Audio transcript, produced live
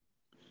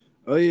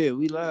Oh yeah,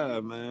 we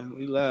live, man.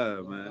 We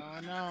live, What's man.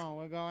 going on?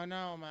 What's going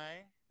on, man?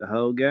 The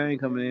whole gang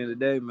coming in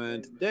today,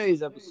 man.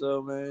 Today's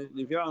episode, man.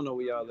 If y'all know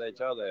where y'all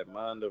at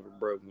Mind Over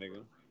Broke,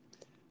 nigga.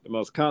 The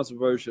most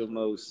controversial,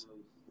 most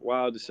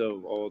wildest show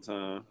of all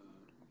time.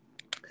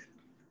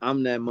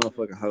 I'm that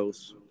motherfucking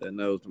host that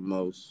knows the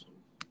most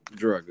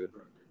drugger.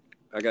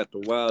 I got the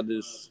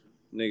wildest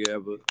nigga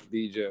ever,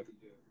 DJ. Yeah, yeah, yeah, yeah,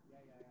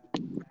 yeah,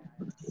 yeah,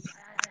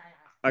 yeah, yeah.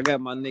 I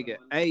got my nigga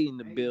A in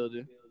the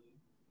building.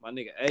 My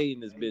nigga A in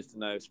this bitch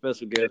tonight.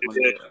 Special guest, my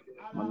Yeah, nigga,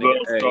 Hold my on,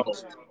 nigga hold on, A. hold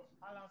so, on, hold on.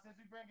 Hold on. Since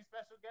we bringing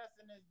special guests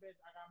in this bitch,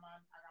 I got my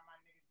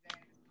nigga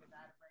James because I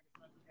had to bring a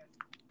special guest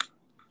in this bitch.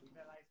 He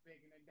feel like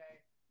speaking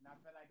today, and I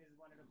feel like this is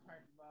one of the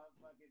perfect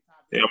motherfucking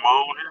topics yeah, that I'm we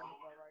can on get on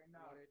for right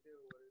now. What it do?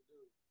 What it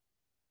do?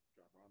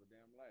 Drop on the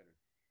damn lighter.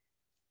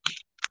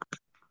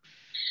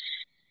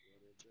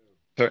 What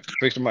it do?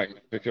 Fix the mic,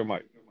 man. Fix your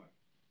mic.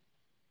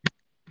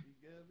 We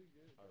good. We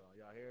good. Hold on,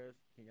 y'all hear us?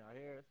 Can y'all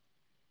hear us?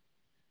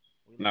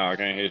 We No, I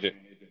live. can't hit it.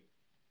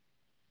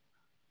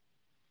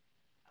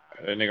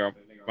 All That right. nigga,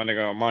 my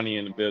nigga Money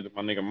in the building.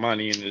 My nigga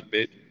Money in this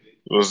bitch.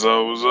 What's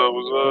up? What's up?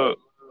 What's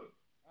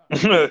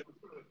Oh, up?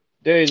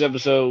 Today's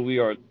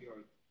episode,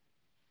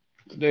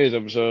 today's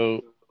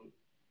episode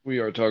we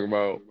are talking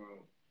about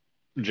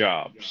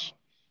jobs.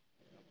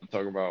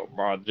 Talk about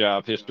my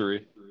job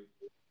history.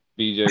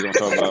 BJ gonna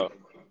talk about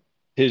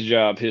his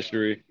job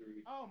history.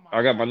 oh my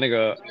I got God.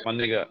 my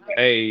nigga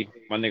A,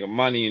 my nigga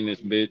Money in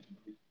this bitch.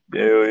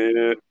 Hell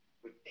yeah.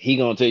 He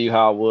gonna tell you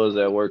how I was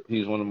at work.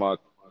 He's one of my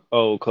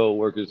old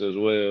co-workers as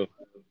well.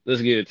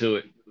 Let's get into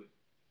it.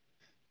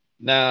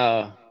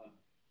 Now,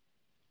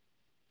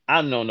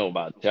 I don't know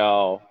about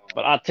y'all,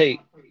 but I take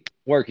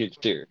working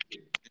serious.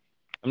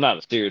 I'm not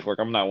a serious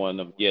worker. I'm not one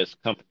of them yes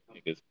company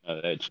niggas. None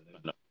of that shit.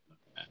 No.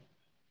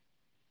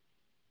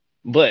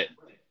 But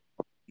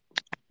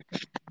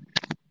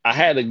I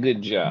had a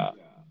good job.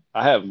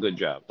 I have a good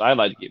job. I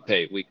like to get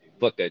paid weekly.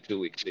 Fuck that 2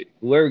 week shit.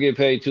 Whoever get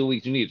paid 2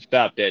 weeks, you need to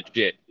stop that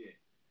shit.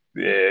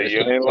 Yeah, That you shit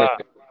ain't ain't lying.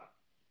 working.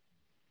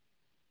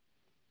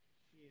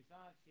 Shit, son,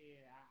 shit.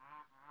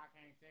 I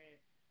can't say it.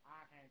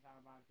 I can't talk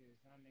about this.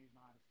 Some niggas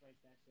know how to stretch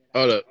that shit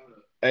Hold out. up.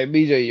 Hey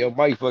BJ, your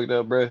mic fucked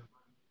up, bro.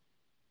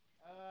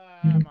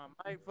 My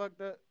mic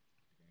fucked up.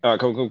 All right,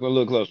 come a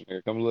little closer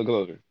here. Come a little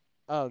closer.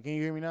 Oh, can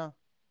you hear me now?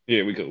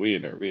 Yeah, we could. We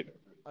in there. We in there.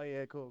 Oh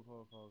yeah, cool,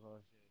 cool, cool, cool.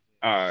 Shit,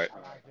 shit. All right.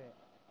 Like I said,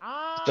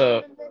 I'm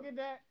So the nigga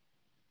that.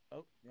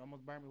 Oh, you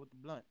almost burned me with the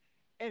blunt.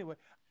 Anyway,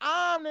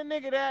 I'm the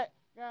nigga that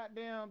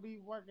goddamn be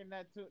working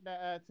that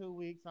 2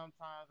 weeks.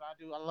 Sometimes I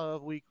do. I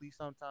love weekly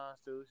sometimes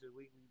too. Shit,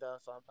 weekly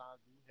does sometimes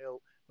do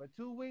help, but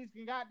 2 weeks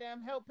can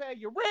goddamn help pay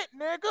your rent,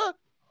 nigga.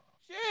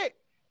 Shit,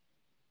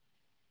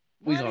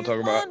 we gonna money is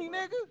talk about money,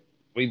 nigga.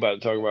 we about to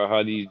talk about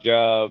how these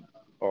jobs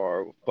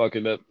are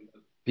fucking up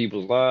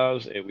people's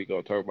lives, and we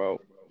gonna talk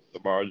about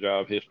some of our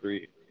job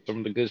history, some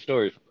of the good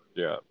stories from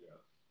the job.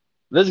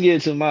 Let's get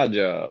into my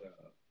job.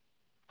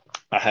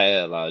 I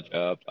had a lot of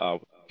jobs. I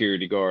was a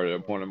security guard at a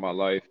point in my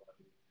life.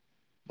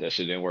 That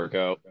shit didn't work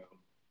out.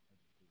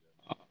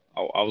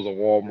 I was a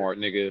Walmart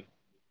nigga.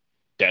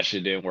 That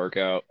shit didn't work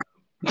out.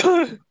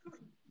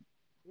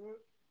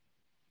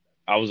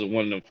 I was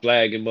one of them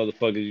flagging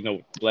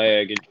motherfuckers,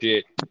 flag and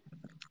shit.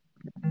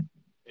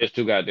 It's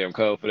too goddamn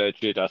cold for that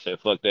shit. I said,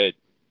 fuck that.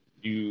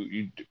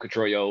 You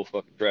control your own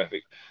fucking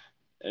traffic.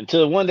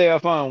 Until one day I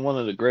found one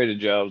of the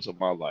greatest jobs of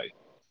my life.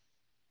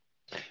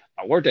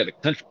 I worked at a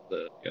country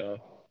club, y'all.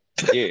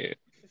 Yeah,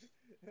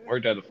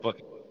 worked at a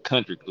fucking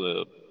country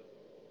club.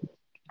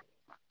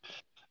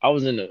 I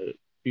was in a,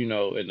 in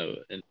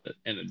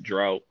a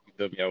drought. You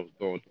feel me? I was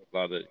going through a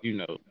lot of,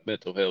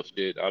 mental health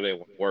shit. I didn't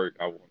want to work.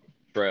 I wanted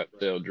to trap,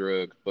 sell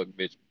drugs, fuck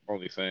bitch,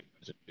 OnlyFans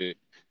and shit.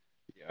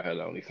 Yeah, I had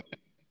OnlyFans.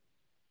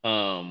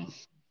 Um,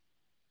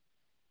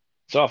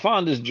 so I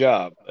found this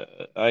job.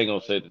 I ain't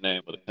gonna say the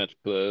name of the country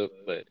club,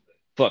 but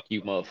fuck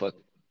you, motherfucker.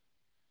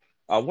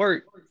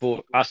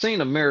 I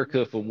seen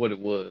America for what it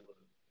was,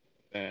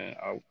 and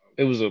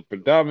it was a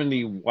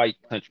predominantly white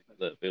country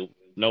club. It was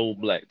no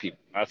black people.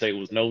 I say it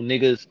was no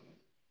niggas.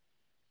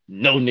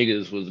 No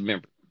niggas was a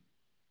member.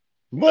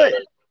 But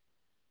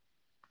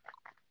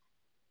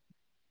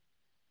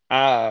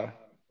I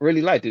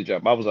really liked this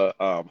job. I was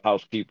a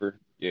housekeeper.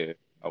 Yeah,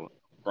 I was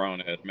a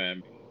grown ass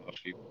man being a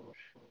housekeeper.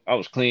 I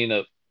was cleaning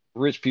up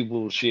rich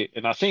people's shit,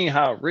 and I seen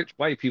how rich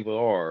white people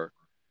are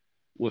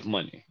with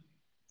money.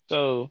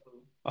 So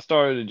I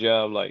started a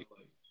job like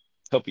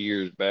a couple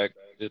years back,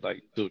 did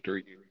like 2 or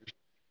 3 years.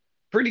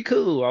 Pretty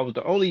cool. I was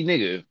the only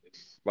nigga.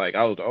 Like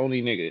I was the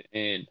only nigga,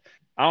 and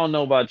I don't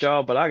know about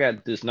y'all, but I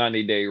got this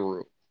 90-day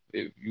rule.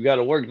 If you got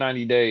to work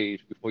 90 days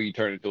before you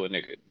turn into a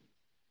nigga,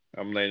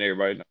 I'm letting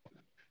everybody know.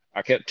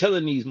 I kept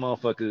telling these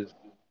motherfuckers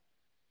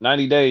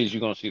 90 days,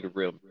 you're gonna see the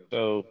real me.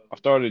 So I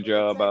started a It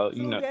job take about,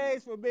 2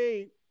 days for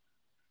me.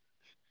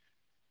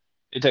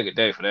 it take a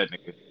day for that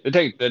nigga. It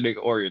take that nigga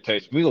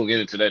orientation. We gonna get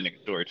into that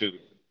nigga story too.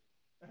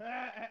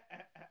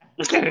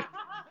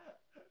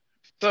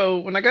 So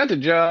when I got the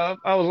job,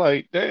 I was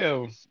like,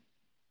 damn.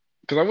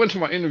 Cause I went to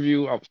my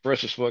interview, I was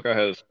fresh as fuck. I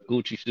had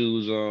Gucci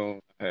shoes on,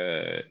 I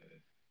had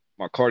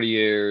my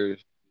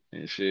Cartiers.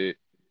 and shit.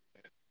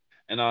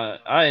 And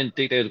I didn't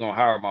think they was gonna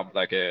hire my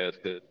black ass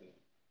because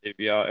if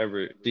y'all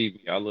ever see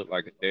me, I look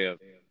like a damn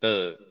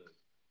thug.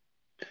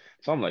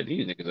 So I'm like,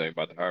 these niggas ain't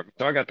about to hire me.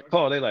 So I got the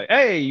call. They like,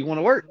 hey, you want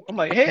to work? I'm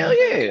like, hell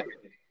yeah.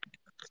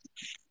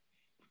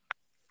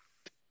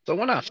 So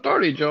when I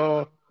started,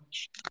 y'all,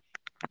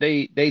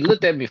 they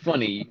looked at me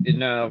funny. And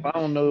now I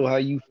don't know how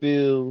you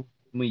feel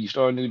when you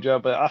start a new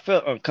job, but I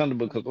felt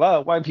uncomfortable because a lot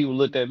of white people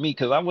looked at me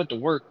because I went to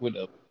work with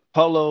a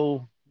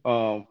polo,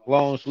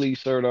 long sleeve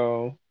shirt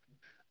on,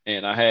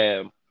 and I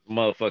had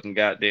motherfucking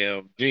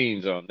goddamn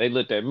jeans on. They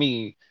looked at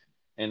me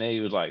and they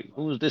was like,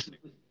 "Who is this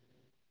nigga?"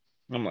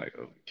 I'm like,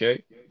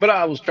 "Okay," but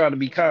I was trying to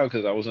be kind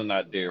because I was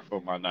not there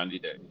for my 90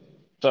 days.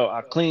 So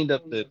I cleaned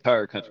up the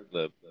entire country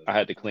club. I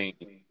had to clean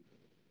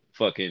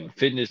fucking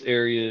fitness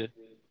area,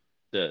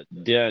 the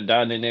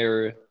dining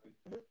area,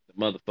 the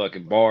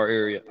motherfucking bar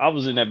area. I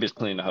was in that bitch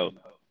cleaning the whole.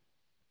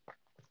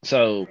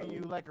 So And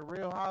you like a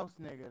real house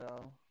nigga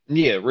though.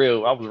 yeah,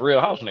 real. I was a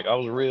real house nigga. I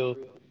was a real.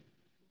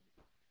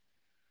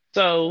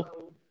 So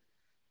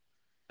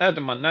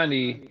after my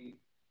 90,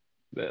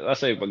 I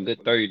say for a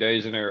good 30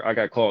 days in there, I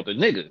got called a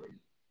nigga.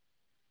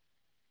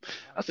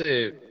 I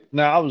said,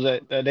 now I was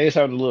at they was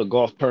having a little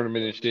golf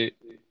tournament and shit.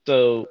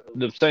 So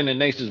the St.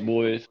 Nations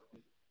boys,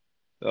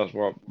 that's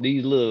why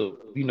these little,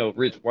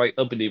 rich white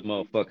uppity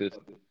motherfuckers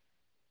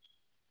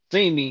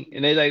seen me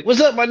and they like,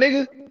 "What's up, my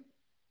nigga?"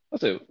 I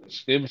said,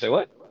 "Excuse me, say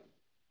what?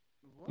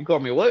 You call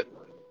me a what?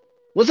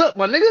 What's up,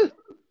 my nigga?"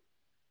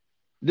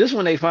 This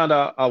when they found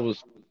out I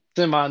was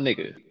semi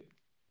nigga.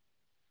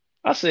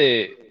 I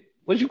said,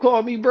 "What you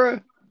call me,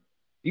 bruh?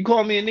 You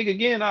call me a nigga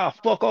again, I'll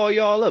fuck all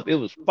y'all up." It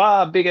was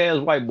five big ass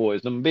white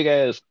boys, them big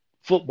ass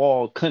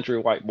football country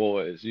white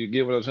boys. You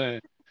get what I'm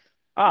saying?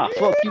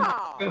 Fuck you.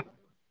 Yeah. Nigga.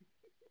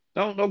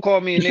 Don't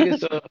call me a nigga.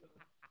 So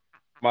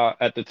my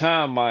at the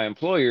time my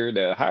employer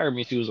that hired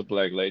me, she was a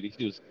black lady.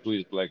 She was the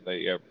sweetest black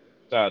lady ever.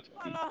 Shout out to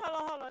Hold me. on, hold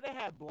on, hold on. They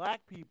had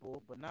black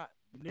people, but not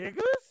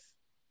niggas.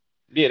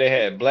 Yeah, they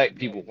had black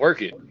people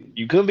working.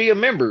 You couldn't be a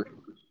member,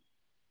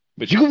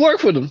 but you could work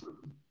for them.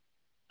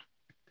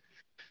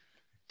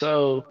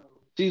 So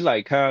she's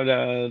like, calm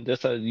down.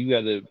 That's how you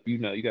gotta,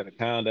 you gotta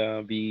calm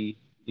down, be,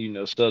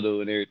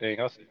 subtle and everything.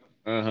 I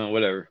said,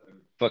 whatever.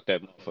 Fuck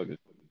that motherfucker.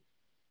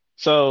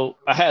 So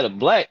I had a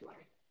black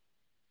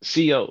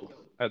CO.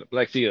 I had a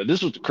black CO.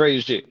 This was the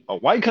crazy shit. A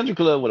white country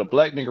club with a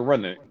black nigga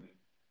running it.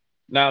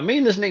 Now, me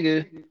and this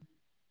nigga,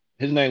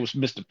 his name was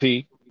Mr.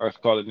 P. I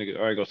call it nigga.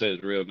 I ain't gonna say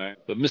his real name,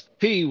 but Mr.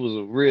 P was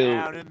a real,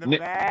 Down in the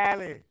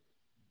valley.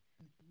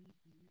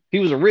 he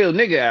was a real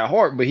nigga at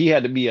heart, but he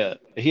had to be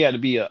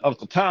a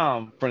Uncle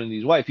Tom in front of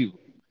these white people.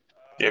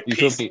 Yeah, You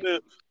feel peace.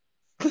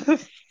 me?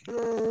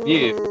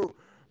 Yeah. Boo,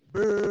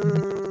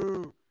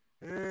 boo,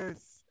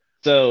 yes,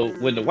 So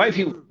when the white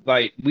people boo.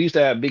 like we used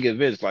to have big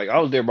events, like I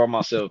was there by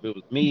myself. It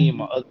was me and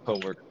my other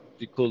coworker.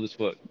 She cool as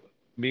fuck.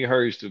 Me and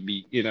her used to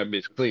be in that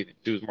bitch cleaning.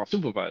 She was my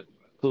supervisor.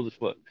 Cool as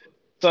fuck.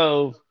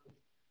 So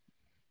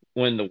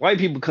when the white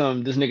people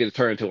come, this nigga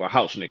turned into a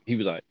house nigga.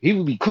 He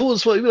would be cool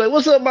as fuck. He'd be like,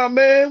 "What's up, my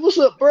man? What's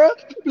up, bro?"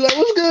 He'd be like,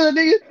 "What's good,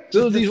 nigga?"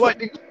 Soon as Yes, these sir. white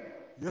niggas,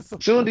 Yes, sir.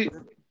 soon as,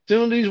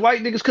 soon as these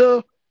white niggas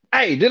come,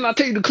 hey, didn't I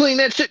tell you to clean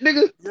that shit,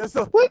 nigga? Yes,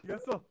 sir. What?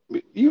 Yes, sir.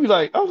 You be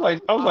like, I was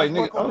I like, nigga,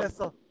 work on that,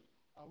 sir.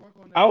 I work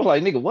on I that, was sir.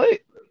 like, nigga, what?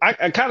 I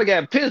kind of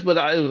got pissed, but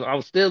I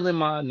was still in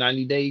my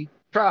 90-day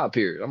trial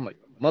period. I'm like,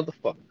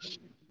 motherfuckers,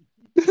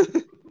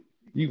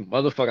 you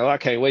motherfucker, I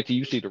can't wait till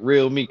you see the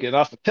real me. And I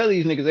have to tell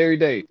these niggas every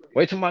day,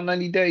 wait till my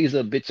 90 days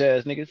up, bitch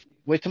ass niggas.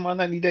 Wait till my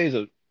 90 days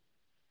up.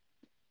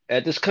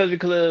 At this country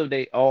club,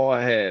 they all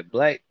had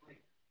black.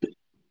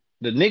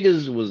 The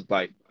niggas was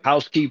like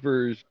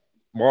housekeepers,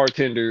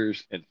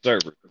 bartenders, and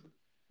servers.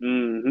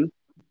 Mm-hmm.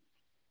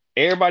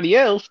 Everybody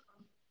else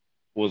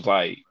was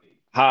like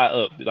high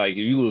up. Like if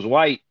you was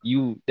white,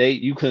 you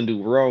couldn't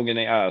do wrong in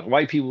their eyes.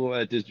 White people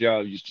at this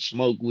job used to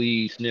smoke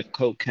weed, sniff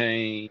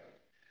cocaine.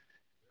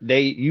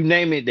 You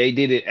name it, they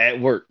did it at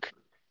work.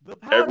 The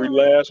Every powder room.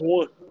 last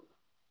one.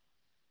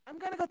 I'm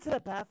gonna go to the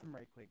bathroom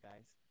right quick,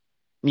 guys.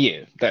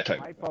 Yeah, that type.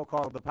 White folk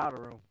call it the powder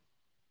room.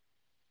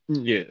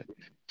 Yeah.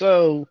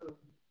 So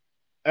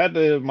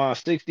after my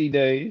 60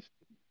 days,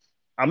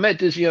 I met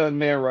this young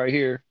man right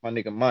here, my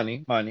nigga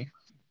Money.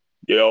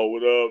 Yo,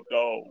 what up,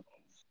 dog?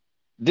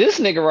 This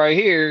nigga right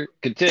here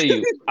could tell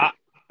you,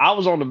 I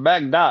was on the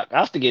back dock.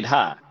 I used to get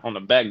high on the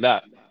back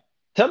dock.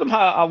 Tell them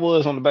how I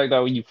was on the back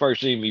dock when you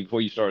first seen me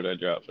before you started that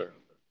job, sir.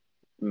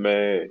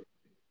 Man,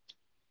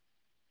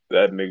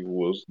 that nigga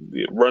was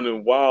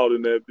running wild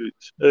in that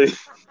bitch.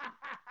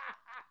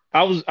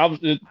 I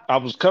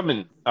was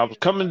coming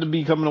to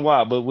be coming a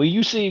while. But when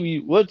you see me,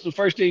 what's the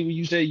first thing when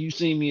you say you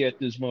see me at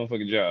this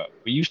motherfucking job?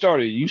 When you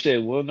started, you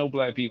said, "Well, no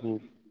black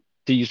people."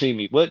 Till you see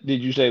me, what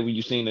did you say when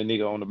you seen the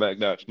nigga on the back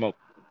dock smoke?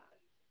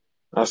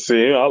 I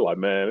see him. I was like,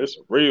 man, it's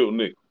a real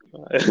nigga.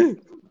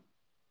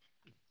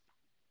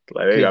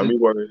 Like they Cause got me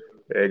working.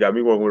 They got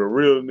me working with a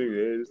real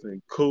nigga. Hey, this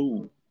thing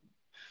cool.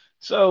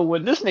 so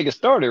when this nigga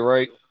started,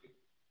 right?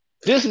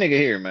 This nigga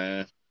here,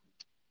 man.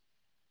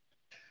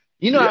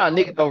 You know Yeah. how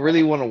niggas don't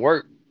really want to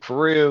work for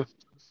real.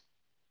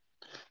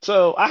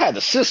 So I had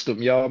the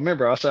system, y'all.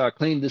 Remember, I said I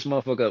cleaned this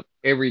motherfucker up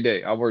every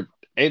day. I worked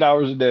 8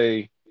 hours a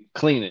day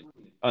cleaning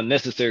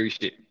unnecessary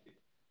shit.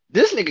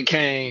 This nigga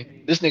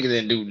came. This nigga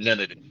didn't do none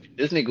of this.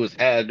 This nigga was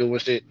half doing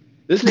shit.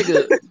 This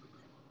nigga,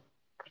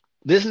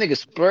 this nigga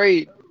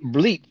sprayed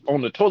bleach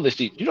on the toilet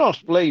seat. You don't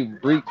spray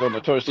bleach on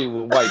the toilet seat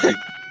with white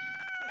people.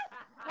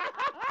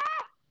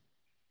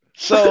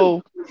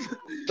 So,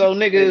 so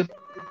nigga,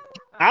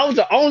 I was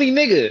the only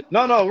nigga.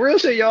 No, real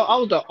shit, y'all. I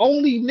was the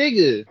only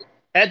nigga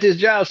at this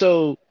job.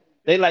 So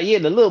they like, yeah,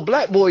 the little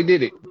black boy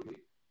did it.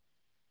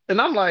 And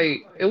I'm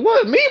like, it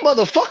wasn't me,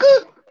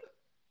 motherfucker.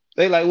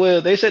 They like,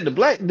 well, they said the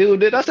black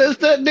dude did. I said, it's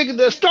that nigga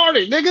that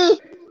started, nigga.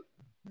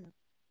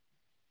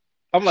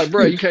 I'm like,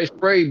 bro, you can't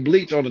spray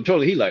bleach on the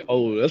toilet. He like,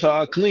 oh, that's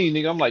how I clean,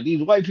 nigga. I'm like,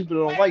 these white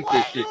people don't like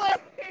this shit.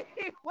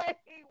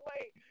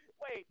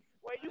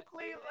 Wait, you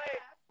clean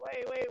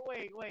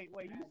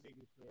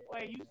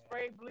wait, you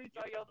spray bleach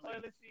on your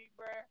toilet seat,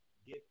 bruh?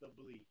 Get the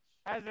bleach.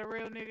 As a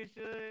real nigga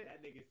should.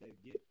 That nigga said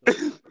get the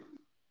bleach.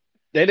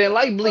 They didn't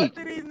like bleach.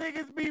 What do these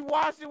niggas be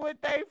washing with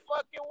they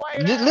fucking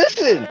white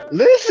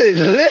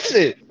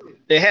Listen.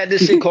 They had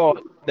this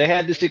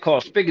shit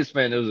called spigot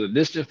span. It was a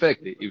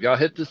disinfectant. If y'all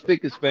hit the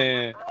spigot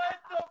span, What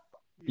the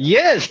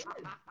yes.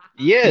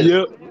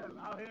 Yep.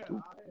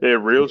 That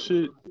real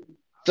shit.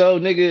 So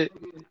nigga,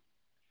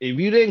 if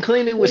you didn't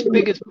clean it with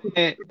spigot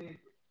span,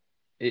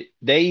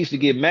 they used to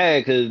get mad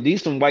because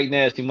these some white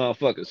nasty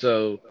motherfuckers.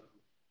 So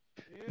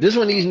this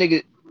one, these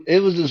niggas, it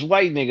was this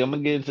white nigga. I'm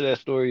gonna get into that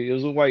story. It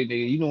was a white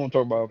nigga. You know what I'm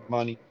talking about,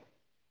 money.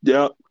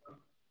 Yep.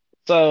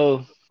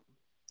 So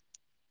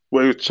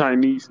Well, it was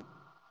Chinese.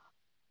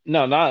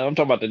 no, I'm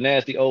talking about the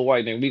nasty old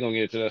white nigga. We gonna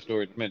get into that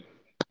story in a minute.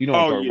 You know what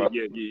I'm Oh talking about.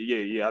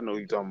 yeah. I know what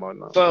you're talking about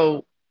now.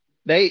 So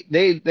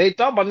they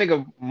thought my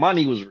nigga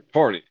money was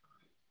retarded.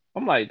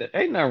 I'm like, there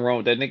ain't nothing wrong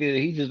with that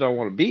nigga. He just don't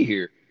want to be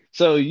here.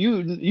 So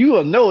you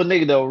will know a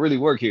nigga that will really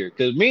work here.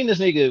 Cause me and this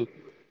nigga,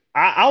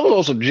 I was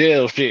on some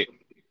jail shit.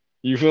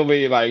 You feel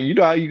me? Like, you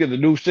know how you get the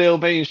new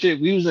cellmate and shit?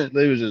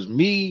 There was just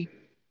me,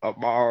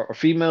 our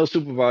female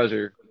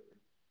supervisor.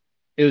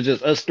 It was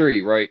just us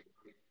three, right?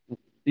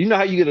 You know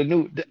how you get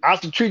I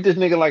used to treat this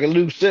nigga like a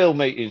new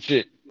cellmate and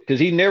shit. Cause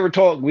he never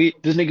talked.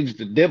 This nigga used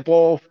to dip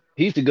off.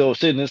 He used to go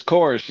sit in his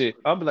car and shit.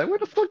 I'd be like, where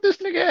the fuck this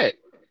nigga at?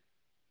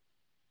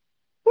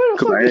 Where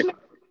the fuck this nigga?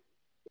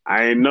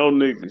 I ain't no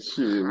nigga.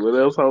 Shit. What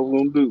else I was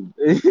gonna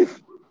do?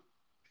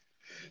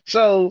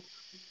 So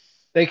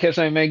they kept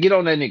saying, man, get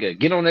on that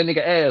nigga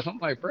ass. I'm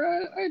like, bro,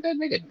 ain't that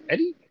nigga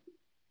Eddie?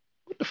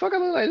 What the fuck? I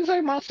look like, this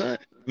ain't my son.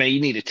 Man,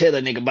 you need to tell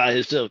that nigga by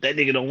himself. That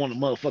nigga don't want to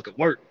motherfucking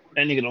work.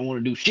 That nigga don't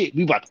want to do shit.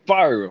 We about to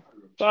fire him.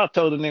 So I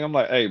told the nigga, I'm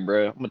like, hey,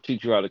 bro, I'm gonna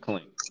teach you how to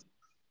clean.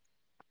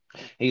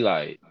 He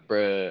like,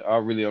 bro, I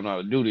really don't know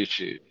how to do this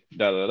shit.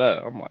 Da da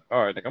da. I'm like,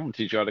 all right, nigga, I'm gonna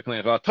teach you how to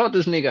clean. So I taught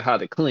this nigga how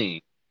to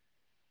clean.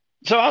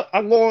 So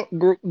I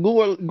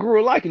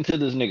grew a liking to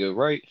this nigga,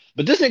 right?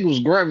 But this nigga was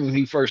grumpy when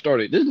he first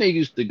started. This nigga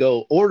used to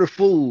go order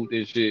food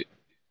and shit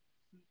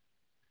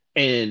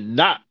and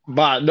not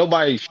buy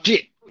nobody's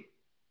shit.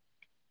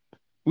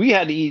 We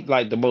had to eat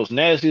like the most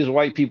nastiest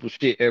white people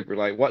shit ever.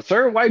 Like, what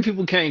certain white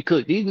people can't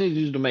cook. These niggas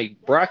used to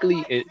make broccoli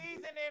and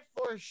seasoning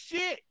for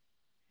shit.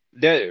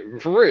 that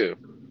for real.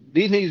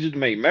 These niggas used to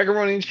make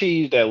macaroni and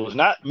cheese that was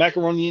not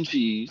macaroni and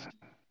cheese.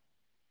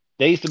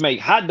 They used to make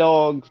hot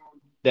dogs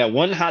that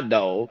wasn't hot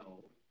dog.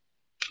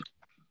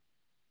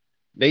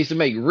 They used to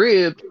make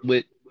ribs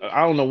with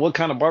I don't know what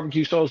kind of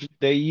barbecue sauce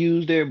they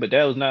used there, but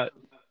that was not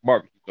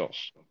barbecue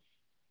sauce.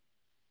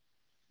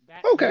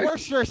 That's Okay.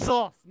 Worcestershire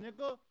sauce,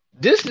 nigga.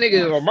 This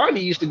nigga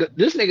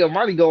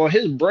Armani go on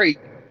his break,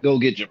 go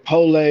get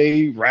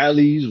Chipotle,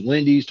 Rallies,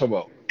 Wendy's, talk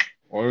about,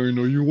 I didn't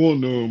know you want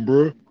none,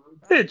 bro.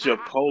 Hey,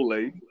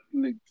 Chipotle.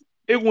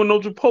 It wasn't no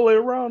Chipotle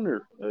around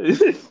there.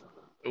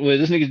 Well,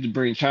 this nigga used to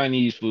bring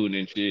Chinese food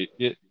and shit.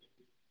 Yeah,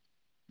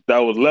 That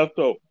was left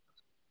over.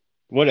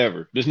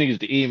 whatever. This nigga's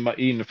to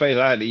eating the face.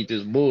 I had to eat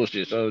this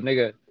bullshit. So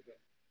nigga,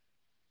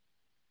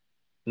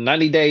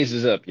 90 days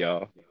is up,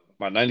 y'all.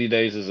 My 90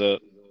 days is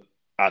up.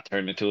 I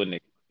turned into a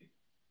nigga.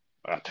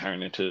 I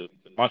turned into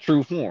my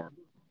true form.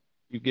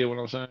 You get what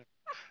I'm saying?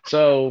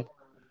 So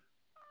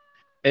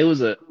it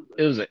was an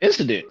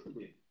incident.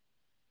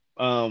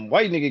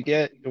 White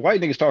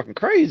niggas talking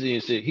crazy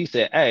and shit. He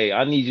said, hey,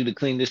 I need you to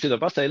clean this shit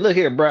up. I said, look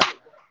here, bro.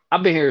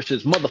 I've been here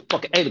since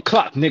motherfucking 8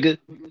 o'clock, nigga.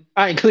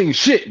 I ain't clean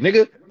shit,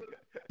 nigga.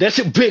 That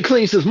shit been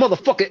clean since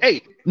motherfucking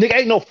 8. Nigga,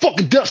 ain't no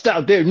fucking dust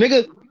out there,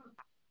 nigga.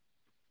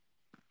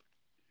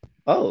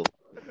 Oh.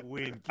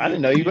 When I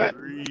didn't know you back.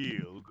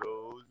 real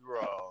goes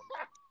wrong.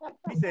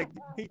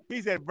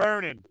 He said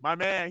burning, my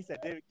man. He said,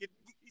 David,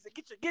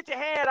 get your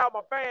hand out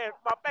my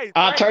face.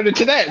 I turned it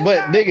to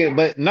that,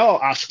 but no,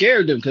 I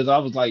scared them because I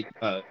was like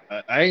an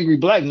angry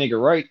black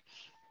nigga, right?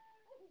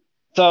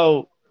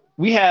 So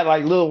we had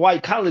like little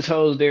white college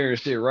hoes there and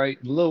shit, right?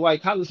 The little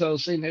white college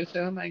hoes sitting there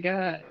saying, oh my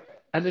God,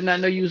 I did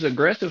not know you was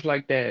aggressive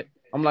like that.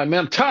 I'm like, man,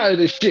 I'm tired of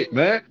this shit,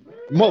 man.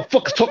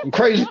 Motherfuckers talking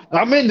crazy.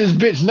 I'm in this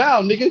bitch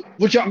now, nigga.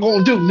 What y'all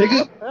gonna do,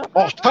 nigga?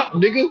 Off top,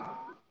 nigga.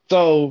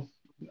 So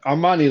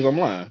Armani is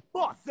online.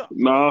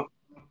 Nah.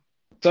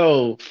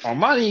 So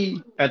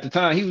Armani at the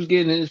time he was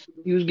getting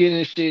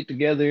his shit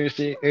together and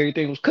shit.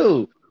 Everything was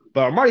cool,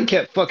 but Armani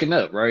kept fucking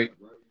up, right?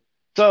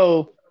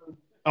 So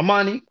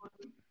Armani,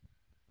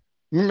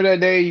 remember that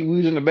day we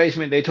was in the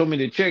basement? They told me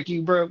to check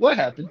you, bro. What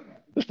happened?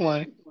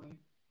 Explain.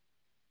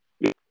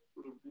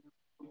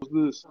 What's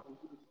this?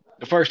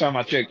 The first time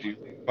I checked you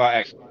by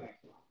accident.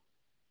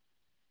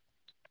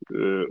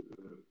 Uh,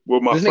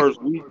 well, my This nigga,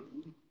 first week,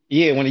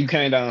 yeah, when you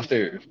came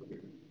downstairs.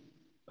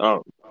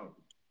 um,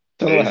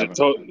 Tell me what happened.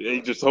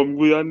 he just told me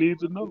what I need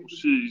to know. Shit,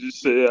 he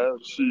just said,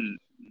 shit,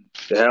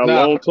 they had a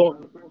Nah, long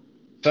talk.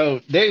 so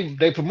they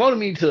promoted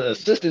me to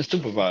assistant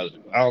supervisor.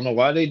 I don't know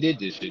why they did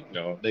this shit,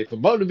 y'all. They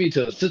promoted me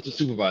to assistant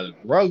supervisor.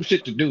 Wrong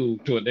shit to do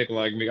to a nigga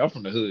like me. I'm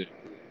from the hood.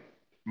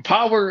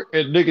 Power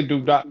and nigga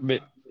do not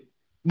mix,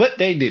 but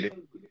they did it.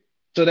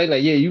 So they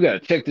like, yeah, you gotta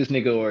check this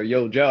nigga or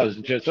your job is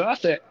in check. So I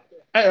said,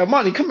 hey,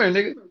 Armani, come here,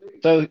 nigga.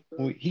 So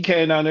he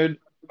came down there,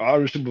 all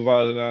the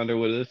supervisors down there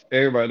with us,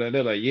 everybody down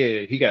there, like,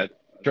 yeah, he got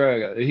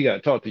to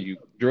talk to you.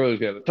 Drugs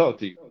got to talk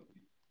to you.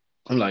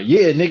 I'm like,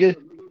 yeah, nigga.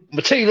 I'm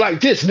gonna tell you like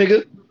this,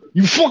 nigga.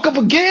 You fuck up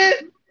again,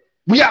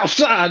 we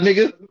outside,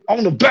 nigga,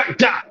 on the back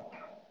dock.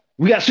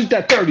 We gotta shoot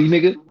that 30,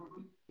 nigga.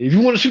 If you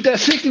want to shoot that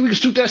 60, we can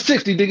shoot that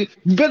 60, nigga.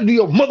 You better do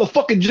your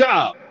motherfucking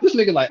job. This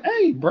nigga like,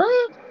 hey, bro.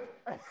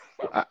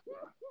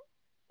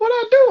 What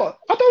I do?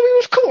 I thought we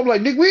was cool. I'm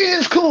like, nigga, we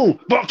is cool.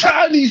 But I'm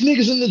tired of these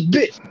niggas in this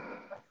bitch.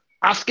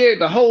 I scared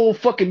the whole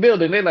fucking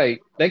building.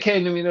 They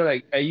came to me, they're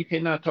like, hey, you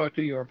cannot talk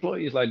to your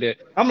employees like that.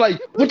 I'm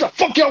like, what the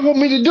fuck y'all want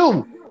me to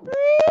do?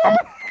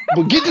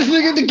 But get this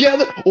nigga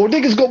together or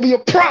niggas gonna be a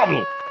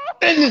problem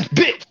in this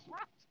bitch.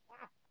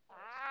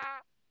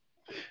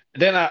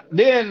 Then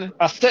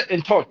I sat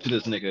and talked to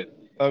this nigga.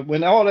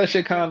 When all that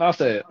shit came, I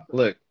said,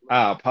 look,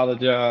 I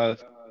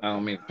apologize. I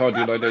don't mean to talk to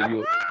you like that.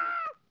 You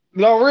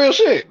no real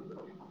shit.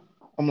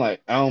 I'm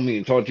like, I don't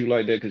mean to talk to you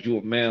like that because you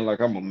a man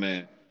like I'm a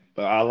man.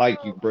 But I like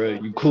you, bro.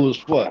 You cool as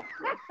fuck.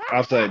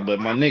 I said, but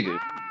my nigga,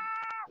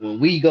 when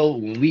we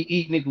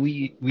eat, nigga,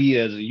 we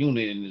as a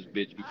unit in this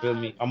bitch. You feel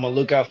me? I'm gonna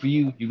look out for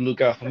you. You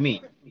look out for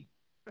me.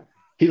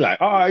 He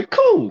like, all right,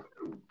 cool.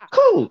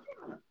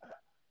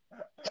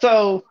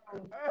 So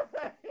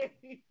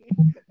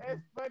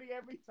It's funny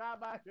every time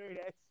I hear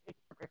that shit.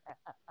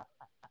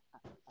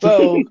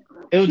 So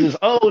it was this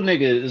old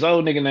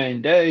nigga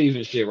named Dave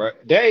and shit, right?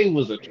 Dave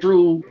was a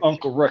true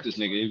Uncle Ruckus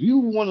nigga. If you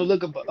want to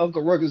look up an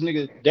Uncle Ruckus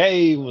nigga,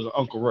 Dave was an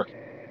Uncle Ruckus.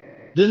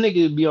 This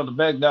nigga would be on the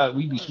back dock,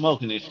 we be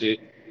smoking and shit,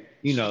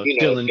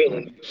 chilling.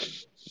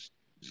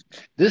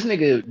 This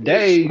nigga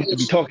Dave used to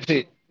be talking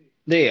shit.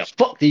 Yeah,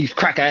 fuck these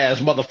cracker ass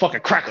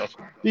motherfucking crackers.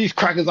 These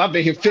crackers, I've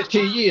been here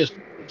 15 years.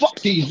 Fuck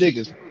these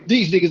niggas.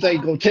 These niggas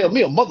ain't gonna tell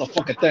me a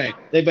motherfucking thing.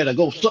 They better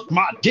go suck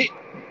my dick.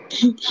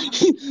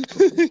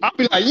 I'll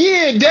be like,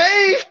 yeah,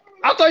 Dave.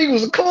 I thought you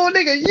was a cool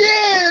nigga.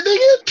 Yeah,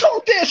 nigga,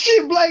 talk that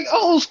shit like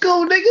old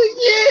school nigga.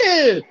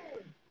 Yeah.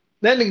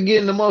 That nigga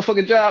getting the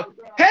motherfucking job.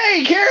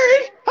 Hey,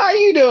 Karen, how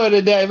you doing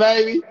today,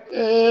 baby?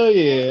 Hell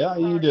yeah, how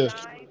you doing?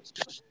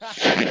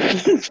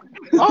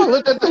 I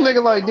looked at the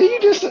nigga like,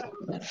 did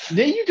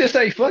you just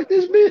say fuck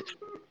this bitch?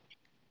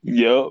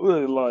 Yeah,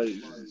 like.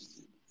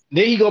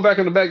 Then he go back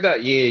on the back dock.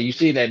 Yeah, you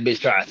see that bitch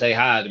try to say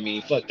hi to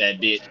me. Fuck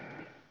that bitch.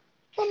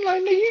 I'm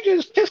like, nigga, you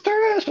just kissed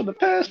her ass for the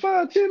past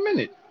 5-10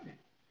 minutes.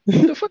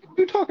 What the fuck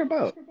are you talking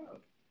about?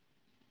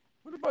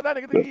 What the fuck that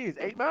nigga think he is?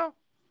 8 Mile?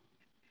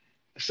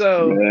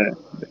 So,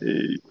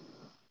 Hey.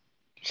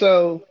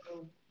 so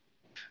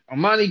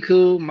Monty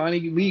cool.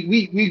 Monty,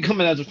 we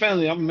coming as a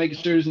family. I'm making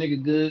sure this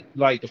nigga good.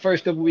 Like the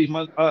first couple weeks, he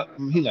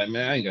like,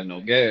 man, I ain't got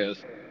no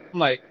gas. I'm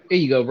like, here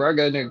you go, bro. I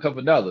got a nigga a couple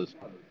of dollars.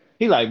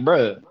 He like,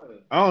 bro,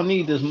 I don't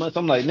need this much.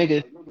 I'm like,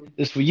 nigga,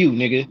 this for you,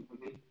 nigga.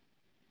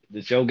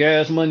 This your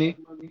gas money.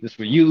 This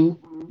for you.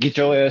 Get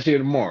your ass here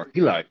tomorrow.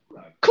 He like,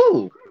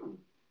 cool.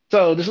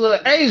 So this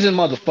little Asian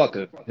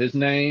motherfucker, his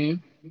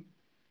name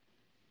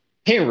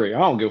Henry. I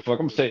don't give a fuck.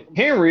 I'm gonna say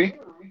Henry.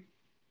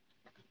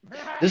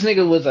 This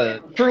nigga was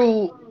a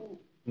true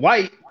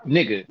white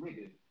nigga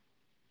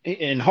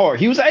and hard.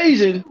 He was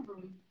Asian,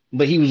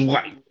 but he was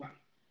white.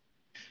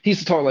 He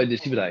used to talk like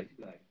this. He'd be like,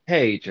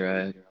 hey,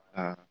 Dre,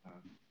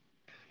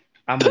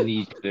 I'm gonna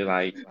need you to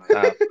like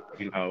stop,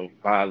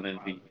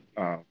 violently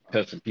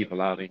cussing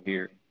people out in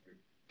here,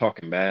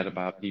 talking bad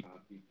about people.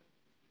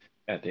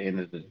 At the end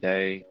of the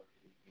day,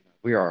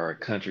 we are a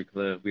country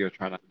club. We are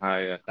trying to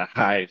hire at the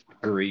highest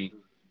degree,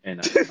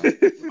 and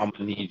I'm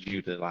gonna need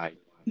you to like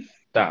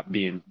stop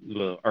being a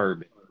little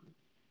urban.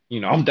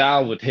 I'm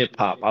down with hip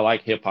hop. I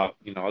like hip hop.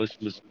 I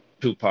listen to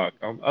Tupac.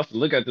 I have to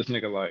look at this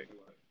nigga like,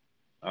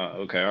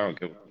 okay, I don't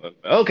care.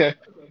 Okay,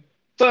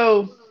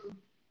 so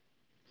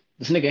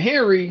this nigga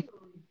Henry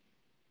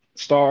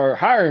started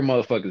hiring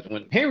motherfuckers.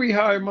 When Henry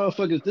hired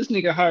motherfuckers, this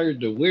nigga hired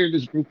the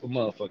weirdest group of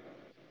motherfuckers.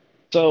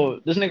 So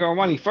this nigga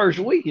Armani first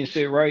week and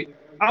shit, right?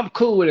 I'm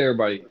cool with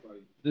everybody.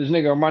 This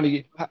nigga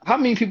Armani, how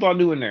many people I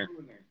do in there?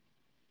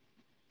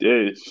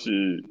 Yeah,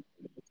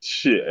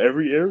 shit,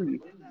 every area.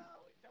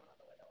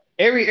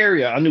 Every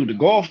area. I knew the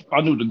golf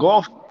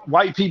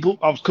white people.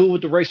 I was cool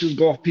with the racist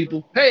golf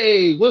people.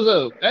 Hey, what's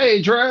up?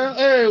 Hey, Drow.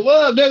 Hey,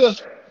 what up,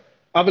 nigga?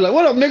 I'll be like,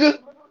 what up, nigga?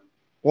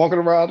 Walking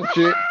around and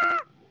shit.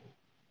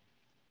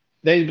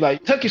 They'd be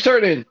like, tuck your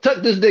shirt in,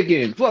 tuck this dick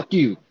in, fuck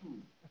you.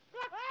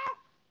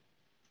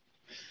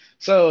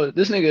 So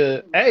this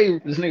nigga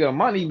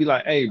Amani be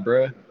like, hey,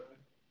 bruh,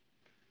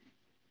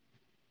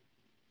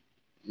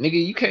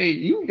 nigga,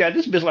 you got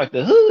this bitch like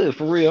the hood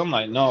for real. I'm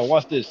like, no,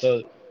 watch this.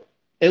 So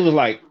it was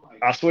like,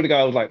 I swear to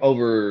God, it was like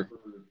over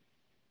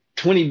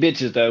 20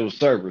 bitches that was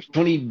servers,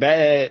 20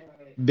 bad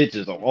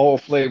bitches of all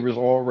flavors,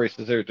 all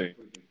races, everything.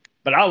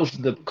 But I was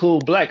the cool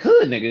black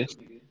hood nigga.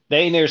 They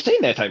ain't never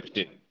seen that type of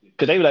shit.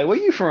 Cause they be like, where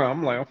you from?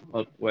 I'm like, I'm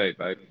from wait,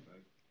 baby.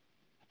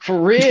 For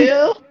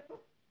real?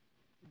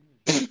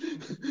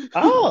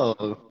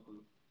 Oh.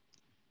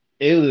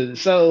 It was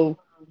so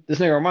this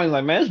nigga reminded me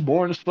like, man, it's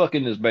boring as fuck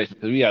in this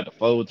basement because we had the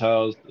fold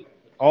tiles,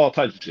 all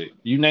types of shit.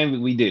 You name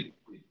it, we did it.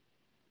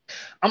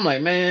 I'm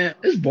like, man,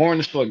 it's boring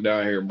as fuck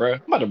down here, bro.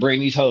 I'm about to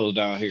bring these hoes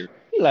down here.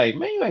 He like,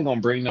 man, you ain't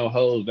gonna bring no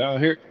hoes down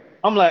here.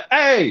 I'm like,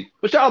 hey,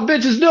 what y'all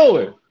bitches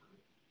doing?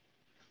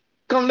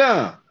 Come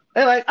down.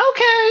 They're like,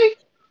 okay.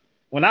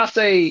 When I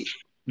say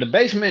the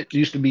basement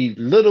used to be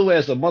little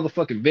as a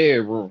motherfucking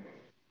bedroom.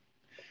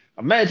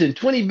 Imagine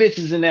 20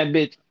 bitches in that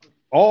bitch,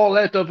 all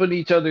lapped up on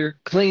each other,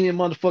 cleaning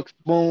motherfucking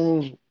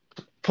spoons,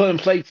 putting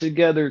plates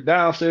together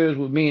downstairs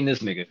with me and this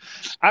nigga.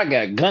 I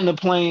got Gunna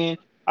playing.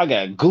 I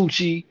got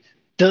Gucci,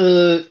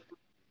 Doug.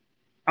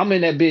 I'm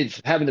in that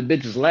bitch having the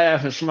bitches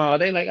laugh and smile.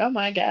 They like, oh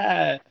my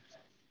God.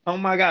 Oh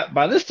my God.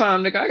 By this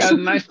time, nigga, I got a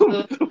nice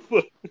little.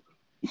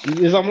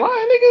 Is I'm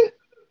lying, nigga?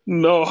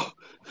 No,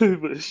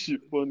 but that shit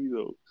funny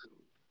though.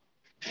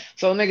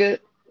 So, nigga,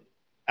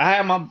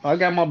 I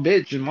got my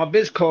bitch, and my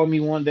bitch called me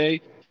one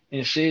day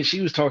and said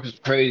she was talking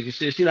crazy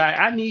shit. She like,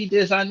 I need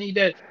this, I need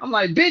that. I'm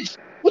like, bitch,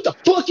 what the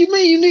fuck you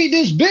mean you need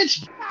this,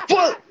 bitch?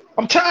 Fuck,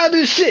 I'm tired of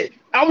this shit.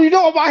 You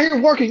know I'm out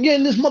here working,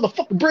 getting this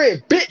motherfucking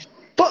bread, bitch.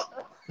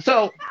 Fuck.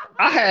 So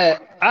I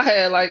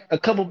had like a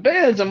couple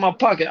bands in my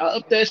pocket. I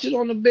up that shit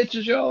on the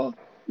bitches, y'all.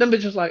 Them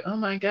bitches like, oh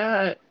my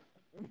God.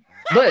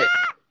 But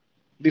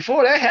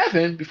before that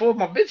happened, before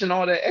my bitch and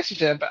all that extra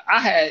shit, but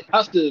I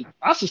used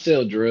to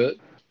sell drugs.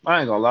 I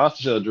ain't gonna lie, I used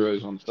to sell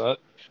drugs on the side.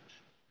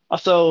 I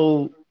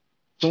sold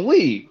some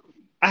weed.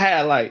 I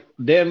had like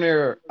damn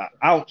near an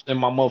ounce in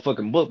my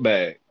motherfucking book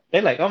bag.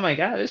 They like, oh my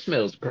God, it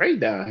smells great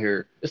down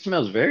here. It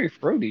smells very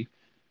fruity.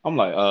 I'm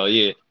like, oh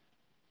yeah.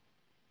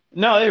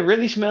 No, it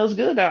really smells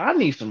good. I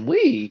need some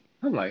weed.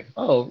 I'm like,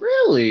 oh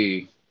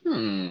really?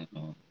 Look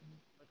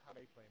how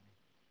they play me.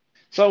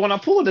 So when I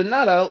pulled the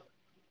nut out,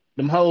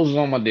 them hoes was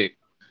on my dick.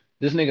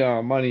 This nigga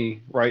on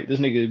money, right?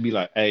 This nigga would be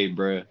like, hey,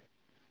 bruh,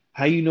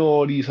 how you know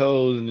all these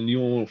hoes and then you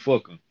don't want to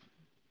fuck them?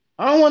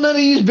 I don't want none of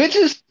these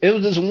bitches. It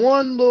was this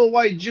one little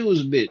white Jewish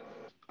bitch.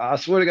 I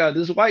swear to God,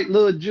 this white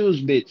little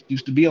Jewish bitch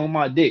used to be on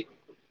my dick.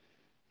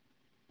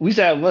 We used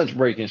to have lunch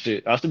break and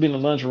shit. I used to be in the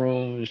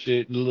lunchroom and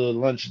shit, the little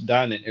lunch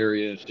dining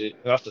area and shit.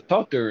 And I used to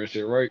talk to her and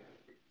shit, right?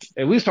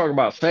 And we was talking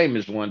about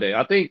Famous one day.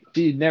 I think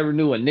she never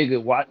knew a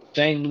nigga watched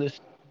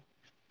Shameless.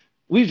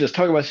 We was just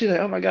talking about, she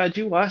like, oh my God,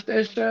 you watched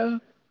that show?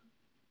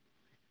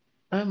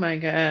 Oh my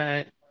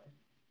God.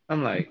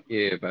 I'm like,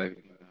 yeah, baby.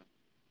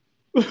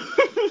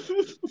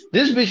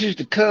 This bitch used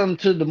to come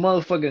to the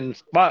motherfucking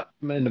spot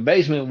in the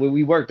basement where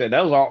we worked at.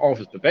 That was our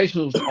office. The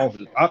basement was the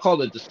office. I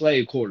call it the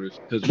slave quarters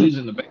because we was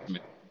in the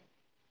basement.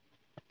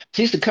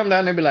 She used to come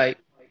down there and be like,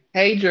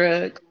 hey,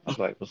 Drug. I was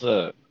like, what's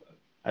up?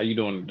 How you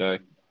doing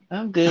today?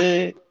 I'm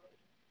good.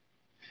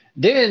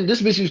 Then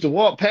this bitch used to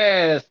walk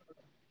past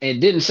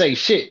and didn't say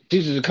shit. She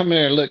used to come in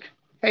there and look,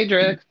 hey,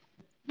 Drug.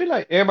 Be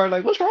like, everybody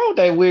like, what's wrong with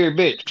that weird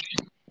bitch?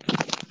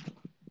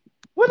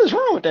 What is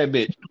wrong with that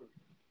bitch?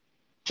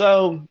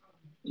 So,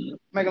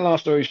 make a long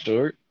story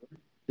short,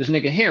 this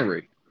nigga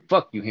Henry,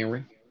 fuck you,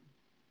 Henry.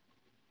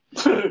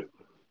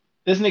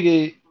 This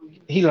nigga,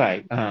 he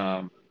like,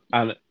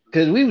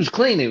 cause we was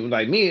cleaning,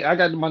 like me, I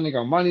got my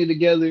nigga money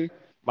together.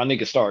 My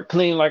nigga started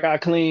clean like I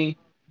clean.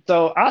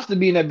 So I used to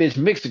be in that bitch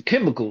mixing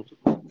chemicals.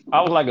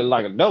 I was like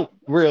a dope,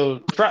 real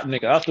trap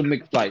nigga. I used to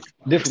mix like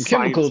different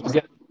chemicals Science.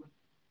 together.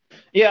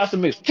 Yeah, I used to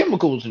mix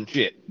chemicals and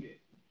shit.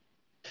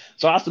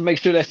 So I used to make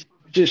sure that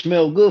shit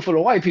smelled good for the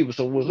white people.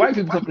 So when white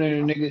people come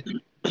in there,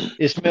 nigga,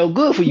 it smelled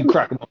good for you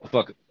cracker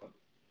motherfucker.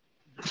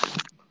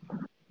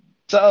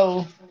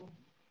 So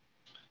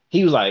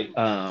he was like,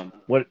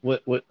 what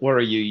are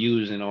you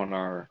using on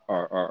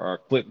our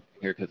equipment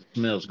here? Because it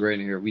smells great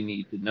in here. We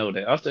need to know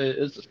that. I said,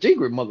 it's a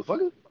secret,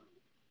 motherfucker.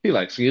 He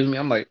like, excuse me.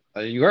 I'm like,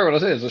 you heard what I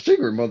said? It's a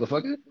secret,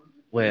 motherfucker.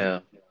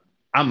 Well,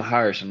 I'm gonna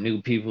hire some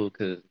new people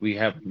because we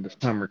have the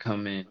summer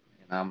coming,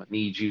 and I'm gonna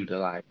need you to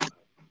like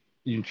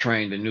you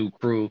train the new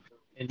crew.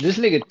 And this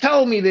nigga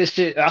told me this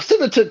shit. I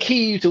should have took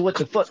heed to what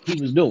the fuck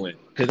he was doing.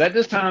 Cause at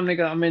this time,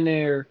 nigga, I'm in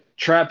there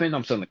trapping.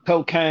 I'm selling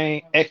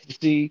cocaine,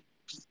 ecstasy,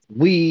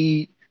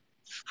 weed,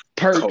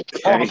 perks, all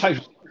Okay.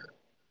 types.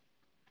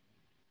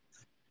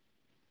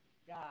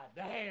 God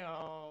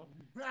damn.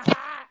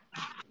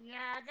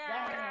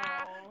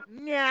 Nyaga.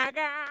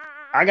 Nyaga.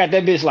 I got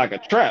that bitch like a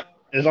trap.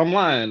 As I'm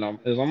lying,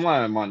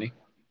 money.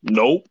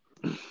 Nope.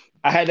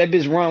 I had that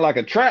bitch run like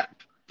a trap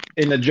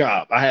in the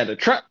job. I had a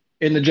trap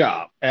in the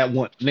job at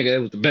once. Nigga, it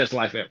was the best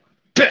life ever.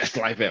 Best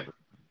life ever.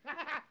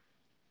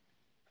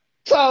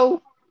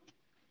 So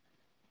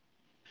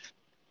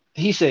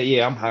he said,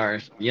 "Yeah, I'm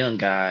hiring some young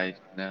guys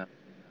now.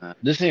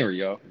 This Henry,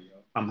 y'all.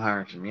 I'm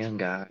hiring some young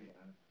guys.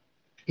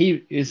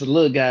 He is a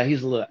little guy.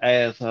 He's a little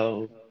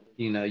asshole.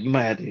 You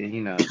might have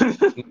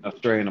to,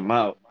 straighten him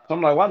out." So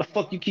I'm like, "Why the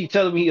fuck you keep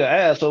telling me he an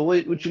asshole?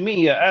 What you mean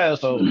he an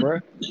asshole, bro?"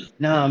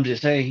 "No, I'm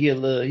just saying he a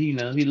little, he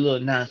a little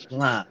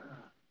nonchalant."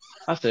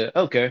 I said,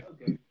 "Okay."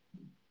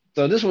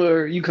 So this is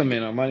where you come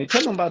in, Armani.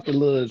 Tell them about the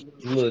little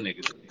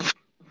niggas.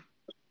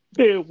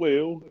 Yeah,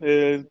 well,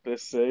 and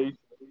let's say,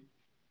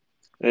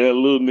 and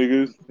little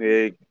niggas,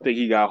 think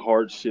he got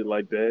hard shit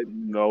like that,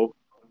 and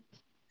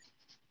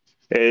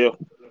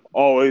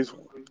always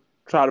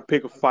try to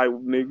pick a fight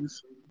with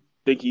niggas,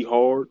 think he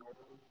hard.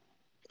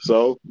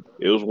 So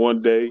it was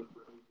one day.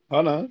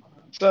 Hold on.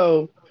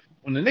 So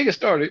when the nigga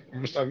started, I'm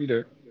gonna stop you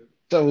there.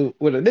 So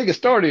when the nigga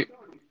started,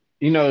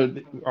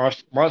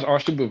 our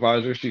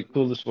supervisor, she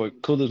coolest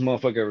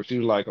motherfucker ever. She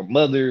was like a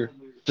mother,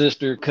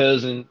 sister,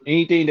 cousin,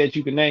 anything that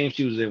you can name.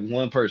 She was in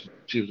one person.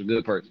 She was a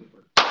good person.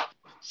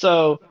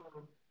 So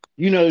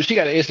she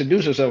got to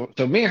introduce herself.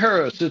 So me and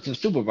her are assistant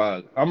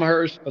supervisor. I'm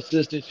her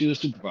assistant. She was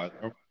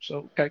supervisor.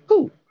 So okay,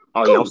 cool,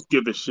 Oh yeah, I'm cool.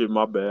 skipping shit.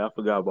 My bad. I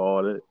forgot about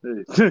all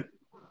that.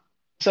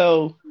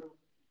 So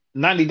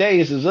 90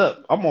 days is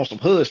up. I'm on some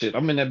hood shit.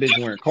 I'm in that bitch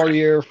wearing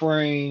Cartier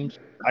frames.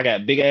 I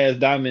got big ass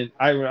diamond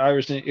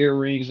Iverson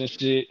earrings and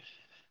shit.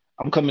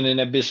 I'm coming in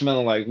that bitch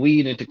smelling like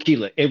weed and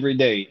tequila every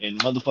day and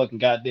motherfucking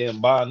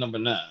goddamn bar number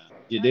 9.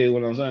 You Not dig every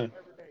what I'm day. saying?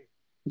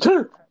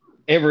 Every day.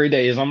 Every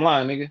day is I'm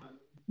lying, nigga.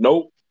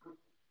 Nope.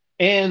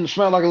 And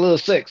smell like a little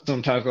sex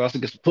sometimes because I have to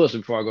get some pussy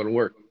before I go to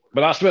work.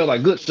 But I smell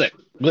like good sex.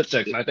 Good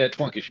sex, like that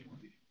funky shit.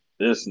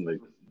 This nigga.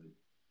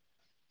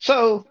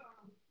 So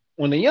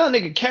when the young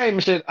nigga came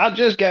and said, I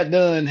just got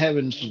done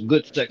having some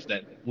good sex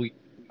that week.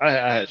 I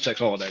had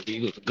sex all that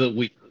week. It was a good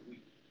week.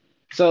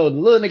 So the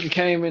little nigga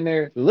came in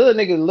there. The little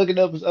nigga looking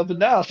up and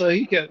down. So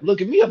he kept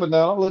looking me up and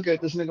down. I look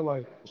at this nigga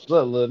like, "What's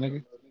up, little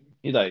nigga?"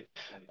 He like,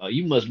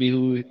 "You must be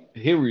who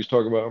Henry's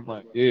talking about." I'm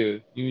like, "Yeah,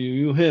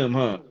 you him,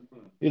 huh?"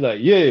 He like,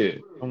 "Yeah."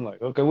 I'm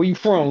like, "Okay, where you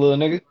from, little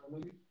nigga?"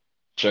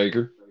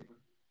 "Shaker."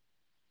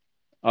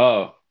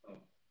 "Oh,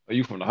 are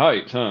you from the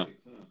Heights, huh?"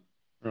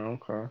 "Oh,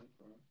 okay."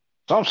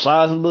 So I'm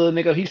sizing little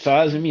nigga. He's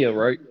sizing me up,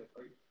 right?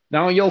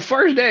 Now on your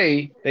first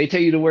day, they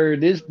tell you to wear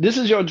this. This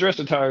is your dress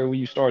attire when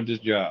you start this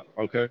job.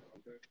 Okay,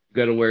 you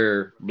gotta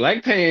wear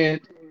black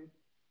pants,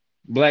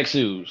 black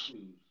shoes.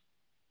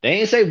 They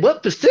ain't say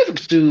what Pacific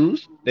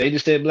shoes. They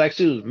just said black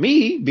shoes.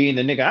 Me, being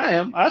the nigga I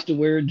am, I used to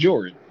wear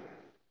Jordan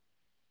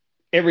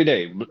every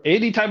day.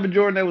 Any type of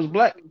Jordan that was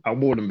black, I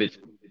wore them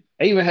bitches.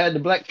 I even had the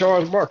black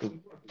Charles Barkley.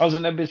 I was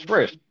in that bitch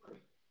fresh.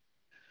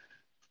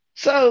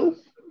 So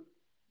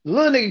the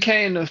little nigga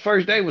came the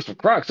first day with some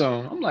Crocs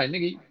on. I'm like,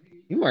 "Nigga,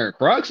 you wearing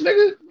Crocs,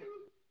 nigga?"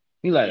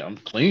 He like, "I'm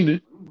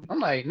cleaning." I'm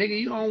like, "Nigga,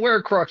 you don't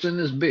wear Crocs in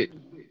this bitch."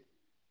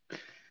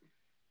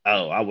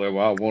 "Oh, I wear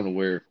what I want to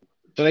wear."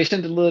 So they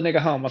sent the little nigga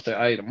home. I said,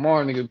 "Hey,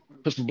 tomorrow, nigga,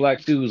 put some black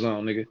shoes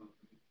on, nigga."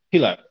 He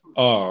like,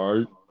 "All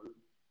right."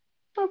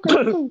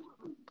 Okay, cool,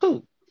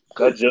 cool,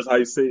 cool. That's just how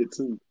you say it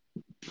too.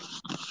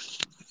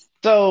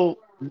 So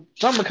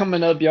summer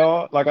coming up,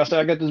 y'all. Like I said,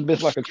 I got this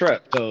bitch like a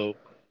trap. So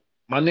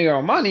my nigga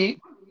Armani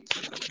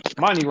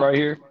right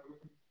here.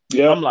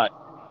 Yep. I'm like,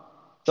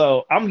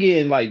 so I'm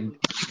getting like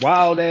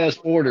wild ass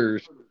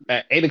orders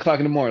at 8 o'clock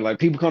in the morning. Like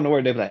people come to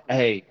work, they be like,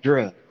 "Hey,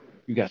 Drugs,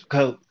 you got some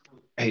coke?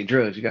 Hey,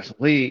 Drugs, you got some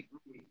weed?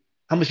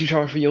 How much you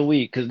charge for your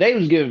weed?" Because they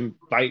was giving,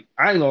 like,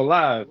 I ain't gonna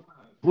lie,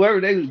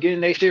 whoever they was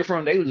getting their shit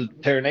from, they was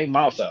tearing their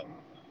mouths out.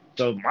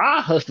 So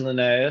my hustling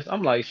ass,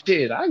 I'm like,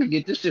 "Shit, I can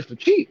get this shit for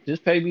cheap.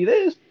 Just pay me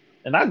this,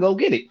 and I go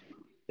get it."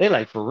 They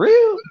like, "For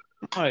real?"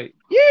 I'm like,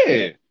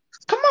 "Yeah,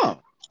 come on."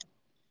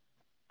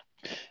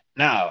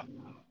 Now,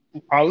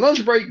 our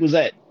lunch break was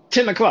at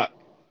 10 o'clock.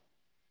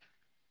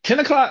 10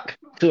 o'clock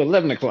to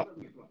 11 o'clock.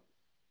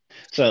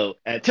 So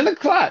at 10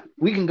 o'clock,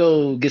 we can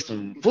go get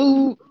some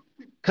food,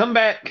 come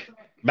back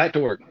to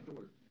work.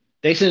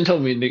 They sent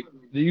told me, "Nick,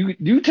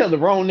 you tell the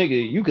wrong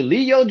nigga you can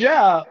leave your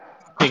job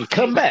and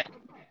come back."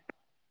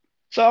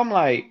 So I'm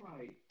like,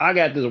 I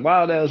got this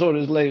wild ass order.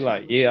 This lady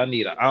like, "Yeah, I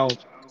need an ounce.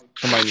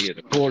 Somebody need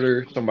a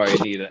quarter. Somebody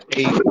need an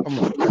eighth." I'm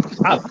like,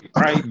 "I'll be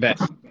right back."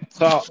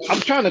 So I'm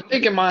trying to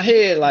think in my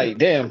head, like,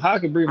 damn, how I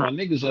can bring my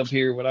niggas up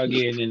here without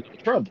getting in no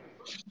trouble.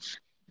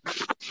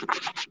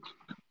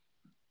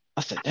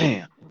 I said,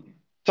 damn.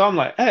 So I'm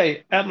like,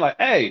 "Hey."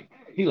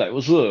 He like,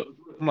 "What's up?"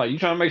 I'm like, "You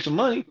trying to make some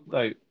money?"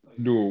 Like,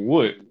 "Doing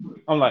what?"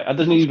 I'm like, "I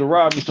just need you to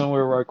rob me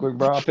somewhere right quick,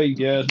 bro. I'll pay you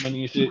gas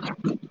money and shit."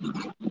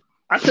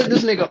 I took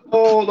this nigga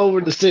all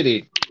over the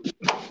city.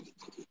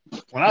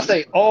 When I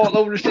say all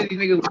over the city,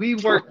 nigga, we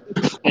work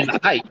in the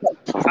Heights.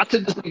 I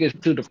took this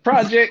nigga to the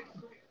project,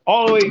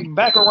 all the way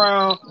back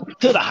around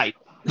to the Heights.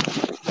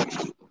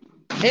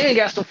 And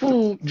got some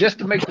food just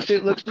to make the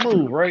shit look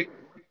smooth, right?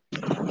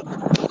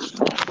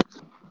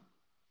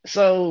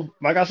 So,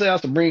 like I said, I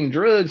have to bring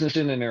drugs and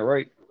shit in there,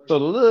 right? So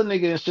the little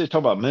nigga and shit talk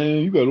about, man,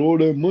 you got all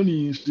that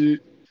money and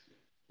shit.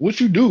 What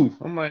you do?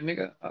 I'm like,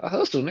 nigga, I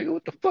hustle, nigga.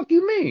 What the fuck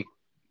you mean?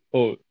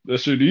 Oh, that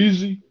shit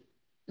easy?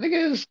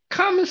 Nigga, it's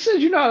common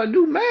sense. You know how to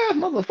do math,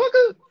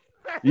 motherfucker?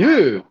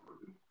 Yeah.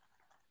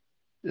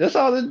 That's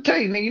all it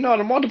takes, nigga. You know how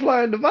to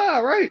multiply and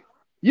divide, right?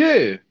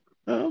 Yeah.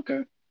 Oh,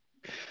 okay.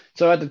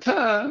 So at the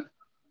time,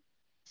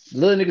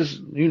 little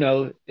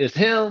niggas, it's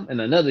him and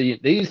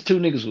these two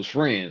niggas was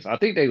friends. I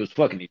think they was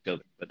fucking each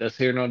other, but that's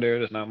here nor there.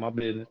 That's not my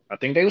business. I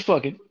think they was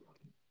fucking.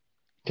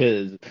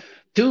 Because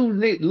little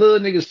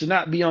niggas to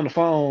not be on the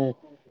phone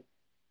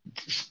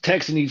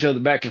texting each other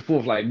back and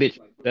forth like, bitch,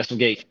 that's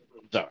engagement.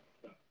 Sorry.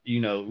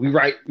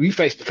 We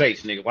face to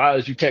face, nigga. Why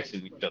is you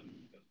texting each other?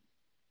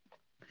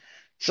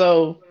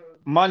 So,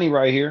 money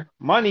right here.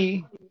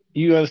 Money,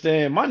 you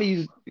understand?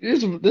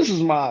 This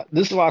is why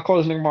I call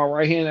this nigga my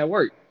right hand at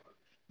work.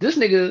 This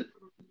nigga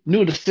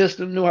knew the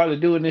system, knew how to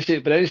do it and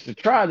shit, but I used to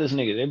try this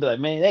nigga. They'd be like,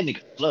 man, that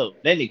nigga slow.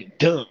 That nigga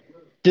dumb.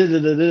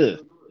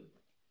 Da-da-da-da.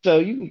 So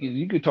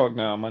you could talk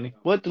now, money.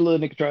 What the little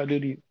nigga try to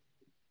do to you?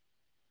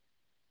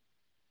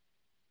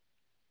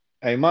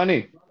 Hey,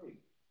 money.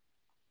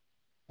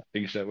 I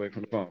think you stepped away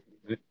from the phone.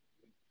 Well,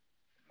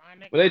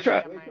 they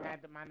try. My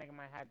nigga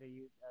might have to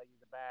use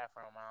the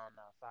bathroom. I don't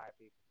know. Sorry,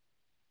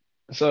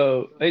 people.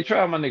 So they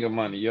try my nigga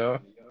money,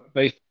 y'all.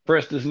 They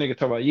press this nigga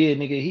talk about, yeah,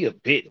 nigga, he a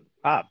bitch.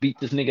 I beat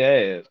this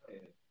nigga ass.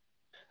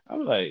 I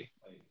was like,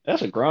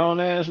 that's a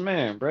grown ass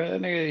man, bro. That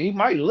nigga, he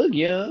might look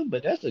young,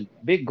 but that's a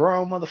big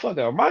grown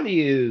motherfucker.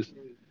 Armani is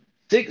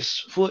 6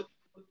 foot,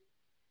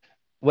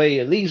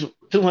 weigh at least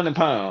 200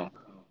 pounds.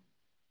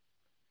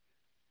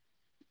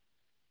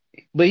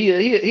 But he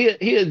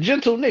a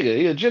gentle nigga.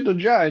 He a gentle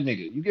giant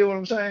nigga. You get what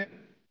I'm saying?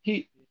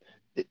 These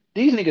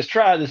niggas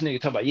try this nigga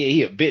talk about, yeah,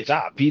 he a bitch.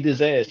 I beat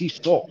his ass.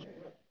 He's soft.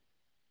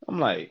 I'm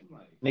like,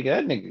 nigga,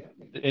 that nigga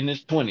in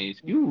his 20s,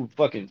 you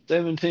fucking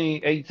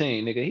 17,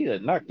 18, nigga, he'll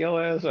knock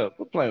your ass up.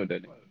 Quit playing with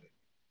that nigga.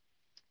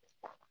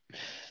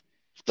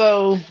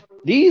 So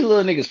these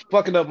little niggas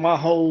fucking up my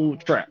whole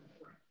trap.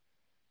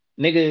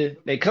 Nigga,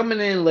 they coming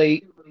in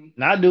late,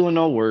 not doing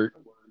no work.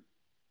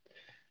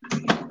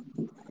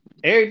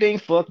 Everything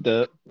fucked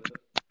up.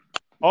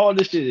 All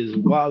this shit is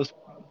wild.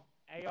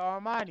 Hey,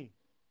 Armani.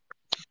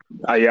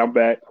 Oh, yeah, I'm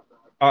back.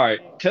 All right,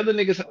 tell the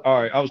niggas.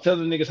 All right, I was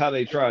telling the niggas how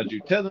they tried you.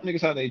 Tell the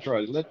niggas how they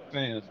tried you. Let the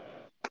fans.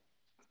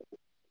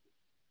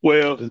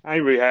 Well, I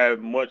ain't really had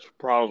much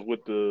problems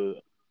with the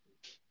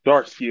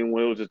dark skin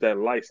when it was just that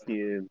light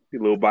skin,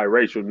 little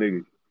biracial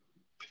nigga.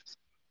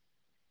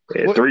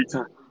 Yeah, What? 3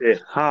 times. Yeah,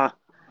 huh?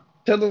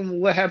 Tell them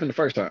what happened the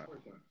first time.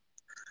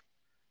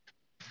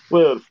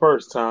 Well, the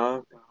first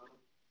time,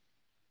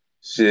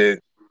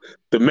 shit,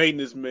 the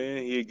maintenance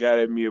man, he got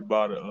at me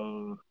about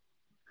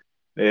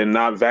and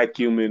not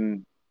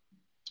vacuuming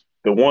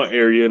the one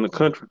area in the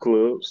country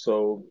club,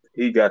 so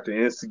he got to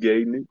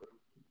instigating it.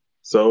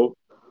 So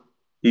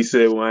he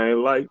said, well, I ain't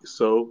like,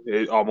 so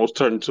it almost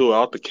turned into an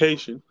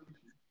altercation.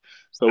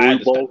 So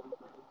we both,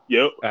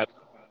 yep. I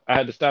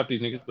had to stop these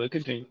niggas, but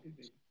continue.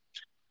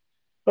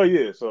 Oh,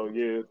 yeah, so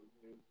yeah.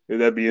 With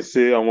that being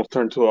said, almost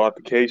turned into an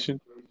altercation.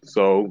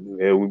 So,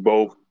 yeah, we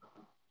both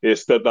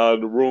stepped out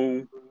of the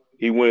room.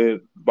 He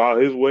went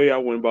about his way, I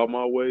went about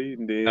my way,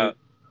 and then...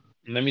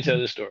 let me tell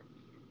this story.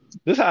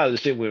 This is how this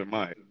shit went with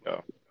mine,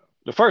 y'all.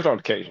 The first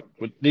altercation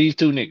with these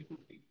two niggas.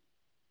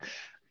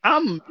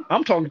 I'm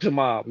talking to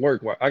my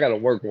work wife. I got a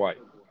work wife.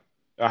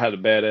 I had a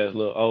badass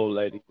little old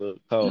lady, little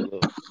cold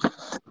little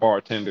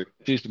bartender.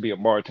 She used to be a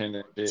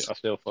bartender and shit. I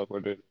still fuck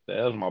with her.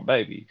 That was my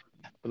baby.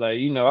 But like,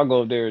 I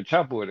go up there and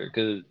chop with her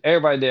because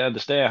everybody didn't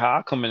understand how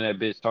I come in that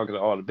bitch talking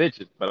to all the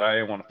bitches, but I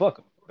didn't want to fuck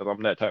them because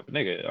I'm that type of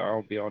nigga. I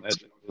don't be on that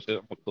shit.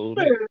 I'm a cool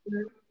nigga.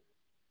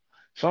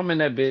 So I'm in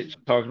that bitch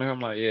talking to her. I'm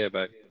like, yeah,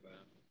 baby,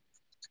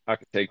 I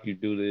can take you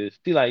do this.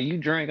 She like, you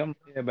drink? I'm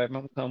like, yeah, baby,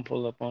 I'm gonna come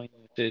pull up on you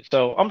and shit.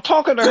 So I'm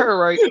talking to her,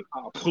 right?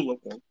 I'll pull up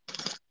on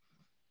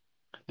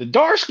the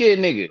dark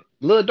skinned nigga,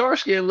 little dark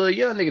skinned, little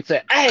young nigga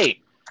said, hey,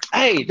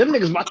 them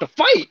niggas about to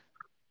fight.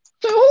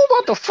 So who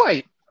about to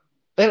fight?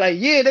 They like,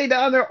 yeah, they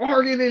down there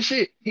arguing and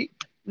shit. The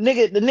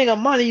nigga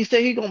money, he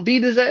said he gonna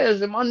beat his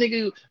ass, and my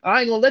nigga,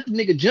 I ain't gonna let the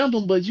nigga jump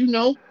him, but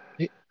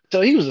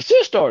so he was a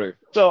shit starter.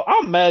 So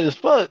I'm mad as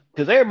fuck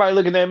because everybody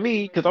looking at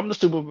me because I'm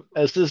the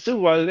assistant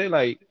supervisor. They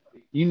like,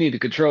 you need to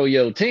control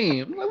your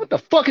team. I'm like, what the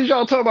fuck is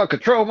y'all talking about?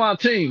 Control my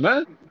team,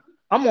 man.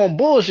 I'm on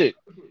bullshit.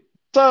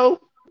 So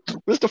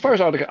this is the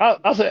first article.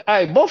 I said,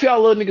 hey, both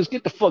y'all little niggas,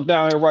 get the fuck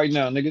down here right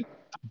now, nigga.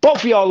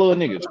 Both of y'all little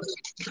niggas.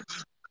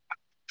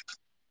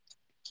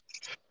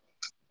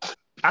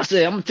 I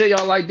said, I'm gonna tell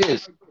y'all like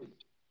this.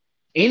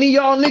 Any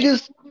of y'all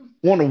niggas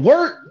want to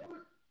work?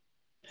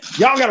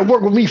 Y'all gotta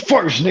work with me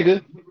first,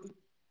 nigga.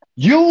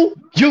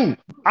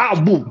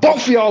 I'll whoop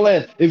both of y'all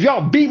ass. If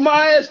y'all beat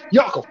my ass,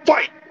 y'all can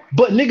fight.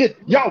 But nigga,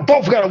 y'all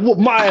both gotta whoop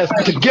my ass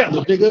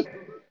together, nigga.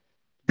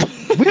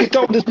 We can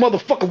throw this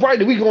motherfucker right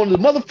there. We go on the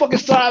motherfucking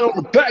side on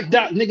the back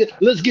dot, nigga.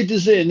 Let's get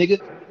this in,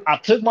 nigga. I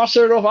took my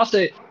shirt off. I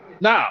said,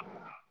 nah,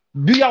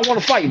 do y'all want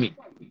to fight me?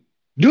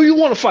 Do you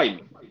want to fight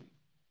me?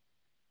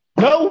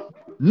 No?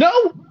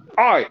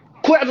 All right.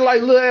 Quit acting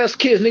like little ass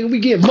kids, nigga. We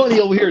getting money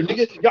over here,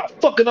 nigga. Y'all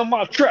fucking up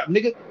my trap,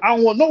 nigga. I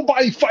don't want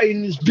nobody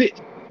fighting this bitch.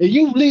 And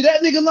you leave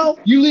that nigga alone,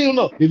 you leave him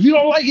alone. If you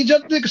don't like each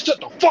other, nigga, shut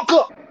the fuck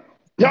up.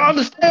 Y'all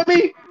understand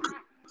me?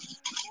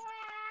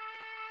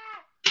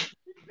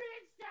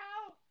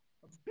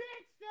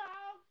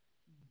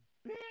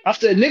 I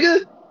said,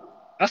 nigga,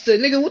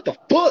 what the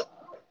fuck?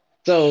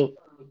 So,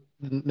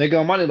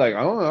 nigga on money like,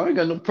 I ain't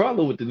got no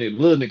problem with the nigga.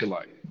 Little nigga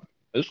like,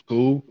 it's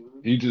cool.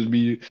 He just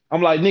be,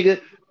 I'm like, nigga,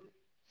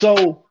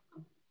 so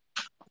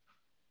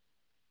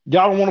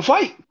y'all don't want to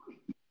fight?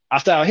 I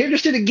said, I hear this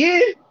shit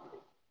again.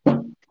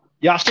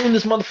 Y'all seen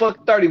this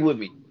motherfucker 30 with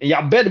me. And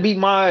y'all better beat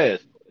my ass.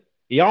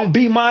 Y'all don't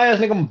beat my ass,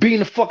 nigga, I'm beating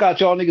the fuck out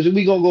y'all niggas and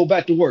we gonna go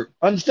back to work.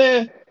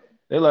 Understand?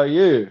 They're like,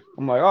 yeah.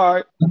 I'm like, all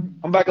right.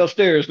 I'm back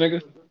upstairs,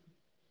 nigga.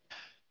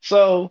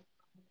 So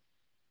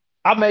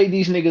I made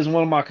these niggas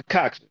one of my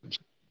concoctions.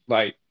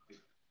 Like,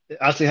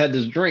 I still had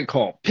this drink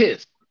called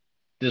Piss.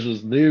 This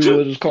was literally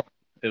what it was called.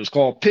 It was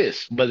called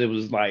Piss, but it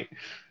was like,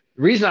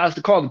 the reason I used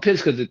to call it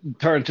Piss because it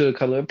turned to the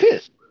color of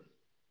piss.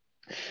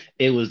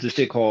 It was this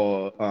shit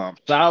called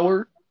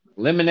sour,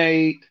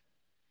 lemonade.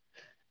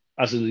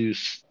 I used to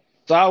use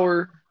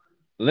sour,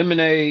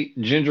 lemonade,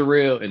 ginger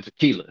ale, and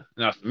tequila.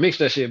 And I used to mix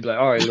that shit and be like,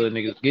 all right, little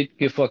niggas,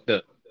 get fucked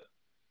up.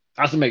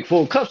 I used to make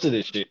full cups of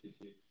this shit.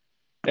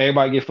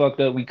 Everybody get fucked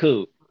up, we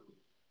cool.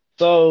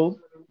 So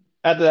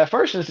after that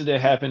first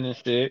incident happened and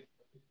shit,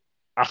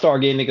 I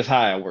started getting niggas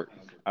high at work.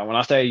 When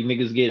I say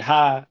niggas get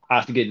high, I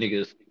have to get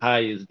niggas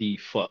high as the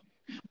fuck.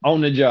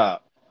 On the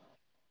job.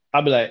 I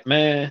be like,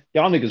 man,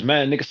 y'all niggas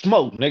mad, nigga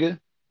smoke, nigga.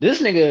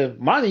 This nigga,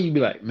 my nigga, you be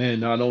like,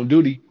 man, no, don't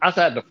duty. I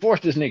had to force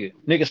this nigga.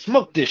 Nigga,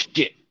 smoke this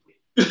shit.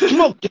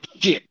 Smoke this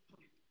shit.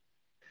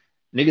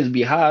 Niggas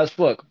be high as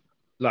fuck,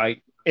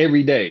 like,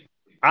 every day.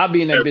 I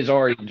be in that bitch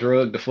already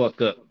drugged the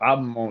fuck up.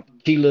 I'm on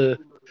tequila,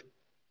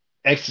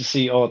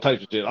 ecstasy, all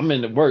types of shit. I'm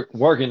in the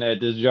working at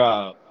this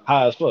job,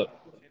 high as fuck.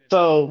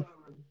 So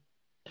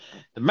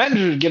the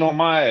managers get on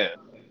my ass.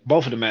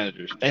 Both of the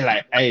managers. They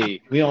like,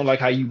 hey, we don't like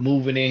how you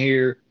moving in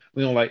here.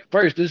 We don't like.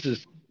 First, this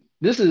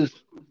is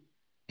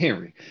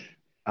Henry.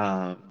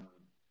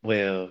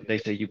 Well, they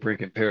say you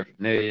bringing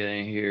paraphernalia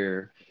in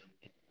here.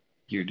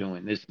 You're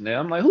doing this and that.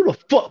 I'm like, who the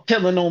fuck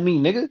telling on me,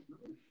 nigga?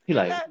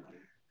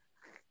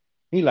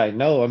 He like,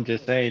 no, I'm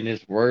just saying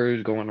this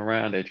words going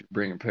around that you're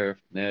bringing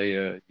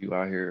paraphernalia. You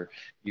out here,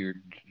 you're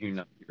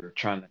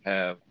trying to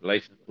have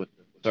relations with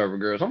the server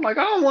girls. I'm like,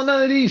 I don't want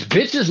none of these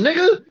bitches,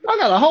 nigga. I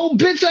got a whole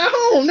bitch at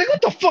home, nigga.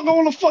 What the fuck I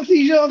want to fuck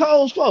these young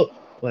hoes for?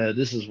 Well,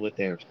 this is what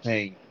they're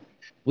saying.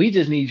 We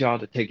just need y'all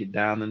to take it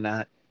down a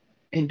notch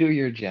and do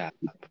your job.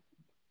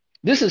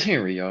 This is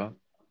Henry, y'all.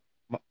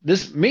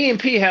 Me and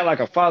P had like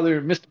a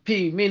father, Mr.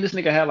 P, me and this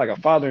nigga had like a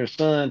father and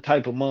son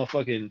type of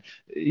motherfucking,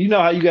 you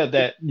know how you got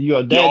that,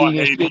 your daddy.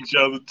 Y'all hated each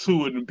other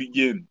too in the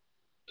beginning.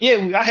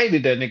 Yeah, I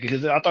hated that nigga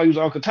because I thought he was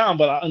Uncle Tom,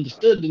 but I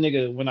understood the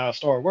nigga when I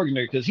started working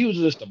there because he was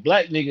just a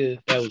black nigga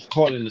that was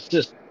caught in the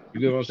system. You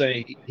get what I'm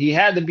saying? He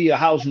had to be a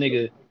house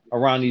nigga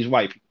around these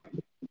white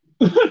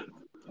people.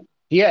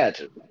 He had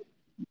to.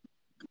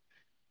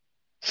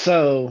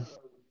 So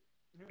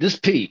this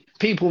P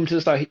put him to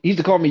the side. He used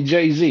to call me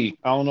Jay-Z.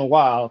 I don't know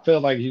why. I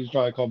felt like he was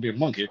trying to call me a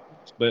monkey.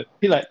 But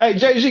he like, hey,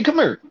 Jay-Z, come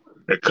here.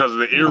 Because of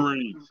the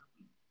earrings.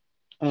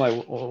 I'm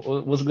like,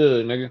 what's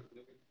good, nigga?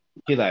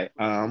 He like,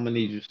 I'm going to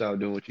need you to stop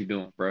doing what you're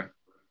doing, bro.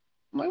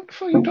 I'm like, what the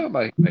fuck you talking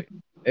about? Like,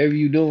 whatever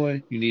you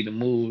doing, you need to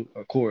move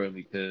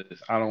accordingly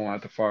because I don't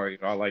want to fire you.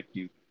 I like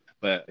you.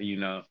 But, you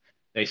know,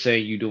 they say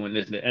you doing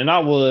this. And I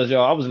was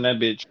in that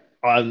bitch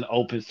out in the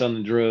open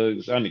selling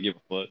drugs. I didn't give a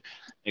fuck,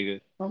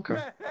 nigga. Okay.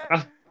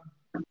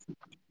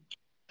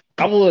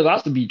 I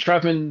used to be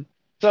trapping.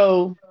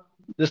 So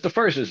this the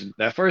first incident.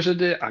 That first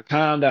incident, I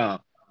calmed down.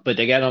 But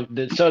they got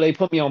on, so they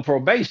put me on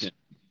probation.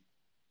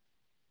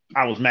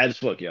 I was mad as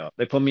fuck, y'all.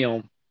 They put me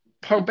on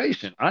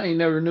probation. I ain't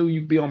never knew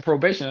you'd be on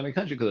probation at a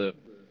country club.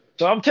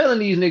 So I'm telling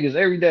these niggas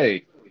every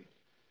day,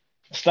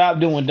 stop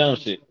doing dumb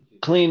shit.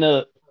 Clean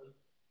up.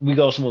 We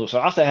go smooth. So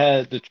I still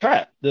had the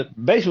trap. The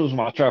basement was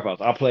my trap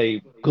house. I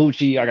played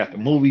Gucci. I got the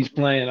movies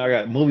playing. I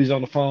got movies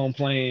on the phone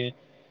playing.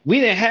 We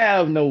didn't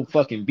have no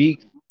fucking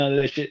beats, none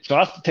of that shit. So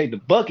I used to take the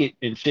bucket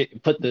and shit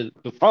and put the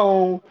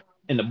phone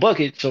in the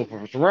bucket so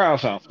for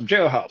surround sound from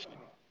jailhouse.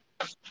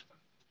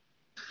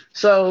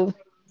 So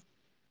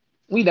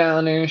we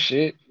down there and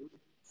shit.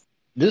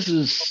 This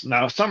is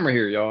now summer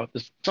here, y'all.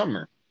 This is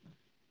summer.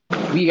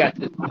 We got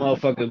this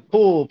motherfucking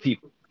pool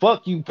people.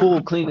 Fuck you,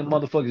 pool cleaning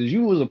motherfuckers.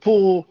 You was a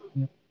pool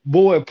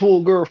boy,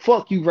 pool girl.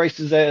 Fuck you,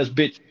 racist ass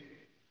bitch.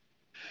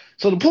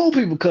 So the pool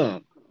people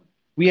come.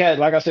 We had,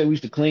 like I said, we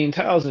used to clean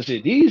towels and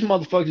shit. These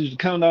motherfuckers used to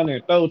come down there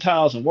and throw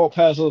towels and walk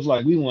past us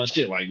like we want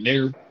shit like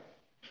nigger.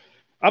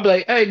 I'd be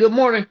like, hey, good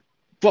morning.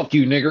 Fuck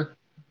you, nigger.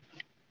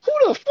 Who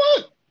the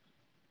fuck?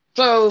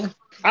 So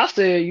I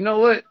said, you know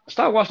what?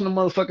 Stop washing the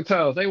motherfucking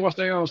towels. They wash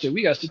their own shit.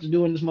 We got shit to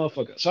do in this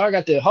motherfucker. So I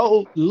got my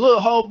whole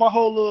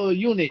little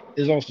unit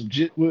is on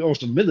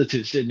some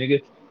militant shit,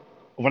 nigga.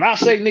 When I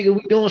say nigga,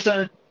 we doing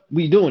something,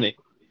 we doing it.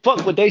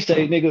 Fuck what they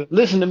say, nigga.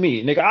 Listen to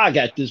me, nigga. I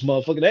got this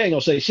motherfucker. They ain't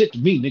gonna say shit to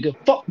me, nigga.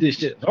 Fuck this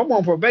shit. I'm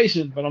on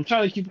probation, but I'm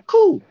trying to keep it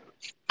cool.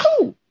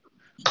 Cool.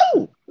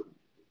 Cool.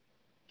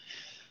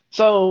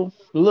 So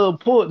the little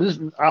poor, this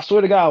I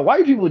swear to God,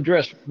 white people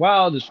dress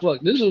wild as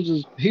fuck. This was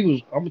just, he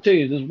was. I'm gonna tell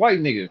you, this white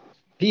nigga.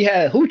 He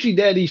had hoochie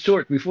daddy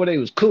shorts before they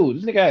was cool.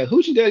 This nigga had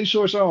hoochie daddy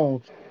shorts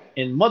on,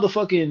 in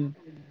motherfucking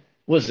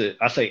what's it?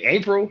 I say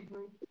April.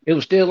 It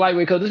was still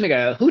lightweight because this nigga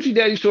had hoochie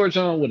daddy shorts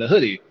on with a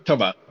hoodie. Talk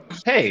about,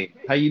 hey,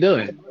 how you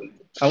doing?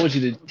 I want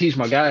you to teach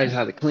my guys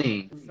how to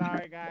clean.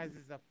 Sorry, guys,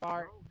 it's a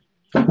fart.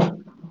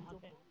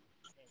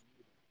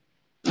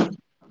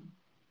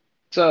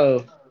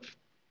 So,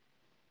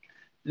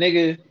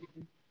 nigga,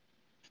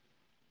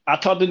 I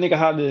taught the nigga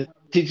how to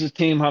teach his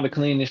team how to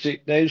clean this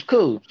shit. They was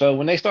cool. So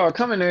when they started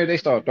coming there, they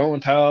started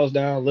throwing towels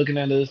down, looking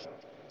at us.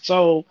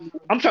 So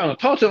I'm trying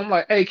to talk to them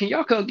like, hey, can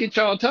y'all come get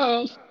y'all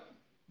towels?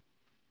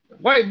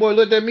 White boy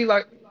looked at me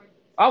like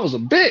I was a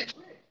bitch.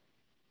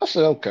 I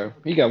said, okay.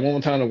 He got one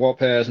more time to walk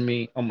past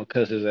me. I'm gonna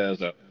cuss his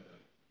ass up.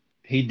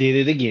 He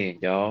did it again,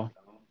 y'all.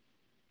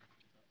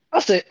 I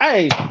said,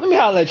 hey, let me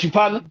holler at you,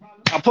 partner.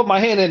 I put my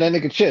hand in that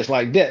nigga chest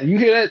like that. You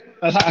hear that?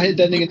 That's how I hit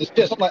that nigga in the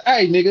chest. I'm like,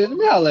 hey, nigga, let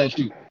me holler at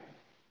you.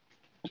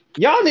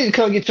 Y'all need to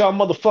come get y'all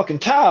motherfucking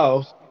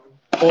towels,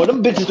 or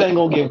them bitches ain't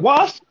gonna get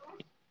washed,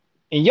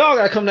 and y'all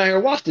gotta come down here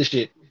and wash this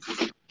shit.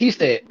 He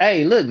said,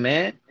 hey, look,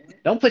 man,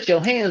 don't put your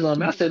hands on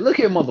me. I said, look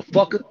here,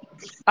 motherfucker.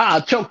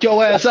 I'll choke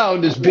your ass out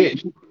in this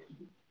bitch.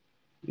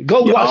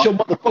 Go wash your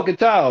motherfucking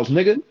towels,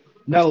 nigga.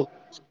 No.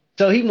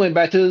 So he went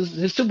back to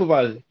his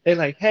supervisor. They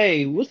like,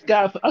 hey, what's the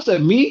guy? I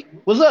said, me?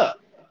 What's up?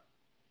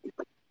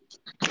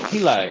 He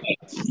like,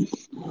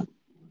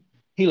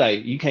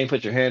 you can't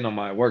put your hand on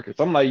my workers.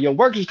 I'm like, your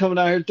workers coming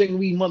out here thinking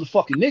we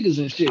motherfucking niggas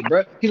and shit,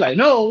 bro. He like,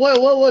 no,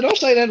 what? Don't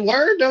say that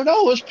word.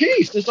 No, it's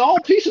peace. It's all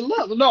peace and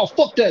love. No,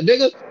 fuck that,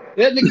 nigga.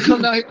 That nigga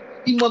come down here,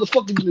 he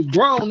motherfucking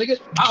grown, nigga.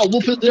 I'll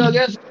whoop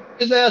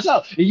his ass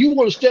out. And you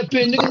want to step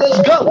in, nigga?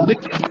 Let's go,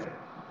 nigga.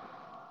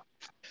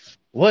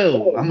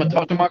 Well, I'm gonna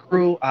talk to my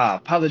crew. I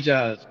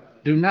apologize.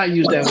 Do not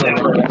use that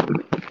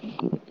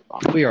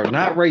word. We are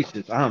not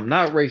racist. I'm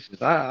not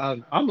racist.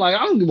 I'm like,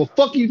 I don't give a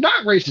fuck you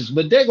not racist,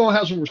 but they're gonna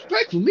have some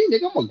respect for me,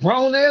 nigga. I'm a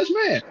grown ass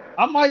man.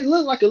 I might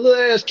look like a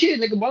little ass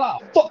kid, nigga, but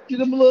I'll fuck you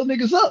them little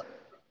niggas up.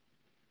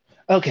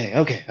 Okay.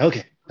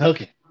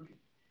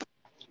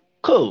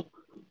 Cool.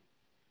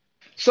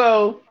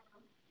 So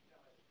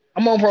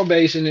I'm on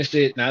probation and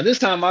shit. Now this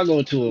time I go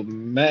into a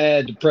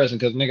mad depression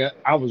because nigga,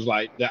 I was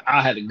like that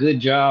I had a good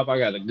job, I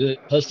got a good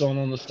hustle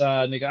on the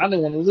side, nigga. I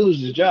didn't want to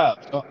lose the job.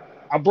 So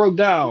I broke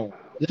down.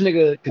 This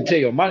nigga can tell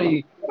you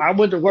money. I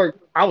went to work.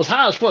 I was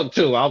high as fuck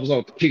too. I was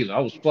on tequila. I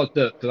was fucked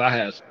up because I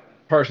had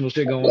personal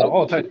shit going on,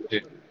 all types of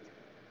shit.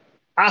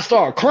 I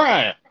started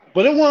crying,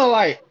 but it wasn't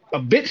like a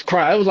bitch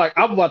cry. It was like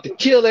I'm about to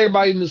kill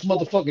everybody in this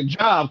motherfucking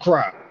job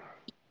cry.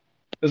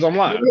 Cause I'm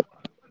like,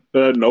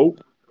 no.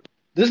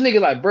 This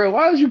nigga like, bro,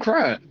 why is you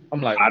crying?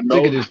 I'm like, I'm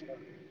sick of this.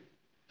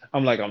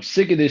 I'm like, I'm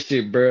sick of this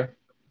shit, bro.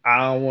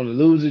 I don't want to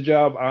lose a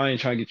job. I ain't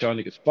trying to get y'all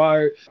niggas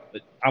fired.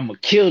 But I'm gonna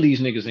kill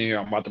these niggas in here.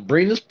 I'm about to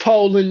bring this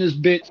pole in this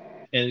bitch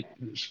and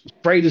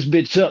spray this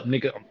bitch up,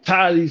 nigga. I'm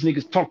tired of these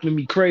niggas talking to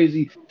me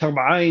crazy, talking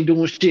about I ain't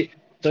doing shit.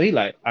 So he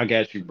like, I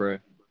got you, bro.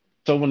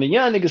 So when the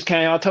young niggas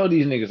came, I told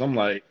these niggas, I'm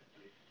like,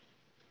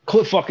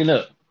 quit fucking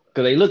up.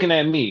 Cause they looking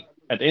at me.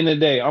 At the end of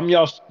the day, I'm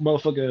y'all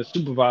motherfucking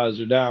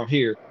supervisor down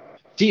here.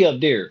 She up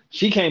there.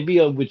 She can't be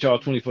up with y'all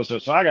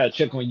 24/7. So I gotta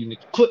check on you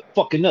niggas. Quit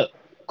fucking up.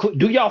 Quit,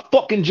 do y'all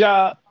fucking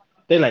job.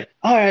 They like,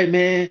 all right,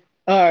 man.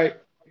 All right.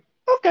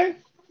 Okay.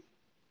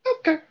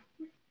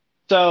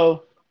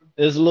 So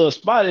there's a little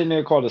spot in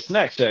there called a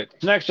snack shack.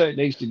 Snack shack,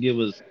 they used to give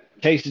us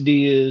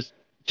quesadillas,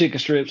 chicken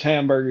strips,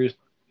 hamburgers,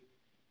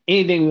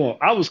 anything we want.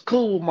 I was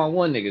cool with my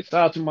one nigga. Shout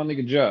out to my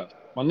nigga Josh.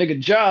 My nigga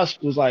Josh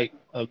was like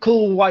a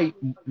cool white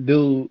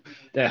dude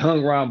that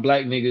hung around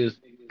black niggas,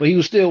 but he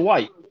was still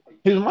white.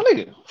 He was my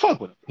nigga. Fuck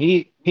with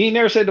him. He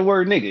never said the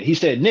word nigga. He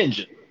said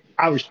ninja.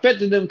 I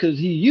respected him because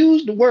he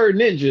used the word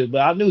ninja, but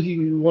I knew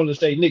he wanted to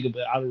say nigga.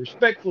 But out of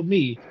respect for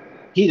me,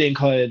 he didn't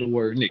call it the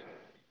word nigga.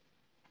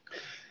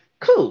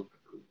 Cool.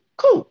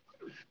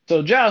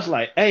 So Josh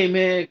like, hey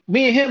man,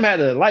 me and him had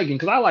a liking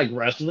because I like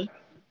wrestling,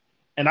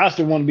 and I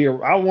still want to be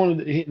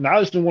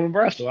I still want to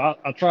wrestle.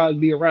 I tried to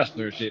be a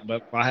wrestler and shit,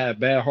 but I had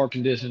bad heart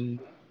condition,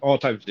 all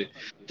types of shit.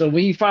 So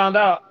when he found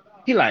out,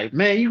 he like,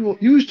 man, you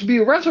used to be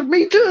a wrestler,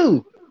 me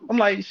too. I'm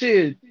like,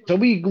 shit. So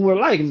we were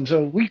liking,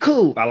 so we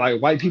cool. I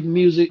like white people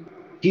music.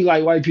 He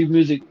like white people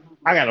music.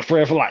 I got a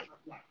friend for life.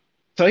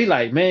 So he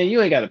like, man,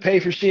 you ain't got to pay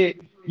for shit.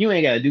 You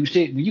ain't got to do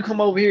shit. When you come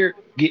over here,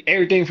 get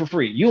everything for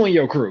free. You and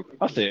your crew.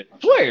 I said,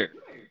 swear.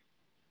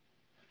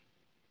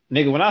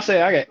 Nigga, when I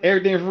say I got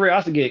everything for free,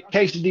 I should get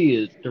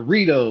quesadillas,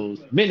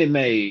 Doritos, Minute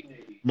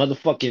Maid,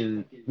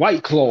 motherfucking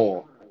White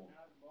Claw.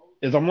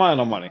 Is I'm lying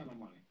on money.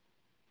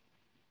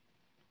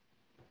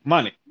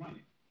 Money.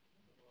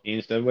 He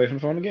didn't step away from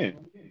the phone again.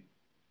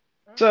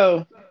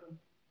 So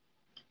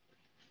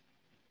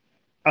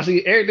I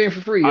see everything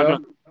for free, yo.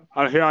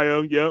 Here I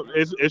am. Yep,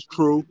 it's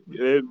true.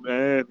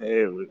 Man,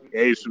 it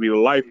used to be the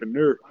life in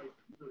there.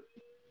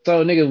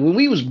 So nigga, when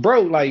we was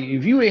broke, like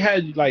if you ain't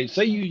had like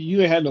say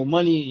you ain't had no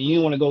money and you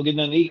didn't want to go get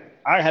nothing to eat,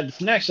 I had the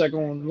snack shack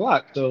on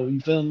lock. So you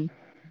feel me?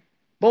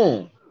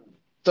 Boom.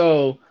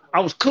 So I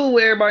was cool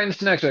with everybody in the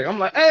snack shack. I'm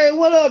like, hey,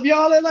 what up,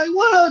 y'all? They're like,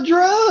 what up,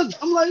 drugs?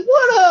 I'm like,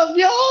 what up,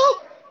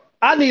 y'all?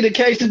 I need a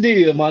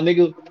quesadilla, my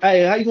nigga.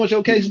 Hey, how you want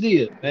your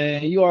quesadilla?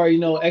 Man, you already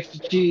know extra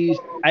cheese.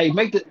 Hey,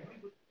 make the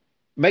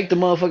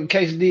motherfucking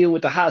quesadilla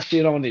with the hot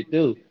shit on it,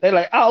 dude. They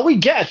like, oh, we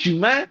got you,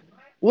 man.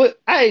 What?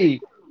 Hey,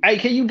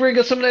 can you bring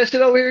us some of that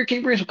shit over here? Can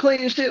you bring some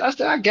clean shit? I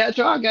said, I got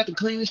y'all. I got the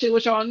cleanest shit.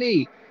 What y'all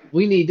need?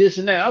 We need this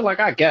and that. I was like,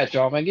 I got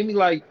y'all, man. Give me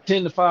like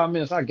 10 to 5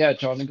 minutes. I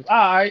got y'all, niggas.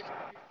 All right.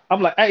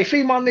 I'm like, hey,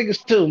 feed my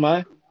niggas too,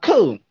 man.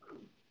 Cool.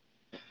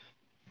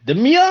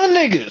 Them young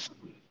niggas.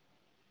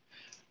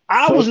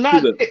 I was Fuck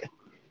not you.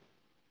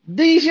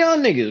 these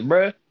young niggas,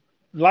 bruh.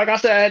 Like I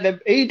said, I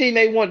had anything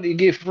they wanted to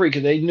get free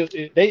because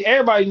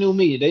everybody knew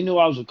me. They knew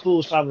I was a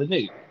cool, solid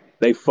nigga.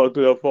 They fucked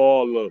it up for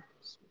all of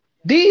us.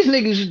 These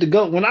niggas used to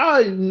go when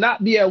I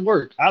not be at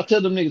work. I'll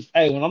tell them niggas,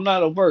 hey, when I'm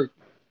not at work,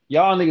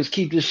 y'all niggas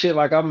keep this shit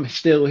like I'm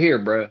still here,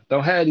 bruh.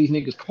 Don't have these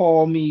niggas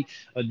call me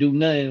or do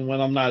nothing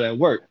when I'm not at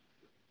work.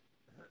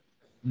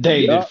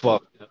 They Yeah. did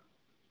fuck.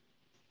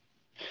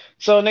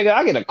 So nigga,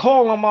 I get a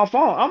call on my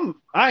phone.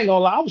 I ain't gonna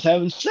lie, I was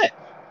having sex.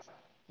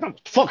 I was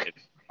fucking.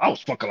 I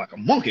was fucking like a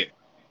monkey.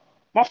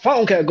 My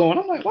phone kept going.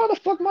 I'm like, why the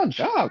fuck my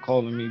job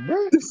calling me,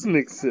 bro? This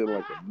nigga said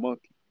like a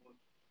monkey.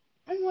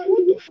 I'm like,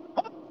 what the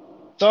fuck?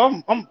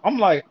 So I'm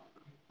like,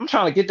 I'm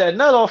trying to get that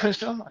nut off and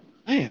stuff. I'm like,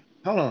 man,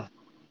 hold on.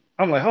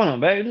 I'm like, hold on,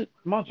 baby. This is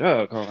my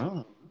job calling.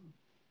 Hold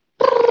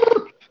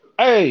on.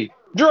 Hey,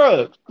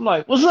 drugs. I'm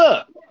like, what's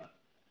up?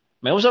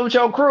 Man, what's up with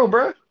your crew,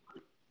 bro? I'm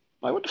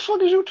like, what the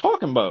fuck is you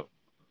talking about?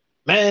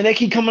 Man, they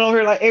keep coming over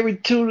here like every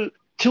 30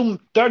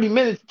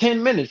 minutes,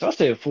 10 minutes. I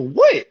said, for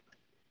what?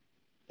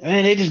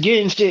 Man, they just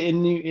getting shit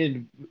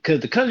in because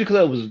the country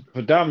club was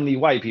predominantly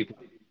white people.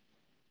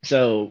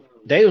 So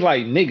they was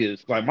like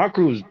niggas. Like my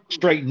crew was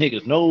straight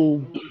niggas.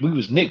 No, we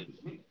was niggas.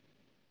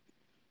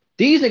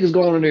 These niggas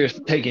going in there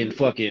taking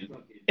fucking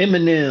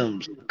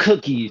M&Ms,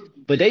 cookies,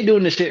 but they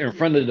doing this shit in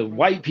front of the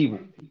white people.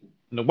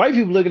 And the white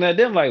people looking at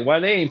them like, why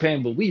they ain't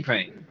paying, but we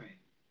paying.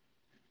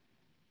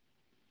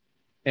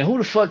 And who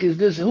the fuck is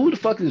this? Who the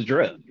fuck is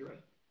Drug?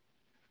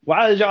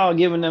 Why is y'all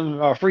giving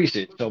them free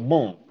shit? So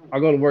boom, I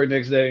go to work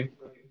next day.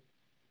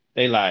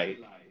 They like,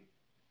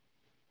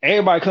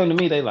 everybody come to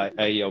me, they like,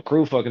 hey, yo,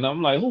 crew fucking up.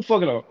 I'm like, who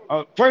fucking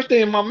up? First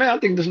thing in my man, I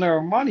think this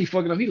nigga Money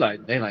fucking up.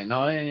 They like,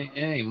 no, it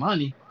ain't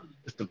Money.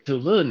 It's the two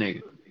little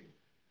niggas.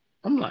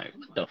 I'm like,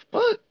 what the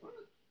fuck?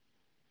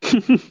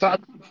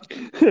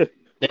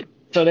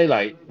 So they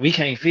like, we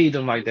can't feed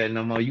them like that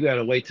no more. You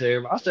gotta wait till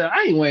everybody. I said,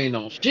 I ain't waiting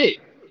on shit.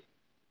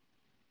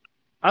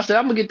 I said,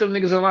 I'm gonna get them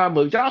niggas in line,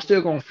 but y'all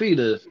still gonna feed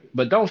us.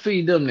 But don't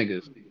feed them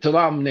niggas till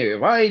I'm there.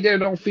 If I ain't there,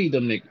 don't feed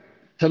them niggas.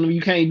 Tell them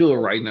you can't do it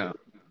right now.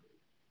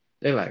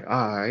 They like,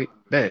 all right,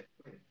 bet.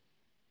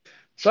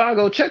 So I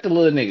go check the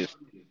little niggas.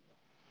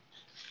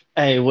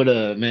 Hey, what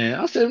up, man?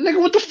 I said, nigga,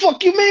 what the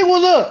fuck you mean,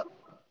 what up?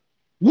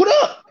 What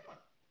up?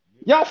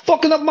 Y'all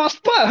fucking up my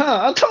spot,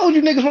 huh? I told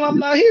you niggas when I'm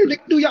not here,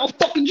 nigga, do y'all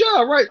fucking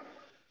job, right?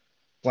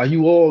 Why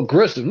you all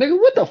aggressive? Nigga,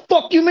 what the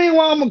fuck you mean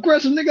why I'm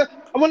aggressive, nigga?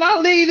 When I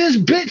leave this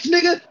bitch,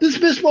 nigga, this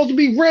bitch supposed to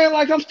be ran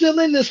like I'm still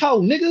in this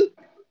hole, nigga.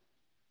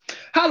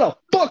 How the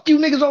fuck you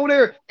niggas over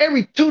there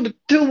every 2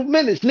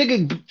 minutes,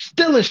 nigga,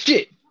 stealing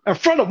shit in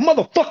front of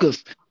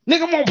motherfuckers?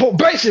 Nigga, I'm on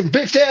probation,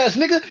 bitch ass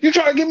nigga. You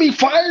trying to get me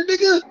fired,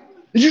 nigga?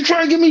 Is you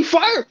trying to get me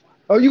fired?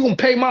 Are you gonna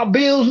pay my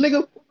bills,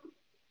 nigga?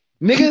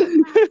 Nigga,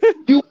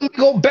 you want to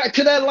go back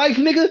to that life,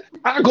 nigga?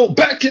 I go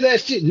back to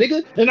that shit,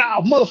 nigga, and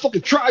I'll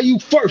motherfucking try you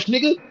first,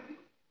 nigga.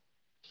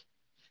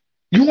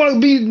 You want to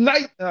be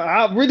nice?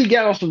 I really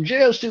got on some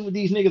jail shit with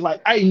these niggas.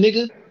 Like, hey,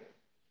 nigga,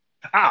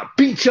 I'll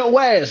beat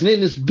your ass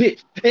in this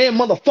bitch, and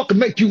motherfucker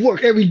make you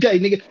work every day,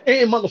 nigga,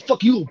 and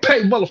motherfucker you will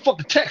pay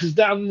motherfucking taxes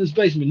down in this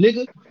basement,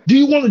 nigga. Do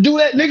you want to do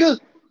that, nigga?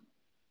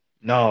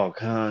 No,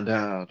 calm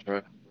down,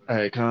 bro.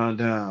 Hey, calm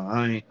down.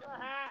 I ain't.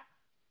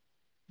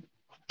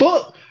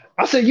 Fuck.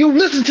 I said, you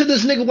listen to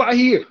this nigga right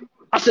here.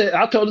 I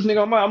told this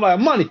nigga, I'm like,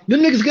 money. Them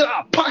niggas get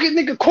out of pocket,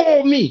 nigga,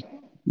 call me.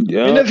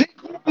 Yeah. And if he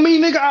call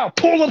me, nigga, I'll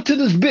pull up to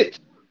this bitch.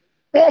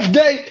 Off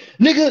day,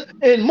 nigga,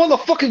 and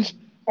motherfuckers.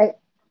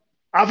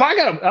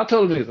 I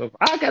told niggas, if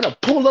I gotta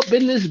pull up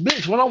in this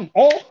bitch when I'm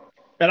off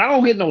and I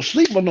don't get no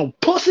sleep or no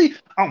pussy,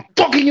 I'm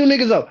fucking you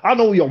niggas up. I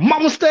know where your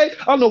mama stay.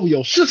 I know where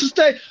your sister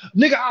stay.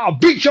 Nigga, I'll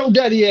beat your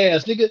daddy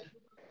ass, nigga.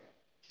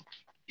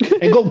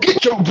 And go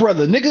get your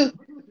brother, nigga.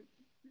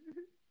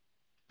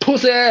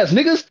 Pussy ass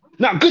niggas.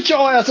 Now get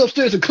your ass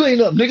upstairs and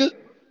clean up, nigga.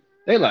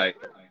 They like,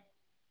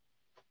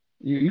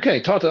 you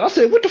can't talk to. I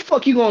said, what the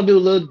fuck you gonna do,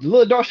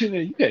 little dark shit?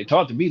 You can't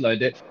talk to me like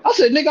that. I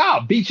said, nigga,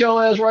 I'll beat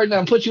your ass right now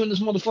and put you in this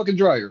motherfucking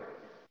dryer.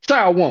 Say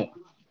I won't.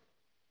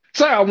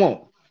 Say I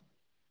won't.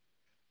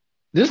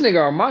 This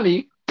nigga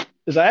Armani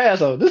is an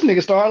asshole. This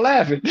nigga started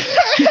laughing.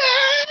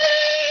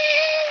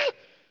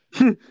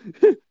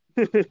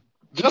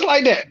 Just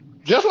like that.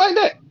 Just like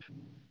that.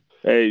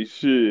 Hey,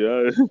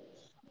 shit.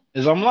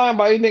 Is I'm lying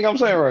by anything I'm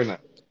saying right now?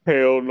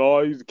 Hell no,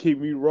 I used to keep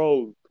me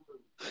rolling.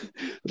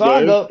 So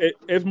I No, go.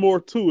 it's more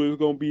to it. It's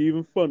gonna be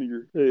even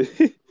funnier.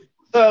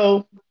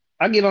 So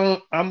I get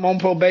on. I'm on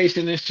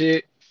probation and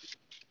shit.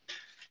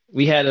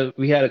 We had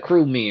a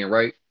crew meeting,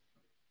 right?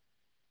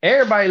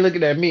 Everybody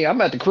looking at me.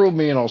 I'm at the crew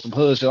meeting on some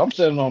hood shit. I'm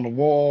sitting on the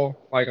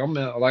wall like I'm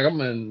in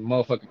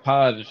motherfucking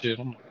pods and shit.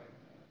 I'm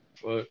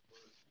like,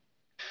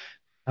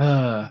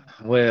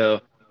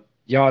 well,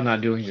 y'all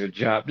not doing your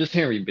job. This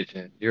Henry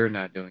bitch, you're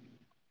not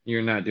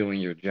doing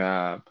your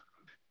job,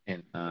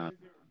 and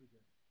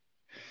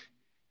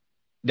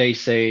they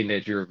saying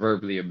that you're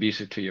verbally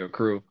abusive to your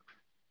crew.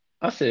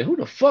 I said, who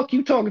the fuck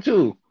you talking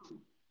to?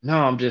 No,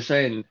 I'm just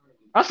saying.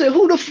 I said,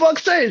 who the fuck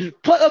says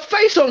put a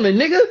face on it,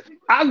 nigga?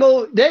 I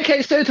go, they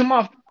can't say to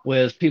my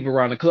well, it's people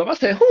around the club. I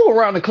said, who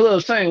around the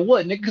club saying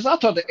what, nigga? Because I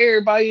talk to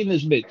everybody in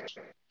this bitch.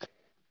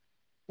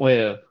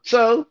 Well,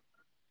 so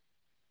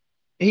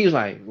he was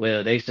like,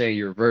 well, they say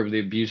you're verbally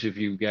abusive.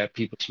 You got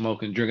people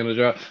smoking, drinking on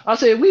the job. I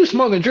said, we was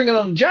smoking, drinking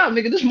on the job,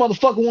 nigga. This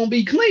motherfucker won't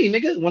be clean,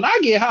 nigga. When I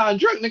get high and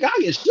drunk, nigga,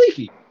 I get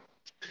sleepy.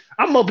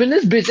 I'm up in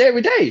this bitch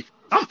every day.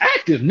 I'm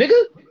active, nigga.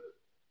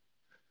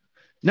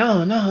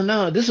 No, no,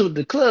 no. This is what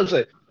the club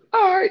said.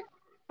 All right.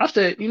 I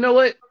said, you know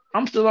what?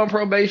 I'm still on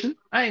probation.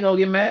 I ain't gonna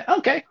get mad.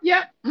 Okay.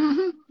 Yeah.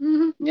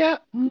 Yeah.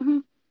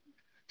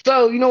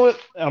 So you know what?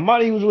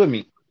 Armani was with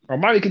me.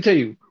 Armani can tell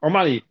you.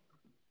 Armani,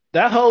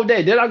 that whole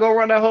day, did I go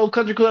around that whole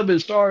country club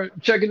and start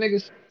checking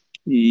niggas?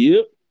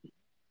 Yep.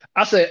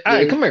 I said,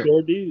 hey, come here.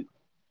 Sure did.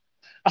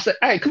 I said,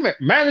 hey, come here.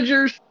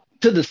 Managers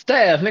to the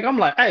staff, nigga. I'm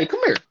like, hey, come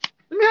here.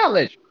 Let me holler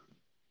at you.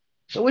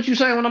 So what you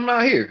saying when I'm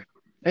not here?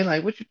 They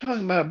like, what you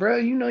talking about, bro?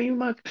 You know you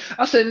my.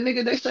 I said,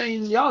 nigga, they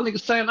saying y'all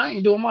niggas saying I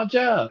ain't doing my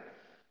job.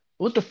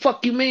 What the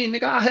fuck you mean,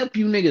 nigga? I'll help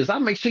you niggas. I'll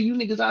make sure you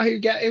niggas out here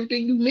got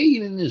everything you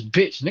need in this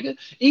bitch, nigga.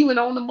 Even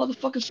on the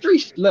motherfucking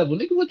street level,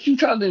 nigga. What you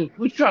trying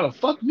to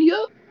fuck me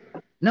up?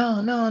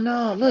 No, no,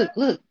 no.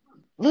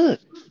 Look.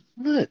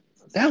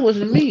 That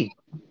wasn't me.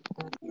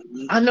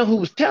 I know who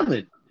was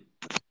telling.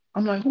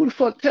 I'm like, who the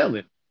fuck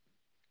telling?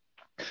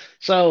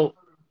 So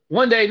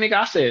one day, nigga,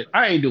 I said,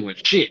 I ain't doing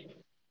shit.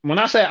 When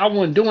I said I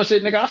wasn't doing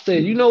shit, nigga, I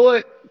said, you know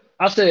what?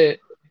 I said,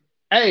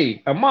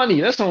 hey,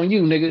 Amani, that's on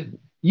you, nigga.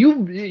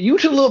 You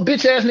two little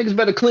bitch ass niggas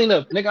better clean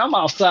up. Nigga, I'm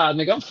outside,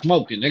 nigga. I'm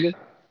smoking, nigga.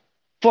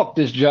 Fuck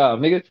this job,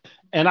 nigga.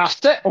 And I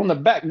sat on the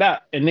back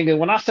dock, and nigga,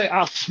 when I say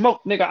I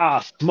smoke, nigga,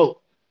 I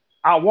smoke.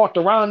 I walked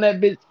around that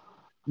bitch,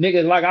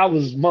 nigga, like I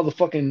was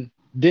motherfucking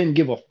didn't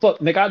give a fuck.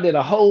 Nigga, I did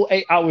a whole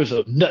 8 hours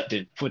of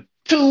nothing for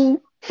 2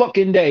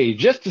 fucking days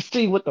just to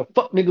see what the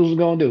fuck niggas was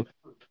gonna do.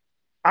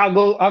 I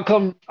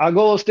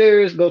go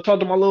upstairs, go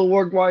talk to my little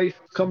work wife,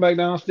 come back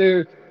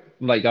downstairs.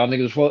 I'm like, y'all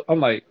niggas, I'm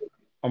like,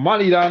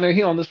 Armani down there,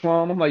 he on this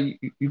phone. I'm like,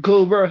 you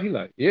cool, bro? He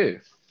like, yeah.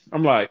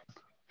 I'm like,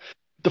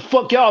 the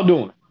fuck y'all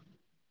doing?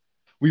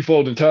 We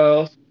folding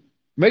tiles.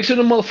 Make sure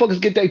the motherfuckers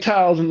get their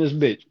tiles in this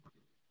bitch.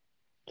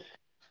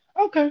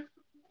 Okay.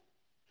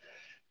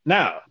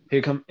 Now,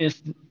 here come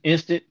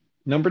instant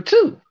number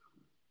 2.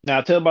 Now,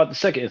 I'll tell about the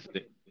second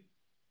incident.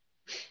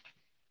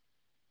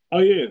 Oh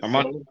yeah.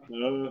 Armani,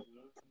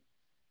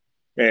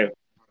 Yeah,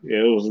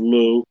 it was a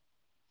little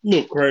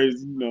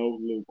crazy, a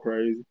little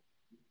crazy.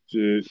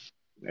 Shit,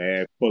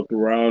 I fucked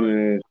around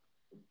and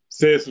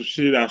said some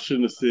shit I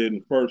shouldn't have said in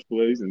the first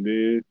place, and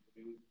then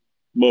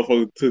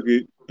motherfucker took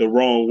it the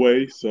wrong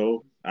way,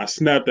 so I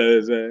snapped at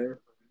his ass.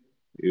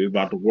 It was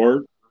about to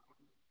work.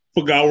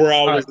 Forgot where I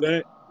all right. was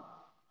at.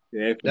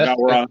 Yeah, forgot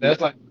where I was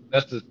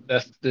That's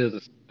still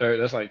the third.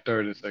 That's like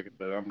third and second,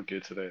 but I'm gonna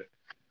get to that.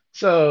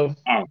 So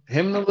at.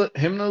 him and the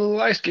little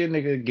light skinned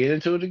nigga get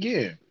into it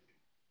again.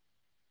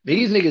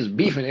 These niggas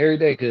beefing every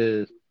day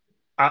because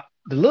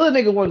the little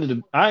nigga wanted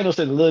to. I ain't gonna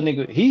say the little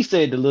nigga. He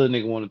said the little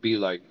nigga wanted to be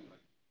like,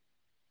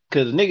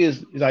 because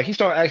niggas like he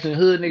started asking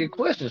hood nigga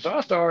questions. So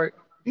I started,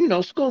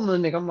 schooling the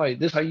nigga. I'm like,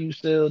 this how you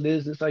sell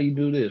this. This how you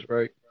do this,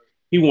 right?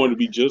 He wanted to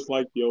be just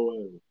like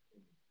your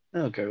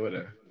Okay,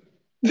 whatever.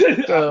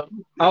 ass. So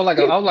I was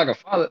like a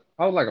father.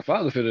 I was like a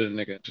father figure to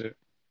the nigga and shit.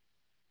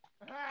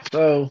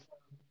 So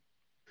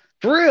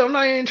for real, I'm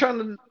not even trying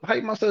to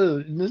hype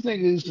myself. This nigga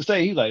used to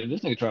say he like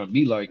this nigga trying to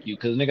be like you,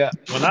 cause nigga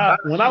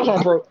when I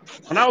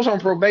was on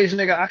probation,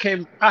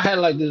 nigga, I had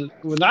like this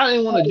when I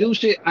didn't want to do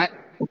shit. I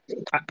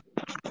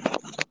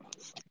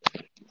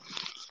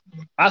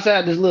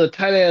had this little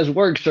tight ass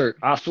work shirt.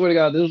 I swear to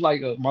God, this was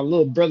like my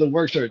little brother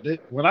work shirt.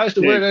 When I used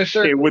to wear that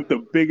shirt, and with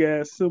the big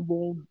ass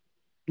symbol.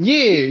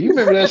 Yeah, you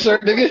remember that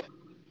shirt, nigga?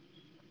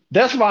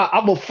 That's my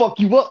I'm gonna fuck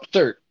you up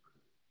shirt.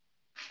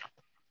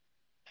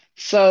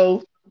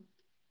 So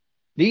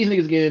these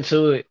niggas get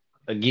into it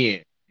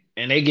again,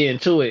 and they get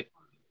into it in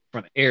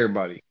front of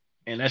everybody,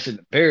 and that's an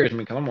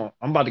embarrassment because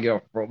I'm about to get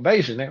off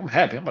probation. Nigga. I'm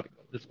happy. I'm about to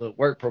go this little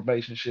work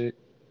probation shit.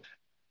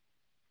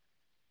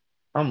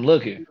 I'm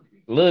looking.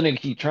 Little nigga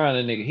keep trying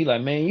to nigga. He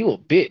like, man, you a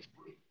bitch.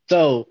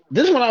 So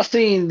this is when I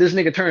seen this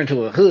nigga turn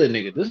into a hood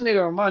nigga. This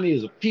nigga Armani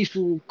is a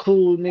peaceful,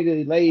 cool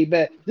nigga, laid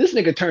back. This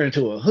nigga turned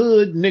into a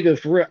hood nigga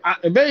for real.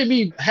 It made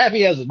me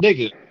happy as a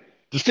nigga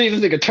to see this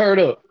nigga turn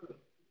up.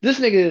 This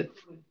nigga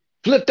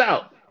flipped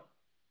out.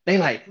 They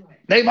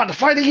about to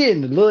fight again.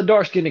 The little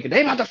dark skinned nigga.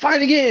 They about to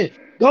fight again.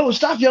 go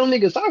stop your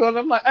niggas.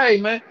 I'm like, hey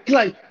man. He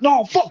like,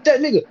 no, fuck that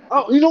nigga.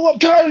 Oh, you know what? I'm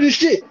tired of this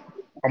shit.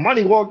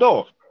 Armani walked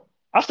off.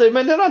 I said,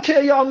 man, didn't I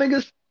tell y'all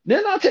niggas?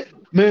 Then I tell,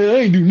 man, I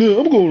ain't do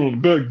nothing. I'm going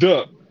on the back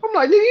dock. I'm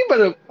like, nigga, you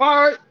better,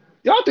 all right.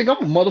 Y'all think I'm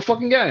a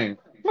motherfucking gang.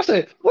 I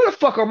said, where the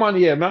fuck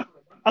Armani at, man?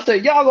 I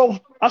said, y'all go.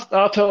 I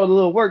told the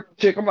little work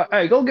chick, I'm like,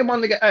 hey, go get my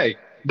nigga. Hey,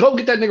 go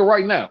get that nigga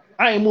right now.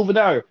 I ain't moving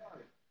down here.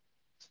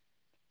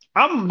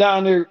 I'm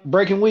down there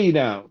breaking weed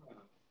down.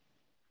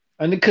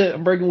 And the cut,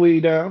 I'm breaking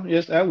weed down.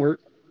 Yes, that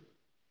worked.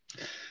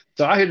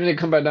 So I hear the nigga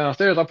come back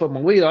downstairs. I put my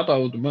weed. I thought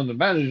it was one of the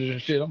managers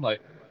and shit. I'm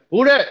like,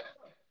 who that?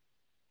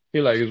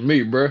 He like, it's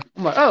me, bro.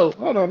 I'm like, oh,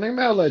 hold on,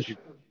 nigga, I'll let you.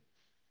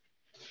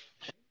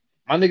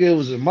 My nigga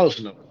was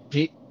emotional.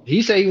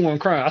 He said he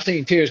wasn't crying. I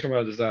seen tears come out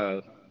of his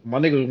eyes. My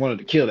nigga wanted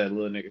to kill that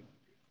little nigga.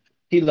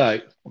 He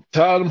like, I'm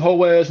tired of them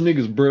hoe ass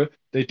niggas, bro.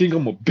 They think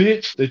I'm a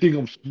bitch. They think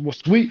I'm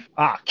sweet.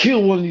 I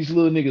kill one of these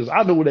little niggas.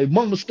 I know where they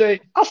mama stay.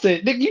 I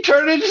said, nigga, you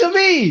turned it into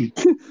me.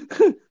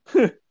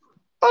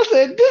 I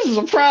said, this is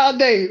a proud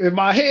day. In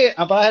my head,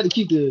 if I had to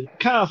keep the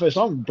confidence,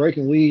 I'm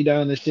breaking weed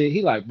down this shit.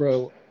 He like,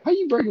 bro, how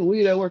you breaking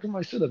weed at work? I'm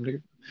like, shut up,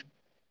 nigga.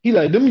 He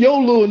like, them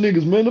your little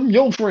niggas, man. Them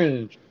your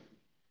friends.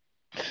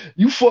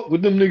 You fuck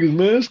with them niggas,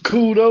 man. It's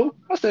cool, though.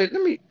 I said,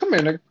 come here,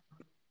 nigga.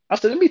 I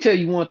said, let me tell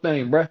you one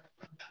thing, bro.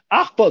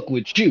 I fuck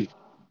with you.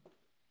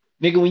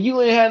 Nigga, when you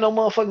ain't had no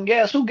motherfucking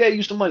gas, who gave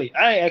you some money?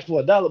 I ain't asked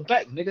for $1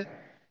 back, nigga.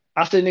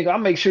 I said, nigga, I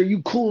make sure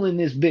you cool in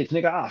this bitch,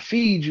 nigga. I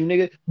feed you,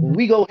 nigga. When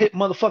we go hit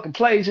motherfucking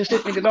plays and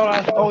shit, nigga, don't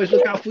I always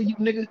look out for you,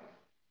 nigga?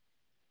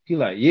 He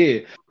like,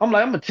 yeah. I'm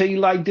like, I'm gonna tell you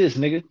like this,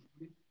 nigga.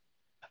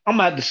 I'm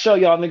gonna have to show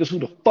y'all niggas who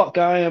the fuck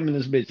I am in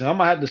this bitch. And I'm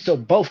gonna have to show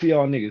both of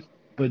y'all niggas.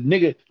 But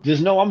nigga,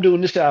 just know I'm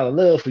doing this out of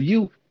love for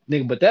you,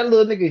 nigga. But that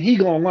little nigga, he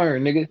gonna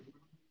learn, nigga,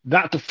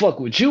 not to fuck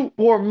with you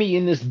or me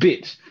in this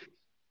bitch.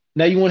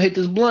 Now you wanna hit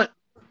this blunt?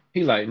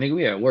 He like, nigga,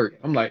 we at work.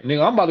 I'm like,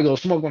 nigga, I'm about to go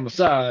smoke on the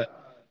side.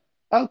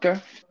 Okay.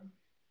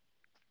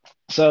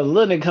 So the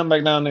little nigga come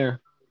back down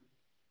there.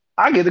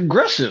 I get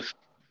aggressive.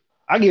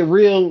 I get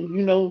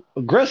real,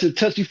 aggressive,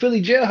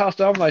 touchy-feely jailhouse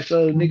style. I'm like,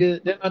 so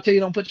nigga, didn't I tell you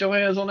don't put your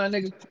hands on that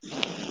nigga?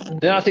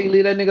 Didn't I tell you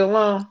leave that nigga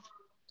alone?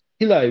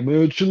 He like,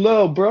 man, chill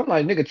out, bro. I'm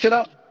like, nigga, chill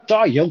out. So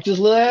I yoked his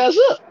little ass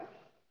up.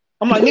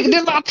 I'm like, nigga,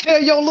 didn't I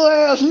tell your little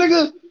ass,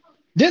 nigga?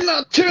 Didn't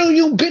I tell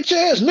you, bitch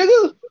ass,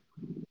 nigga?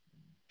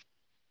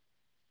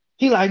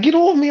 He like, get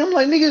off me. I'm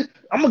like, nigga,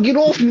 I'm gonna get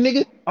off you,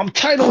 nigga. I'm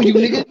tight on you,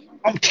 nigga.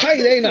 I'm tight,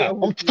 ain't I?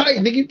 I'm tight,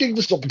 nigga. You think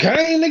this is a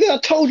game, nigga? I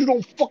told you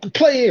don't fucking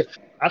play here.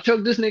 I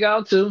choked this nigga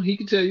out too. He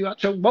can tell you I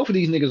choked both of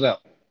these niggas out.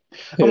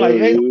 I'm like,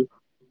 hey,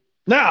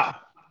 nah.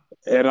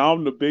 And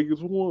I'm the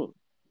biggest one.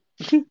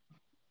 So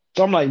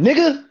I'm like,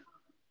 nigga,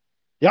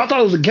 y'all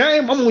thought it was a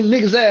game? I'm on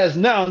niggas' ass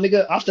now,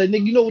 nigga. I said,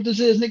 nigga, you know what this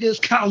is, nigga? It's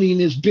county in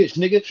this bitch,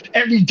 nigga.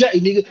 Every day,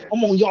 nigga,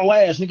 I'm on y'all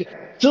ass, nigga.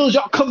 As soon as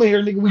y'all come in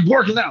here, nigga, we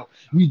working out.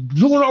 We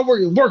doing our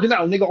work and working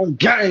out, nigga, on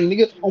gang,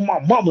 nigga, on my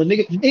mama,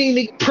 nigga. Ain't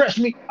nigga press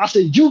me. I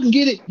said, you can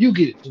get it, you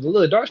get it. So the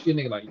little dark skin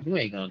nigga like, you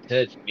ain't gonna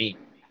touch me.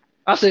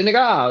 I said, nigga,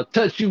 I'll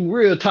touch you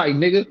real tight,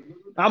 nigga.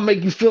 I'll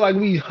make you feel like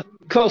we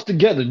close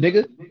together,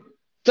 nigga.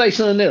 Say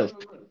something else.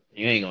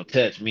 You ain't gonna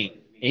touch me.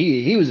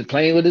 He was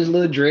playing with his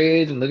little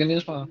dreads and looking at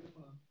his phone.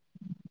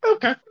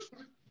 Okay.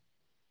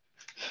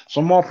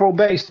 So I'm on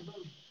probation.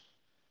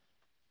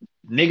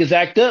 Niggas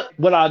act up.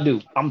 What I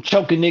do? I'm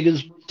choking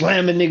niggas,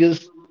 slamming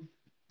niggas,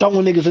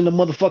 throwing niggas in the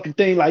motherfucking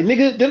thing. Like,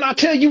 nigga, didn't I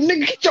tell you,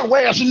 nigga, get your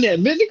ass in there,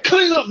 man. Nigga,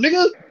 clean up,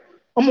 nigga.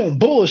 I'm on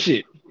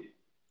bullshit.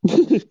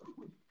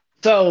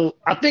 So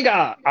I think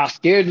I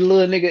scared the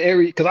little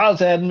nigga because I was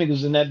having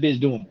niggas in that bitch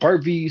doing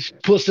burpees,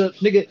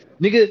 push-ups,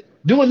 nigga,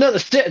 do another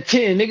set of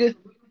 10, nigga.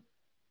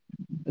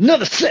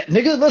 Another set,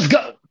 nigga, let's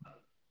go.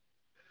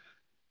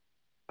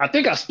 I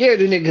think I scared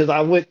the nigga because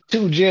I went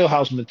to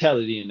jailhouse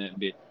mentality in that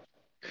bitch.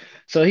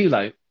 So he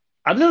like,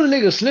 I knew the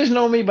nigga snitching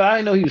on me, but I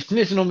didn't know he was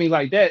snitching on me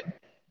like that.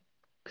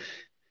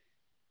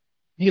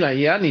 He like,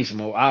 yeah, I need some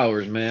more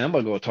hours, man. I'm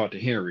gonna go talk to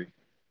Henry.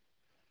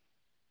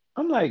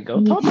 I'm like,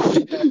 go talk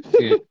to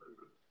him.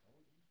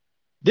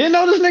 Didn't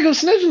know this nigga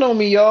was snitching on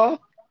me, y'all.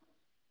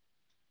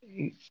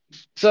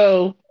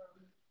 So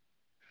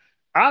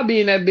I'll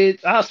be in that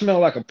bitch. I smell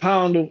like a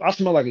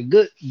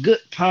good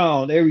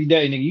pound every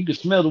day, nigga. You can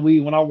smell the weed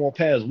when I walk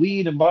past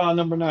weed and bar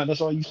number 9. That's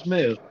all you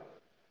smell.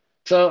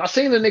 So I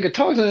seen the nigga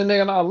talking to the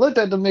nigga, and I looked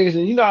at them niggas,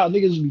 and you know how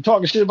niggas be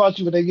talking shit about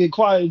you, but they get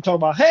quiet and talk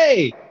about,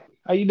 hey,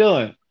 how you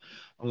doing?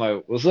 I'm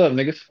like, what's up,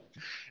 niggas?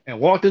 And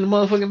walked in the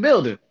motherfucking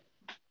building.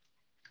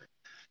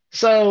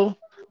 So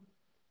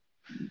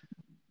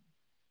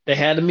they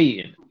had a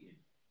meeting.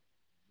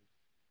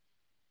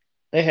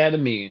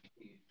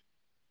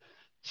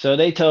 So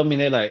they told me,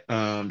 they like,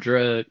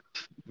 Drug,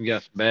 we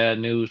got some bad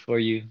news for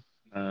you.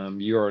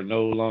 You are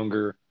no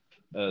longer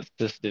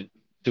assistant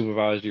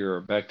supervisor.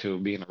 You're back to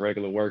being a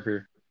regular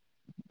worker.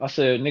 I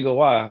said, nigga,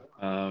 why?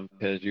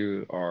 Because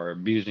you are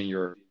abusing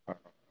your.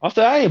 I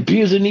said, I ain't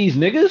abusing these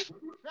niggas.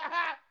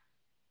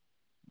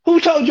 Who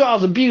told you I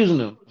was abusing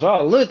them? So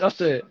I looked. I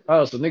said,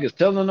 oh, so niggas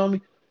telling on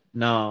me?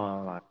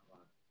 No, like,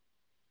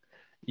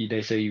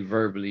 they say you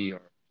verbally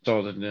or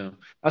Taller than them.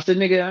 I said,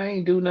 nigga, I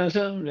ain't do nothing to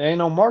them. There ain't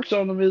no marks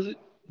on them, is it?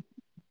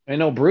 Ain't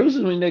no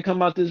bruises when they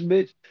come out this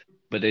bitch.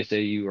 But they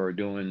say you are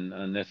doing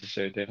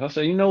unnecessary things. I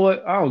said, you know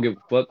what? I don't give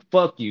a fuck.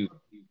 Fuck you.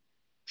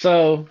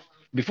 So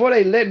before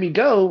they let me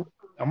go,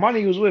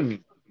 Amani was with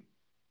me.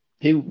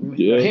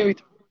 Yeah. Henry.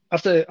 I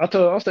said,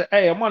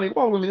 hey, Amani,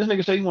 walk with me. This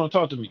nigga said you want to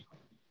talk to me.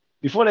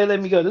 Before they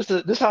let me go,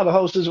 this how the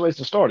whole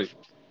situation started.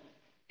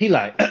 He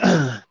like,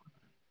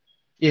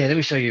 yeah, let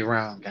me show you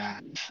around,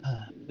 guys.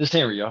 This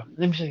Henry, y'all.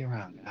 Let me show you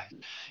around,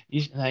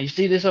 guys. Now you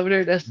see this over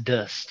there? That's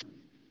dust.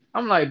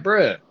 I'm like,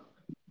 bruh,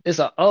 it's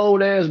an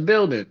old ass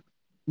building.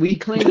 We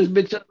clean this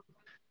bitch up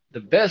the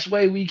best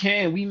way we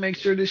can. We make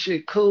sure this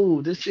shit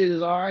cool. This shit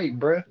is all right,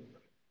 bruh.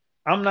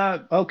 I'm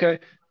not okay.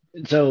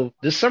 So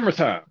this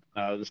summertime,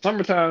 the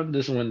summertime,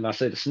 this is when I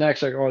say the snack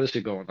shack, all this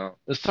shit going on.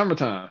 This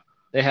summertime,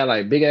 they had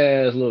like big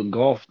ass little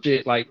golf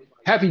shit, like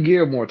Happy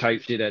Gilmore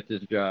type shit at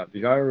this job.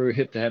 If y'all ever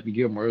hit the Happy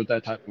Gilmore, it was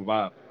that type of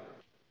vibe.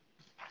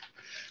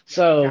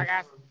 So,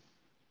 Jackass.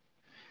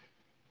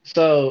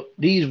 so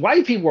these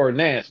white people are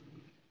nasty.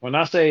 When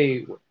I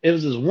say it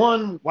was this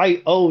one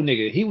white old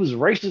nigga, he was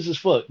racist as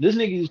fuck. This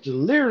nigga used to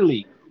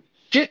literally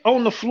shit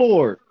on the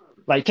floor,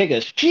 like take a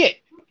shit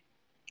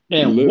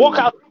and walk Literally.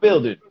 out the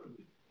building.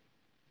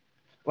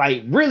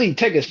 Like really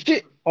take a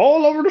shit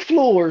all over the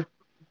floor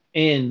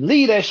and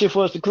leave that shit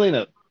for us to clean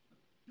up.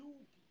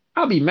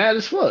 I'll be mad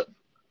as fuck.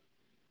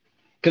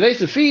 Cause they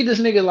used to feed this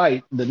nigga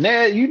like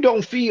you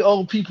don't feed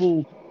old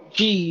people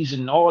cheese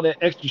and all that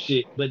extra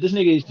shit, but this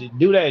nigga used to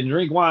do that and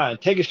drink wine,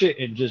 take a shit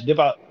and just dip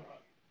out.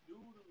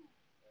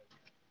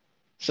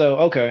 So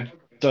okay.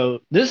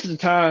 So this is the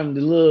time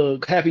the little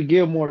Happy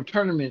Gilmore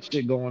tournament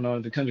shit going on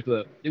at the country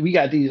club. We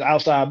got these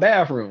outside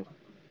bathrooms.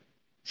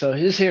 So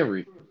here's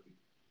Henry.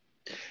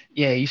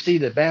 Yeah, you see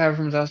the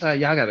bathrooms outside.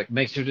 Y'all gotta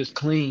make sure this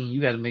clean.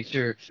 You gotta make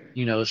sure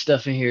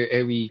stuff in here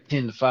every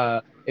 10 to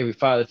 5, every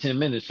 5 to 10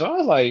 minutes. So I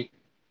was like,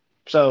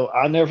 so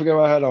I never forget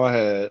what I had on. I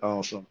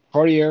had some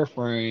Cartier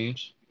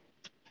frames,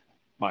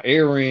 my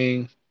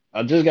earrings.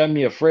 I just got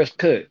me a fresh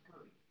cut.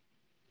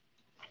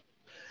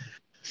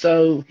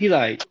 So he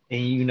like,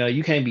 and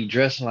you can't be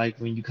dressing like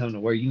when you come to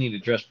work. You need to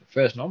dress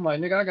professional. I'm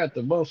like, nigga, I got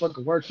the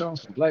motherfucking work on,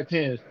 some black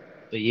pants.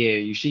 But yeah,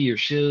 you see your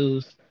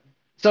shoes.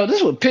 So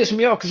this would piss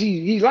me off because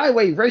he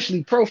lightweight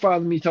racially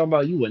profiling me talking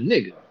about you a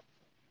nigga.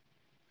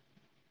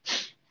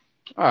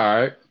 All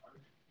right.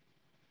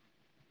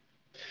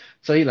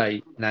 So he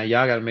like, now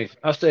y'all gotta make.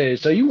 I said,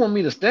 so you want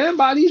me to stand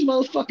by these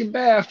motherfucking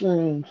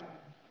bathrooms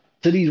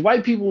to these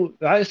white people?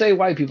 I didn't say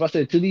white people. I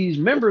said to these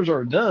members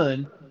are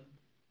done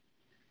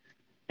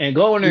and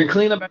go in there and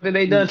clean up after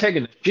they done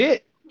taking the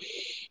shit.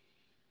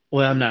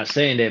 Well, I'm not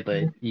saying that,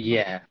 but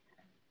yeah,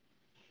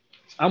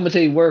 I'm gonna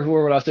tell you word for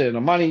word what I said.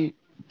 Amani,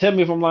 tell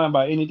me if I'm lying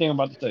about anything I'm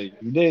about to say.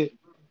 You did.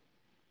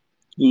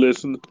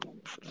 Listen.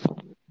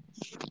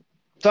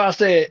 So I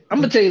said, I'm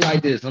gonna tell you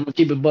like this. I'm gonna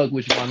keep it buck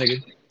with you, my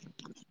nigga.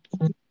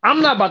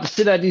 I'm not about to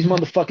sit at these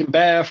motherfucking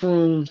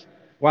bathrooms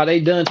while they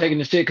done taking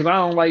the shit because I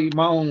don't like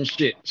my own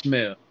shit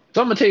smell.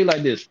 So I'm gonna tell you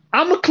like this.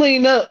 I'm gonna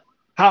clean up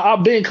how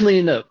I've been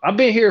cleaning up. I've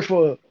been here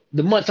for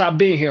the months I've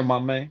been here, my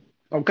man.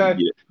 Okay.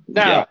 Yeah.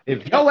 Now,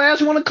 if your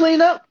ass want to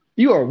clean up,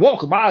 you are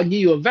welcome. I'll give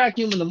you a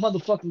vacuum and a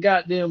motherfucking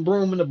goddamn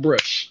broom and a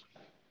brush.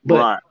 But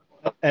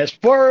Right. as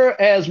far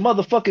as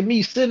motherfucking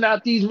me sitting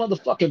out these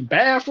motherfucking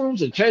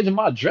bathrooms and changing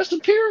my dress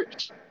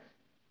appearance,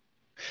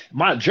 I'm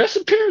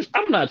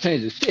not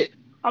changing shit.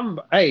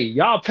 Hey,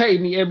 y'all pay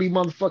me every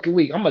motherfucking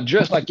week. I'm gonna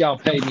dress like y'all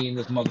pay me in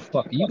this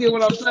motherfucker. You get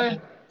what I'm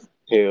saying?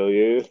 Hell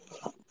yeah.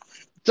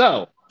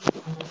 So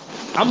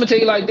I'm gonna tell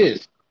you like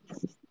this.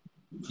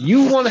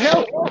 You want to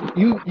help?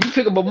 You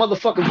pick up a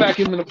motherfucking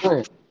vacuum in the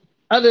room.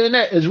 Other than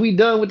that, is we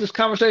done with this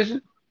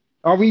conversation?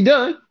 Are we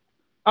done?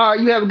 All right,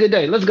 you have a good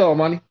day. Let's go,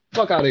 money.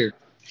 Fuck out of here.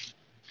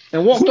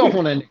 And walked off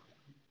on that nigga.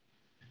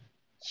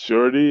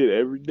 Sure did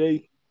every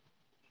day.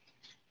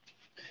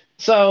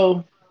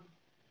 So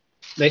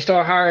they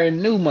start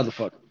hiring new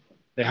motherfuckers.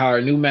 They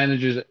hire new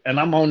managers, and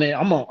I'm on there.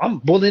 I'm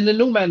bullying the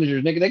new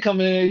managers, nigga. They come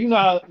in, you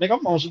know, nigga.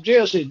 I'm on some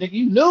jail shit, nigga.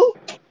 You new?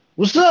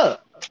 What's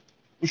up?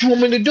 What you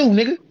want me to do,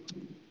 nigga?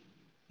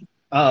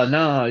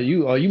 Nah,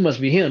 you must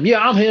be him. Yeah,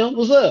 I'm him.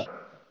 What's up?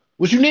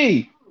 What you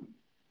need?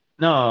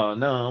 No,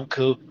 I'm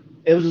cool.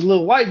 It was this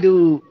little white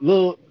dude,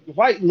 little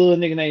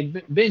nigga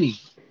named Benny.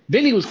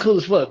 Benny was cool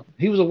as fuck.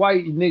 He was a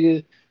white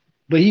nigga,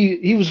 but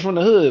he was from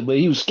the hood, but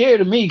he was scared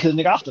of me because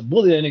nigga, I used to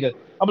bully that nigga.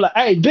 I'm like,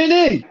 hey,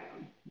 Benny,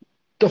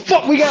 the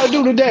fuck we gotta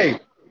do today?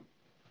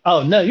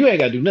 Oh no, you ain't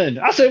gotta do nothing.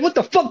 I said, what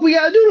the fuck we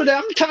gotta do today?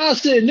 I'm tired of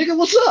sitting, nigga.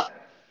 What's up?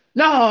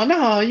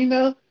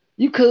 No,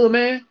 you cool,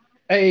 man.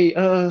 Hey,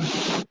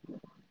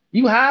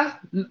 you high?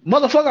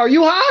 Motherfucker, are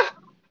you high?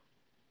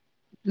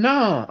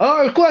 No.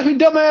 Oh, of course, you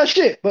dumbass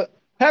shit. But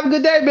have a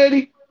good day,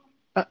 Benny.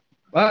 All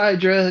right,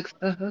 drugs.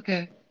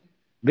 Okay.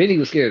 Benny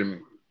was scared of me.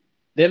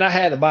 Then I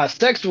had a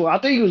bisexual. I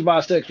think he was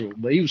bisexual,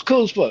 but he was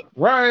cool as fuck.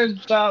 Ryan,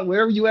 shout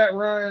wherever you at,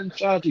 Ryan,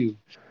 shout out to you.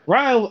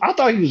 Ryan, I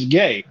thought he was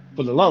gay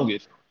for the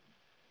longest.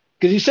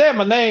 Because he said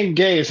my name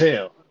gay as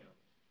hell.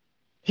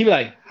 He be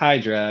like, hi,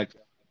 Drag.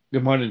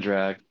 Good morning,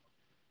 Drag.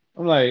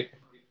 I'm like,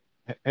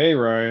 Hey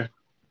Ryan,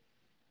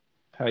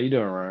 how you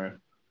doing,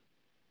 Ryan?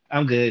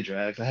 I'm good,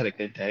 Drugs. I had a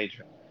good day,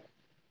 Drugs.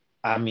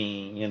 I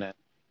mean,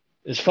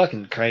 it's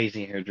fucking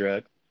crazy in here,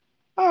 Drugs.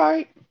 All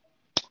right,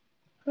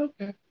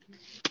 okay.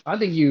 I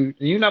think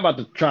you're not about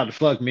to try to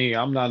fuck me.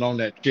 I'm not on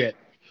that shit.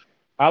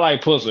 I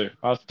like pussy.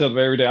 I tell them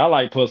every day. I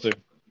like pussy.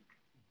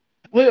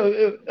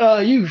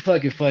 Well, you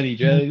fucking funny,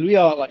 Drugs. We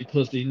all like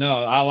pussy.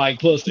 No, I like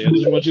pussy. I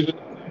just want you to.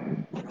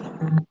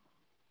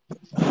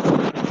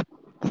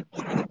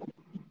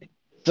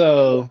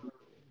 So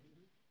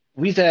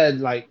we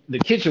had like the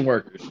kitchen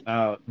workers.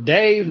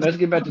 Dave. Let's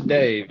get back to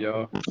Dave,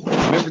 y'all.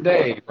 Remember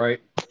Dave, right?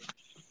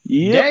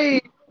 Yep.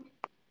 Dave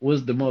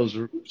was the most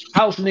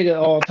house nigga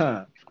of all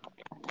time.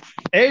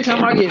 Every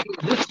time I get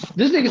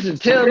this nigga to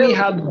tell me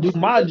how to do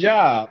my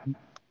job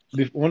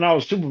when I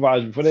was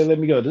supervisor before they let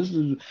me go. This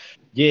is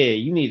yeah,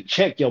 you need to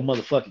check your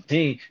motherfucking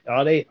team.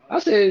 All they I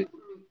said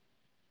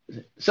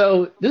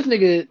so this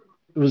nigga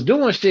was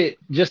doing shit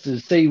just to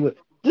say what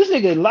this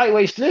nigga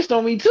lightweight snitched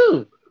on me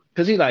too.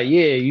 Cause he like,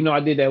 yeah,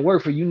 I did that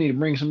work for you. You need to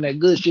bring some of that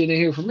good shit in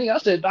here for me. I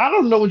said, I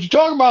don't know what you're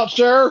talking about,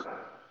 sir.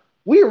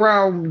 We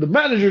around the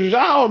managers.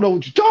 I don't know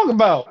what you're talking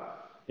about.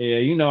 Yeah,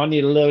 I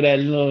need a little of that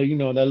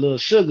little, that little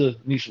sugar.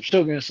 Need some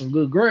sugar and some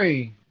good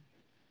green.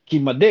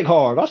 Keep my dick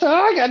hard. I said,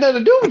 I ain't got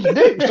nothing to do with your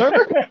dick, sir.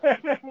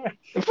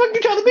 The fuck you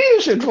trying to be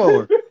this shit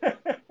for?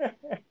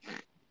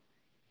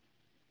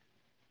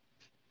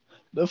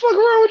 The fuck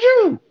wrong with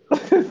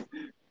you?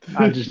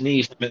 I just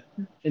need some.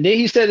 And then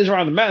he said this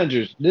around the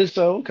managers. This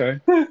so okay.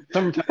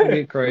 Summertime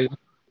get crazy.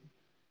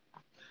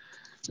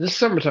 This is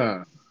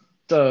summertime.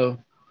 So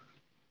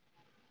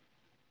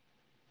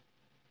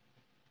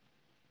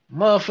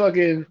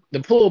motherfucking the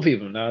pool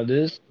people. Now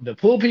the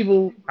pool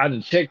people, I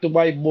done checked the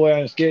white boy, I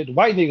done scared the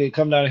white nigga to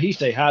come down and he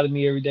say hi to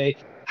me every day.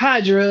 Hi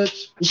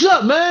Drugs. What's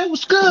up, man?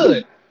 What's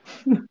good?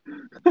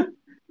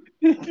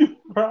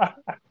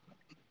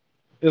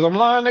 Is I'm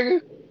lying,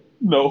 nigga?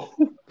 No.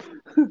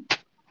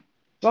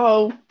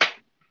 So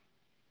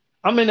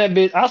I'm in that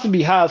bitch. I used to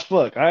be high as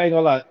fuck. I ain't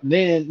gonna lie.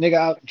 Then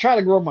nigga, I try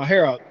to grow my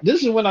hair out.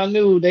 This is when I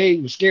knew they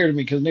was scared of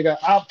me because nigga,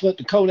 I put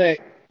the Kodak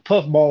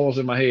puff balls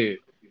in my head.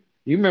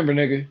 You remember,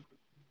 nigga?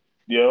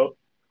 Yep.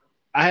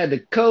 I had the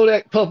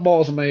Kodak puff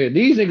balls in my head.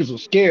 These niggas were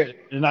scared.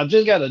 And I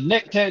just got a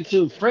neck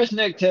tattoo, fresh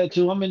neck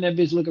tattoo. I'm in that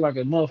bitch looking like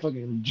a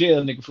motherfucking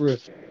jail nigga for real.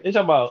 They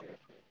talking about,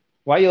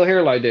 why your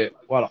hair like that?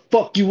 Why the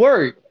fuck you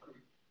worried?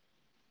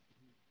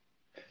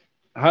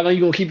 How long you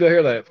gonna keep your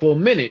hair like that? For a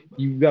minute.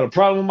 You got a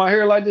problem with my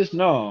hair like this?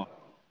 No.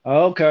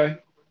 Okay.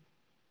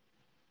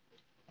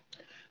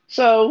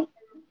 So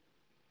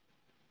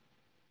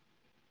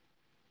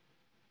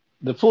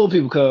the pool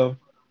people come,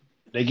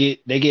 they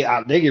get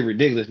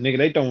ridiculous, nigga.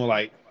 They throwing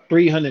like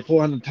 300,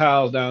 400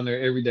 towels down there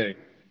every day.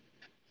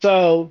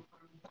 So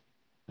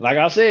like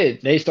I said,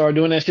 they started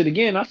doing that shit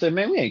again. I said,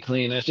 man, we ain't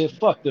clean that shit.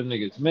 Fuck them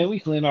niggas. Man, we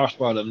clean our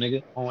spot up,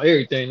 nigga. On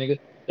everything, nigga.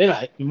 They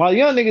like, my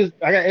young niggas,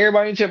 I got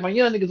everybody in check. My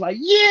young niggas like,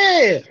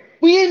 yeah,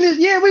 we in this,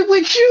 yeah, we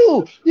with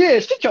you. Yeah,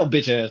 sit your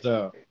bitch ass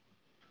down.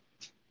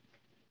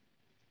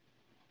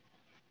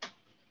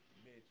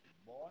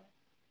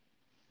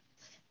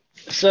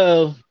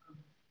 So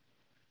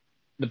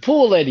the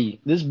pool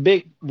lady, this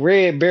big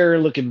red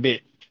baron looking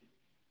bitch.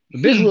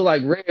 The bitch look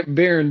like Red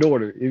Baron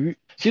daughter.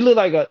 She look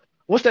like a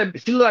what's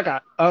that? She look like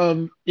a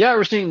y'all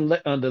ever seen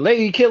the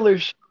Lady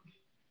Killers?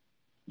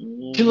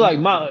 She look like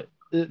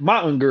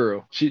Mountain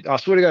Girl. I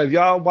swear to God, if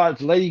y'all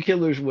watch Lady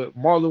Killers with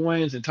Marlon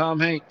Wayans and Tom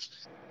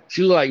Hanks,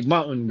 she look like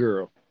Mountain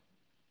Girl.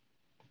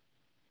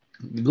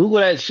 Google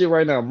that shit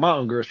right now,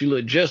 Mountain Girl. She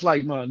look just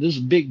like Mountain. This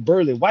is big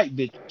burly white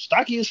bitch,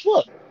 stocky as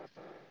fuck.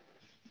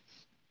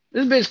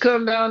 This bitch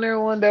come down there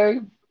one day,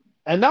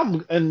 and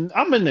I'm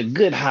in a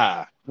good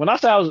high. When I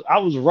say I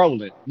was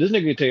rolling, this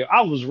nigga can tell you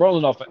I was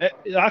rolling off.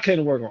 I came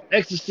to work on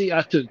ecstasy.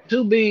 I took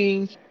 2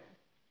 beans.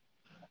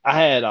 I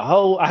had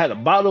a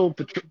bottle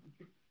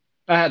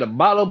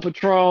of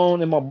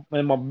Patron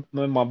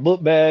in my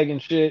book bag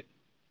and shit,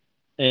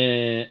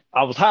 and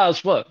I was high as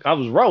fuck. I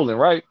was rolling,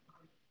 right?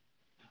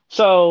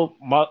 So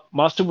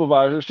my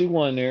supervisor, she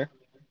went there.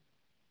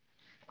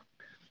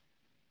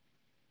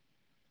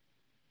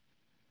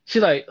 She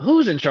like,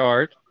 who's in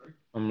charge?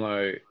 I'm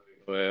like,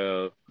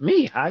 well,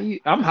 me. How you?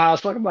 I'm high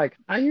as fuck. I'm like,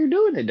 how you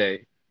doing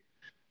today?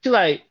 She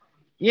like,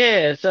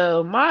 yeah.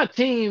 So my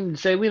team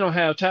say we don't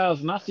have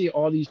towels, and I see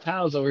all these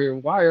towels over here.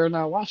 Why are you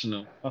not washing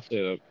them? I said,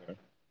 okay.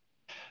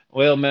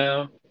 Well,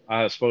 ma'am,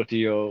 I spoke to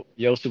your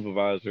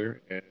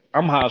supervisor, and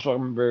I'm high as fuck.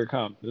 I'm very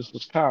calm. This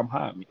was calm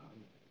high me.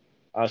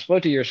 I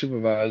spoke to your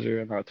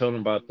supervisor, and I told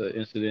him about the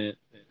incident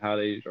and how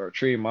they are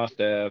treating my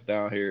staff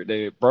down here.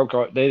 They did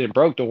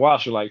broke the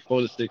washer like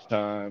 4 to 6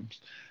 times,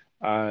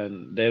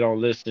 and they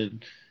don't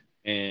listen,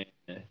 and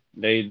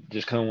they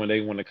just come when they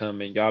want to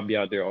come, and y'all be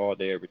out there all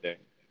day every day.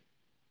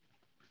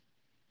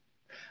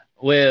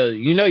 Well,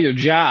 you know your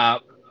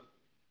job.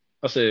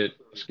 I said,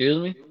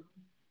 excuse me?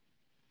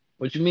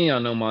 What you mean I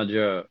know my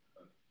job?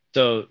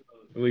 So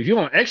if you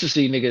on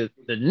ecstasy, nigga,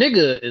 the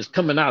nigga is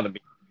coming out of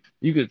me.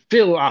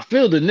 I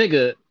feel the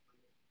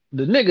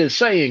nigga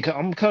saying,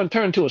 I'm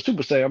turning to a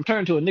super saiyan. I'm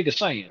turning to a nigga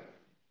saying.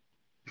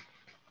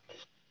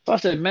 So I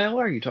said, man,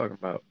 what are you talking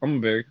about?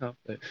 I'm very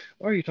confident.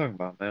 What are you talking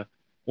about, man?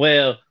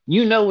 Well,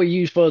 you know what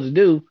you supposed to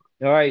do.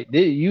 All right.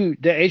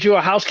 Ain't you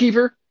a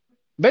housekeeper?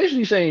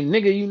 Basically saying,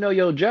 nigga, you know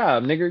your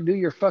job, nigga. Do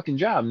your fucking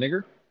job,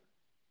 nigga.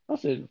 I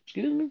said,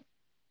 excuse me?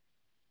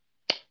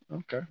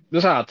 Okay.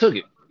 That's how I took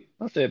it.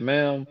 I said,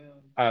 ma'am,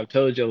 I've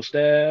told your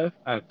staff,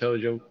 I've told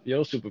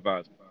your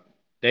supervisor.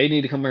 They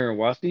need to come here and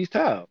wash these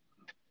towels.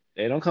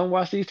 They don't come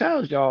wash these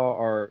towels,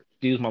 y'all are,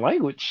 excuse my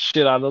language,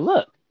 shit out of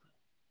luck.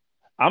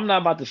 I'm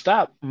not about to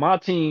stop my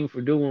team for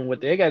doing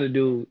what they got to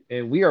do,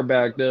 and we are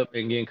backed up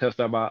and getting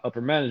cussed out by upper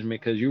management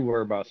because you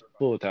worry about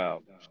full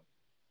towels.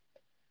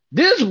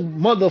 This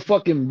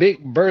motherfucking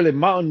big burly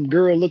mountain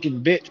girl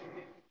looking bitch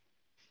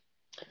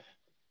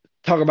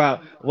talk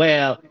about,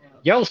 well,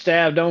 your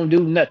staff don't do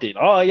nothing.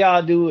 All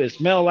y'all do is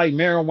smell like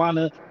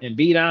marijuana and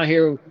be down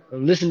here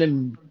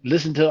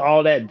listen to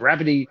all that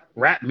rapidy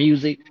rap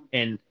music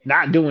and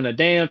not doing a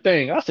damn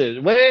thing. I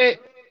said, wait,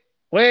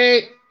 Hold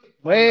up,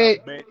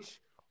 wait. bitch.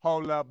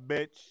 Hold up,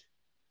 bitch.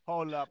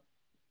 Hold up.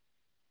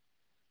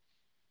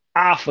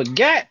 I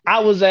forgot I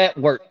was at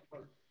work.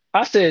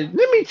 I said,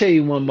 let me tell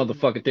you one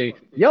motherfucking thing.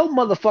 Your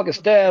motherfucking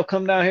staff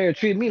come down here and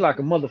treat me like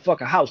a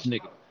motherfucking house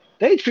nigga.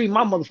 They treat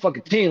my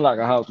motherfucking team like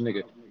a house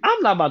nigga.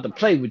 I'm not about to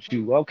play with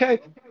you, okay?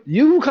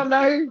 You come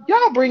down here,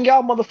 y'all bring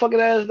y'all motherfucking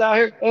ass down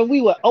here, and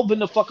we will open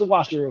the fucking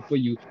washer up for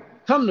you.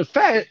 Come to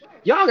fact,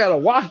 y'all got a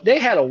wash. They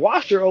had a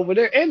washer over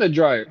there and a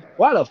dryer.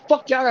 Why the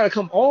fuck y'all gotta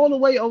come all the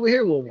way over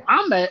here where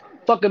I'm at,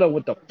 fucking up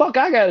what the fuck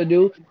I gotta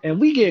do, and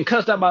we getting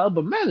cussed out by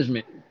upper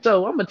management.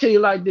 So I'm gonna tell you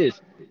like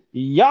this.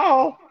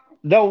 Y'all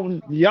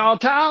don't y'all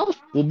towels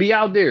will be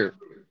out there.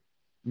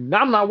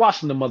 I'm not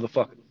washing the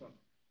motherfucker.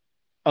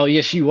 Oh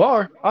yes, you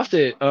are. I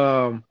said,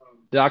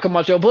 did I come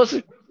out your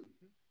pussy?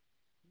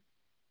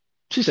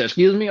 She said,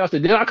 excuse me. I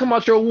said, did I come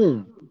out your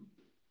womb?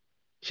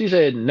 She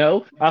said,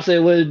 no. I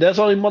said, well, that's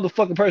the only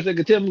motherfucking person that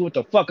can tell me what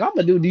the fuck I'm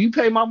gonna do. Do you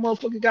pay my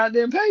motherfucking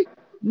goddamn pay?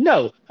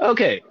 No.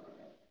 Okay.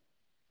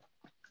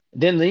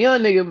 Then the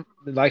young nigga,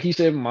 like he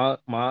said,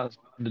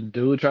 the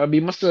dude try to be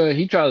my son.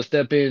 He tried to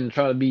step in and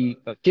try to be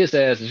a kiss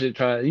ass and shit.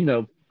 Try,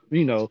 yeah.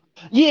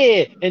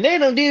 And they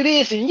don't do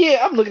this, and yeah.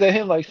 I'm looking at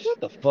him like, shut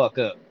the fuck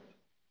up.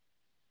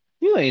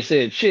 You ain't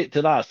said shit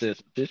till I said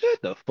some shit.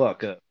 Shut the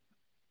fuck up.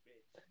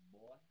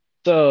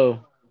 So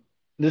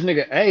this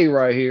nigga A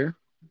right here,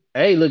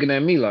 A looking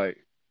at me like,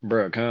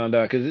 bro, calm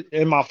down. Cause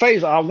in my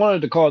face, I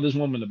wanted to call this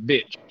woman a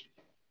bitch.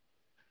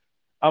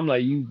 I'm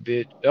like, you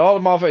bitch. All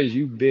in my face,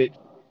 you bitch,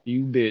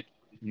 you bitch,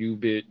 you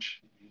bitch,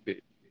 you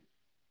bitch.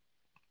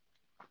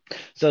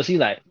 So she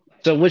like,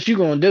 so what you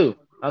gonna do?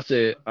 I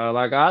said,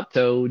 like I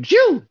told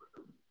you,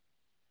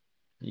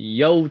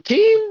 your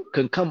team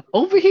can come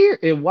over here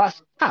and watch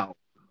out.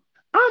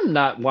 I'm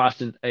not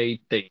watching a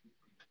thing.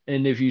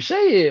 And if you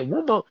say it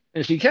one more,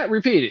 and she can't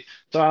repeat it.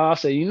 So I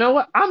say, you know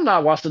what? I'm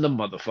not watching the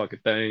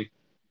motherfucking thing.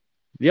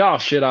 Y'all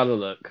shit out of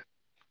luck.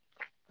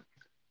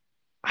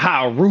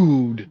 How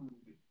rude.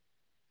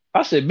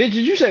 I said, bitch,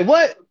 did you say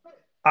what?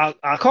 I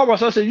called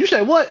myself, I said, you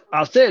say what?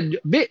 I said,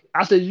 bitch,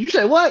 I said, you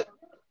say what?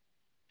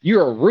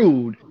 You're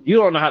rude. You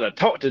don't know how to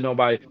talk to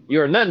nobody.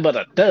 You're nothing but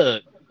a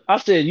thug. I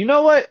said, you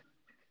know what?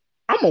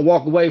 I'm gonna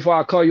walk away before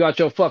I call you out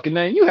your fucking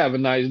name. You have a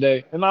nice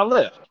day. And I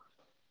left.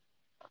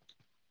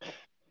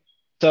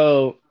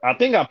 So I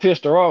think I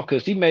pissed her off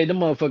because she made the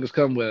motherfuckers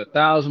come with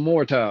 1,000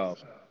 more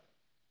towels.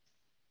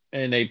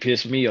 And they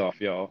pissed me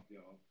off, y'all.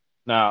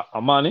 Now,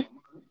 Amani.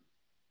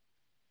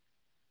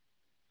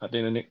 I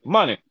think the nigga,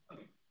 Amani.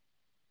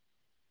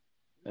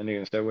 That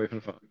nigga stay away from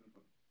the phone.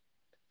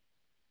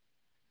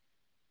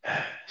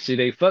 See,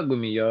 they fuck with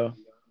me, y'all.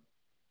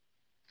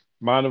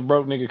 Mind the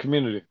broke nigga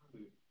community.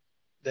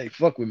 They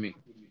fuck with me.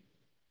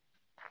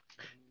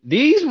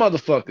 These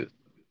motherfuckers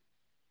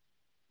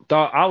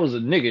thought I was a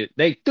nigga.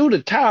 They threw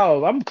the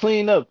towels. I'm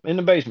cleaning up in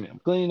the basement. I'm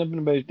cleaning up in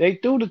the basement. They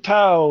threw the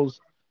towels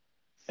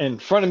in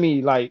front of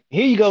me like,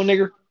 here you go,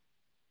 nigga.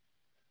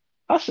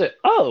 I said,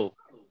 oh.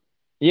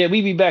 Yeah,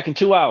 we be back in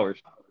 2 hours.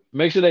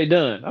 Make sure they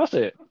done. I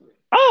said,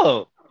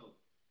 oh.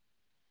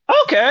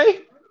 Okay.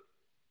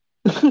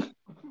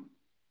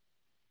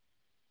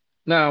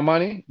 Now,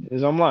 money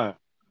is I'm lying.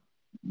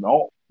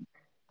 No.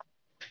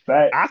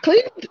 Fact.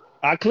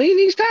 I clean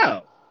these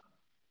towels.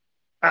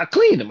 I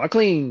cleaned them. I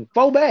cleaned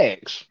 4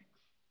 bags.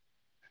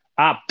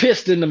 I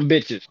pissed in them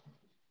bitches.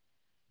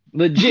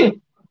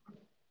 Legit.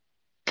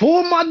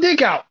 Pulled my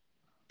dick out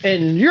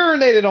and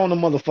urinated on the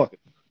motherfucker.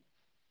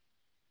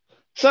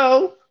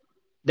 So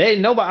they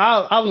know, but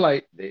I was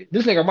like,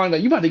 this nigga Martin,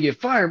 like, you about to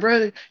get fired,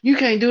 brother. You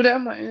can't do that.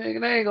 I'm like,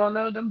 nigga, they ain't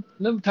gonna know.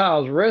 Them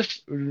towels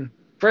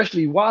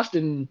freshly washed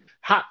and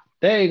hot.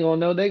 They ain't gonna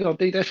know. They gonna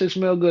think that shit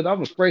smell good. I'm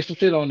gonna spray some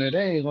shit on there.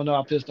 They ain't gonna know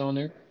I pissed on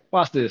there.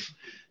 Watch this.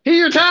 Here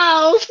your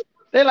towels.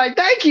 They're like,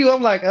 thank you.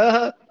 I'm like,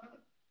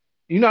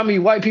 You know how many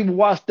white people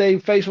wash their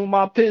face with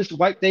my piss,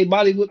 wipe their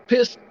body with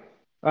piss?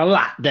 A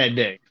lot that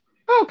day.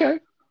 Okay.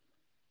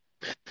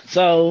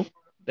 So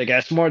they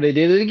got smart. They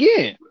did it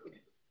again.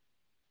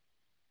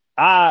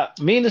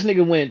 Me and this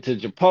nigga went to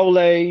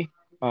Chipotle.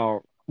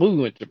 We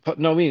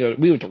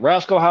went to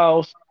Rascal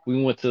House.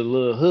 We went to the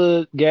little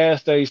hood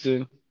gas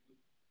station.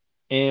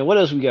 And what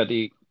else we got to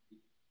eat?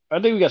 I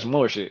think we got some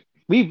more shit.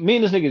 Me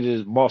and this nigga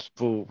just bought some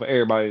food for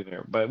everybody in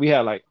there, but we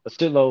had like a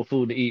shitload of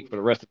food to eat for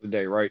the rest of the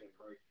day, right?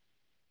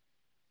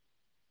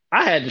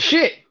 I had the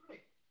shit.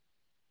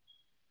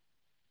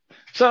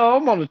 So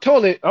I'm on the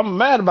toilet. I'm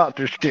mad about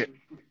this shit.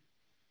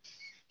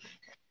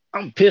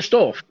 I'm pissed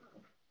off.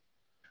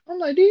 I'm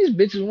like, these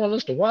bitches want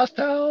us to wash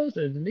towels,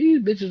 and these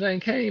bitches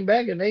ain't came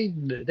back, and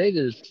they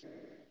just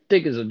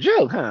think it's a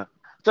joke, huh?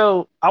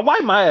 So I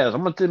wipe my ass.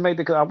 I'm gonna make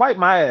the. I wipe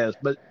my ass,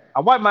 but I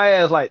wipe my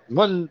ass like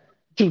one,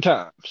 two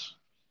times.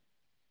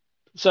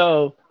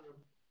 So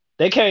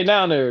they came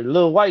down there. The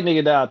little white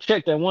nigga that I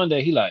checked that one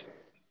day. He like,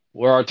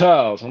 where are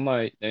towels? I'm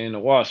like, they in the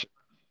washer.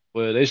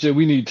 Well, they said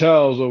we need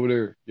towels over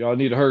there. Y'all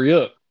need to hurry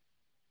up.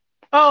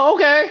 Oh,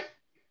 okay,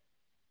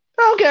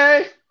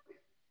 okay.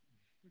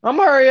 I'm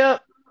hurry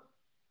up.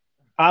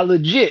 I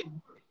legit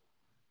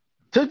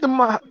took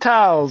the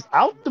towels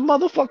out the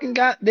motherfucking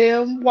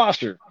goddamn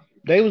washer.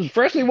 They was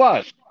freshly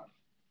washed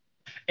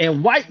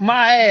and wiped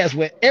my ass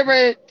with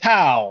every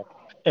towel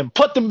and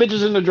put them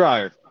bitches in the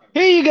dryer.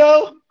 Here you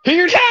go.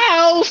 Here your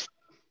towels.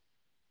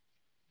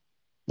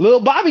 Little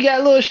Bobby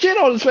got a little shit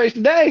on his face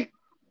today.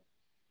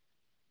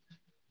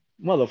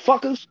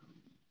 Motherfuckers.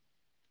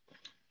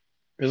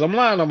 Because I'm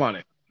lying on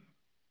money.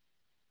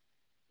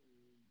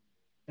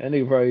 That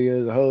nigga probably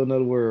is a whole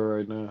nother world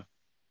right now.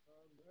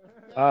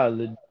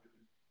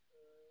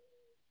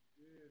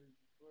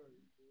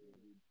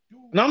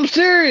 And I'm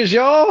serious,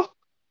 y'all.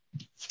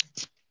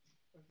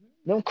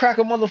 Them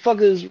cracker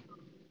motherfuckers,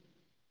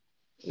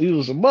 he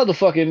was a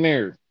motherfucking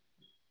nerd.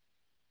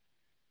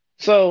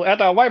 So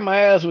after I wiped my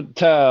ass with the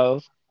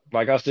towels,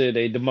 like I said,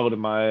 they demoted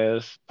my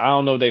ass. I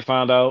don't know if they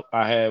found out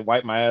I had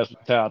wiped my ass with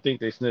the towel. I think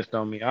they snitched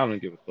on me. I don't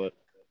give a fuck.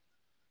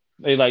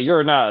 They like,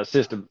 you're not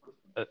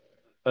uh,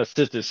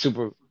 assistant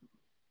super.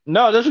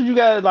 No, that's what you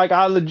got. Like,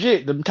 I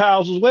legit, the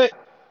towels was wet.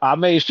 I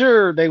made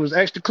sure they was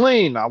extra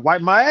clean. I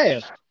wiped my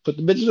ass, put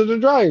the bitches in the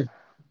dryer.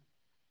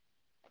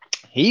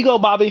 Here you go,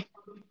 Bobby.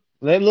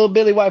 Let little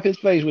Billy wipe his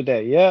face with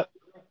that. Yep.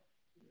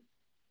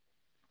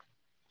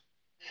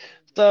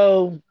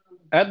 So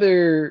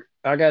after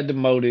I got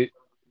demoted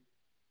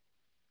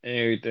and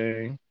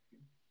everything,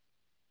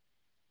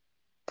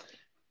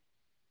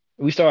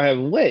 we started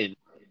having weddings.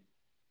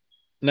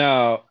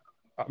 Now,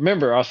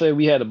 remember, I said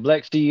we had a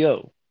black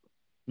CEO.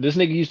 This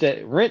nigga used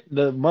to rent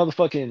the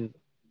motherfucking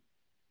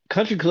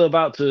country club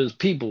out to his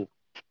people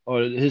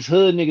or his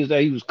hood niggas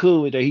that he was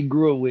cool with, that he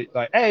grew up with.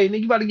 Like, hey, nigga,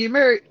 you about to get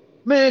married?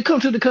 Man, come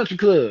to the country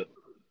club.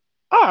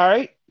 All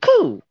right,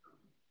 cool.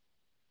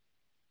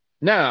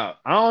 Now,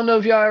 I don't know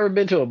if y'all ever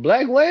been to a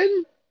black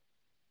wedding,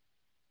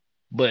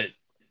 but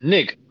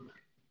nigga,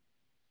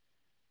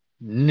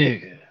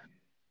 nigga.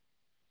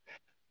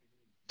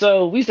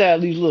 So we used to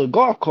have these little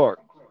golf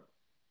carts.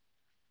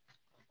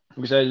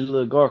 We used to have these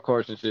little golf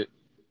carts and shit.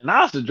 And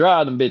I used to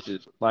drive them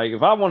bitches. Like,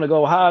 if I want to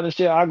go high and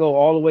shit, I go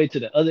all the way to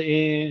the other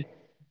end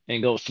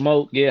and go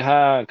smoke, get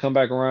high, and come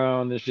back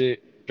around and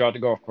shit, drop the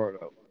golf cart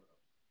out.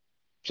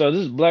 So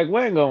this is black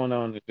wedding going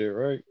on and shit,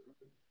 right?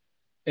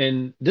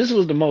 And this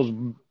was the most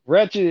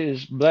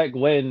wretched black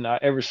wedding I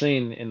ever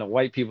seen in the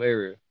white people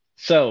area.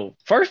 So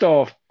first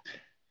off,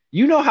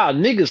 you know how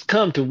niggas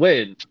come to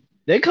weddings?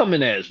 They come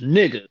in as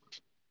niggas.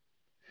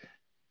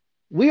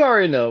 We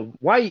are in a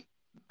white,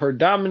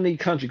 predominantly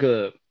country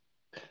club.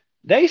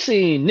 They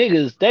seen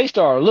niggas, they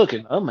start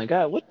looking. Oh my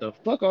God, what the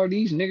fuck are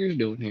these niggers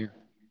doing here?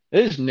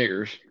 It's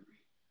niggers.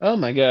 Oh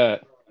my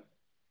God.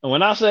 And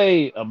when I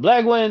say a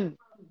black one,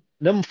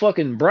 them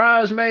fucking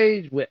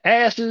bridesmaids with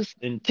asses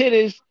and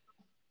titties,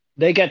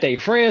 they got their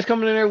friends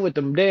coming in there with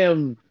them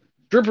damn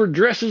stripper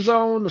dresses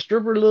on, the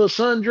stripper little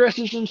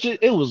sundresses and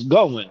shit. It was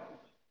going.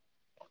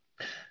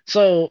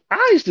 So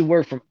I used to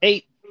work from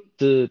 8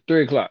 to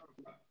 3 o'clock.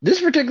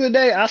 This particular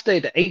day, I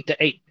stayed to 8 to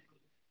 8.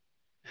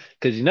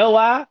 Because you know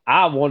why?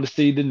 I want to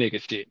see the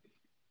nigga shit.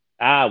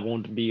 I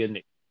want to be a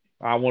nigga.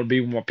 I want to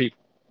be with my people.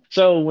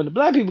 So when the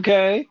black people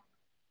came,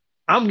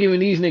 I'm giving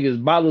these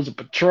niggas bottles of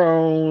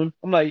Patron.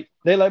 I'm like,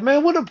 they like,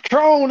 man, what a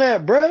Patron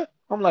at, bruh?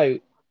 I'm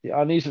like,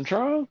 y'all need some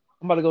Patron?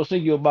 I'm about to go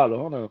sneak you a bottle.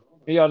 Hold on.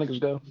 Here y'all niggas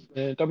go.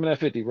 Throw me that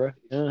 50,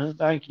 bruh.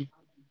 Thank you.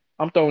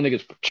 I'm throwing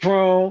niggas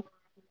Patron.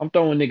 I'm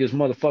throwing niggas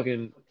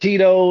motherfucking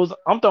Tito's.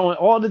 I'm throwing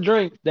all the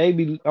drinks.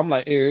 I'm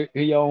like, here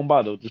your own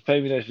bottle. Just pay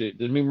me that shit.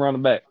 Just meet me around the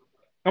back.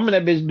 I'm in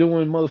that bitch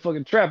doing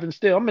motherfucking trapping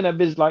still. I'm in that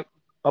bitch like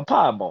a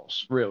pie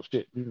boss. Real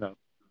shit, you know.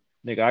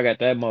 Nigga, I got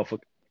that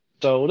motherfucker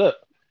sold up.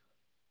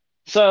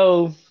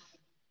 So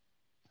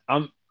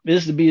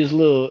this to be his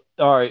little,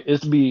 all right,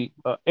 it's to be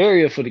an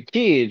area for the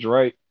kids,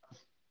 right?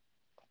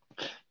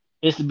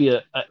 It's to be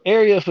a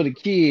area for the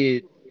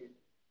kids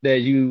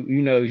that you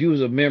know, if you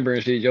was a member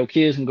and shit, your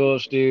kids can go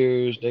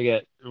upstairs. They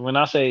got, when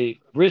I say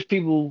rich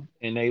people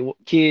and they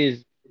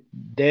kids,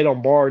 they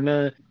don't borrow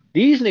none.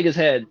 These niggas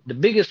had the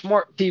biggest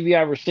smart TV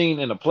I ever seen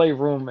in a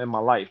playroom in my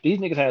life. These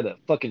niggas had a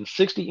fucking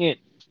 60-inch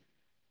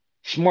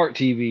smart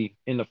TV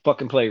in the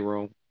fucking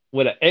playroom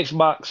with an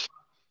Xbox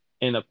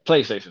and a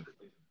PlayStation.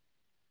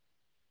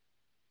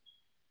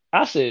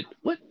 I said,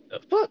 what the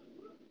fuck?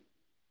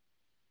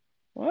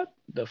 What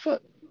the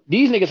fuck?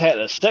 These niggas had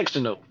a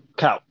sectional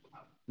couch.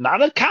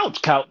 Not a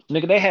couch,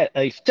 nigga. They had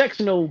a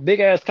sectional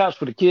big ass couch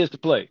for the kids to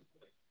play.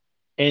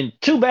 And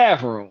 2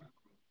 bathrooms.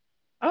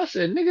 I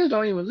said, niggas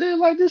don't even live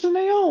like this in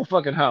their own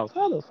fucking house.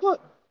 How the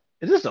fuck?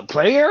 Is this a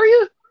play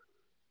area?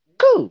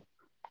 Cool.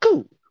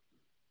 Cool.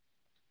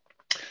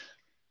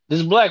 This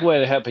is black way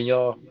to happen,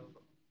 y'all.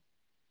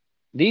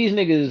 These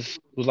niggas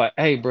was like,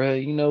 hey, bro,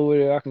 you know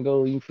where I can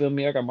go? You feel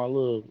me? I got my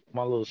little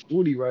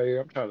scooty right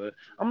here.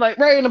 I'm like,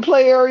 right in the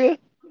play area.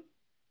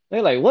 They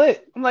like,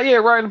 what? I'm like, yeah,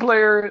 right in the play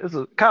area. There's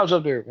a couch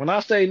up there. When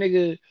I say,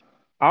 nigga,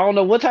 I don't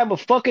know what type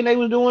of fucking they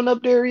was doing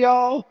up there,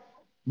 y'all,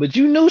 but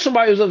you knew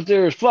somebody was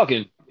upstairs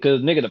fucking.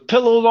 Cause nigga, the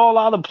pillows all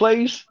out of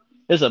place.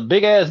 There's a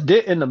big ass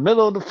dick in the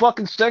middle of the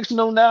fucking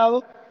sectional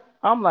now.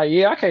 I'm like,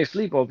 yeah, I can't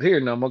sleep up here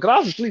no more. Cause I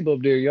was asleep up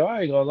there, y'all.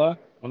 I ain't gonna lie.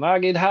 When I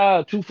get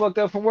high, too fucked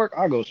up from work,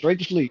 I go straight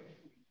to sleep.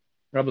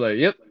 I'll be like,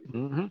 yep.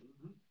 Didn't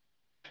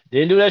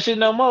do that shit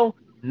no more.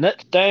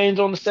 Nut stains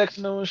on the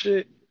sectional and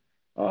shit.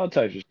 All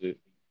types of shit.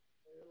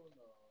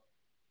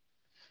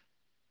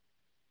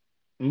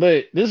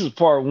 But this is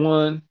part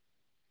 1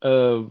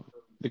 of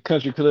the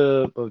Country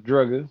Club of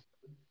Druggers.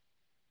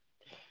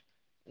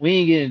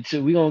 We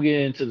gonna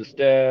get into the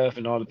staff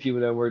and all the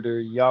people that work there.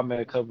 Y'all met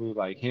a couple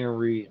like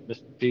Henry,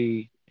 Mr.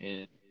 T,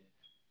 and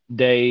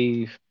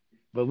Dave.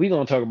 But we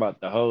gonna talk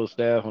about the whole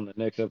staff on the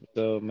next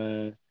episode,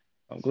 man.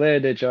 I'm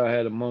glad that y'all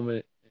had a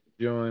moment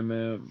to join,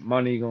 man.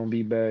 Money gonna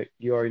be back.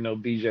 You already know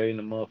BJ in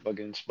the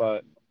motherfucking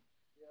spot.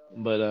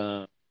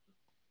 But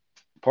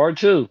part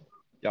 2.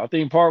 Y'all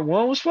think part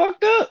 1 was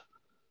fucked up?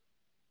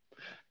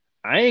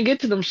 I ain't get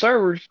to them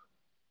servers.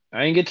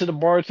 I ain't get to the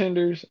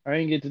bartenders. I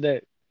ain't get to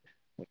that.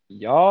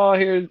 Y'all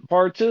hear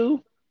part 2?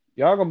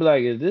 Y'all gonna be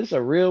like, is this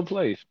a real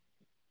place?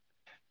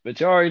 But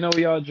y'all already know where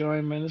y'all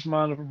join, man. This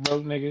Mind of a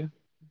Broke Nigga.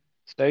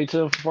 Stay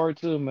tuned for part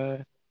 2,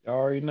 man. Y'all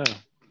already know.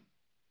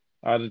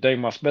 I have to thank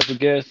my special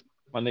guest,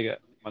 my nigga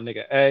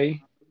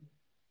A,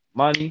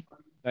 Money.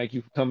 Thank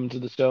you for coming to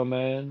the show,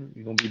 man.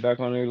 You're gonna be back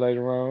on there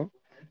later on.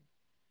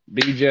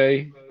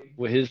 BJ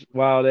with his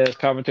wild ass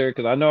commentary,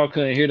 because I know I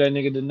couldn't hear that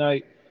nigga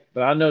tonight,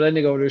 but I know that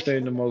nigga over there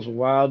saying the most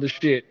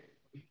wildest shit.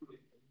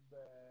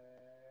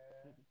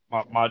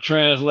 My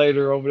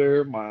translator over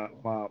there, my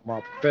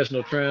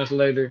professional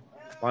translator,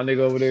 my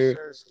nigga over there.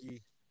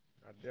 Shersky.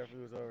 I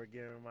definitely was over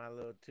giving my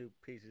little 2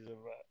 pieces of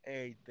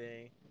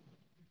everything.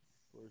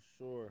 For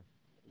sure.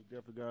 We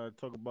definitely gotta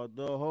talk about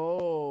the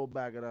whole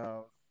back of the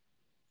house.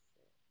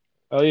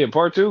 Oh yeah,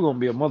 part 2 gonna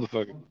be a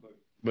motherfucker.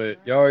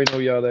 But y'all already know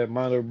y'all that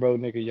Mind of a Broke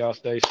Nigga. Y'all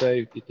stay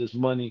safe, get this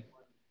money.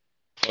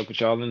 Fuck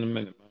with y'all in a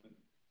minute, man.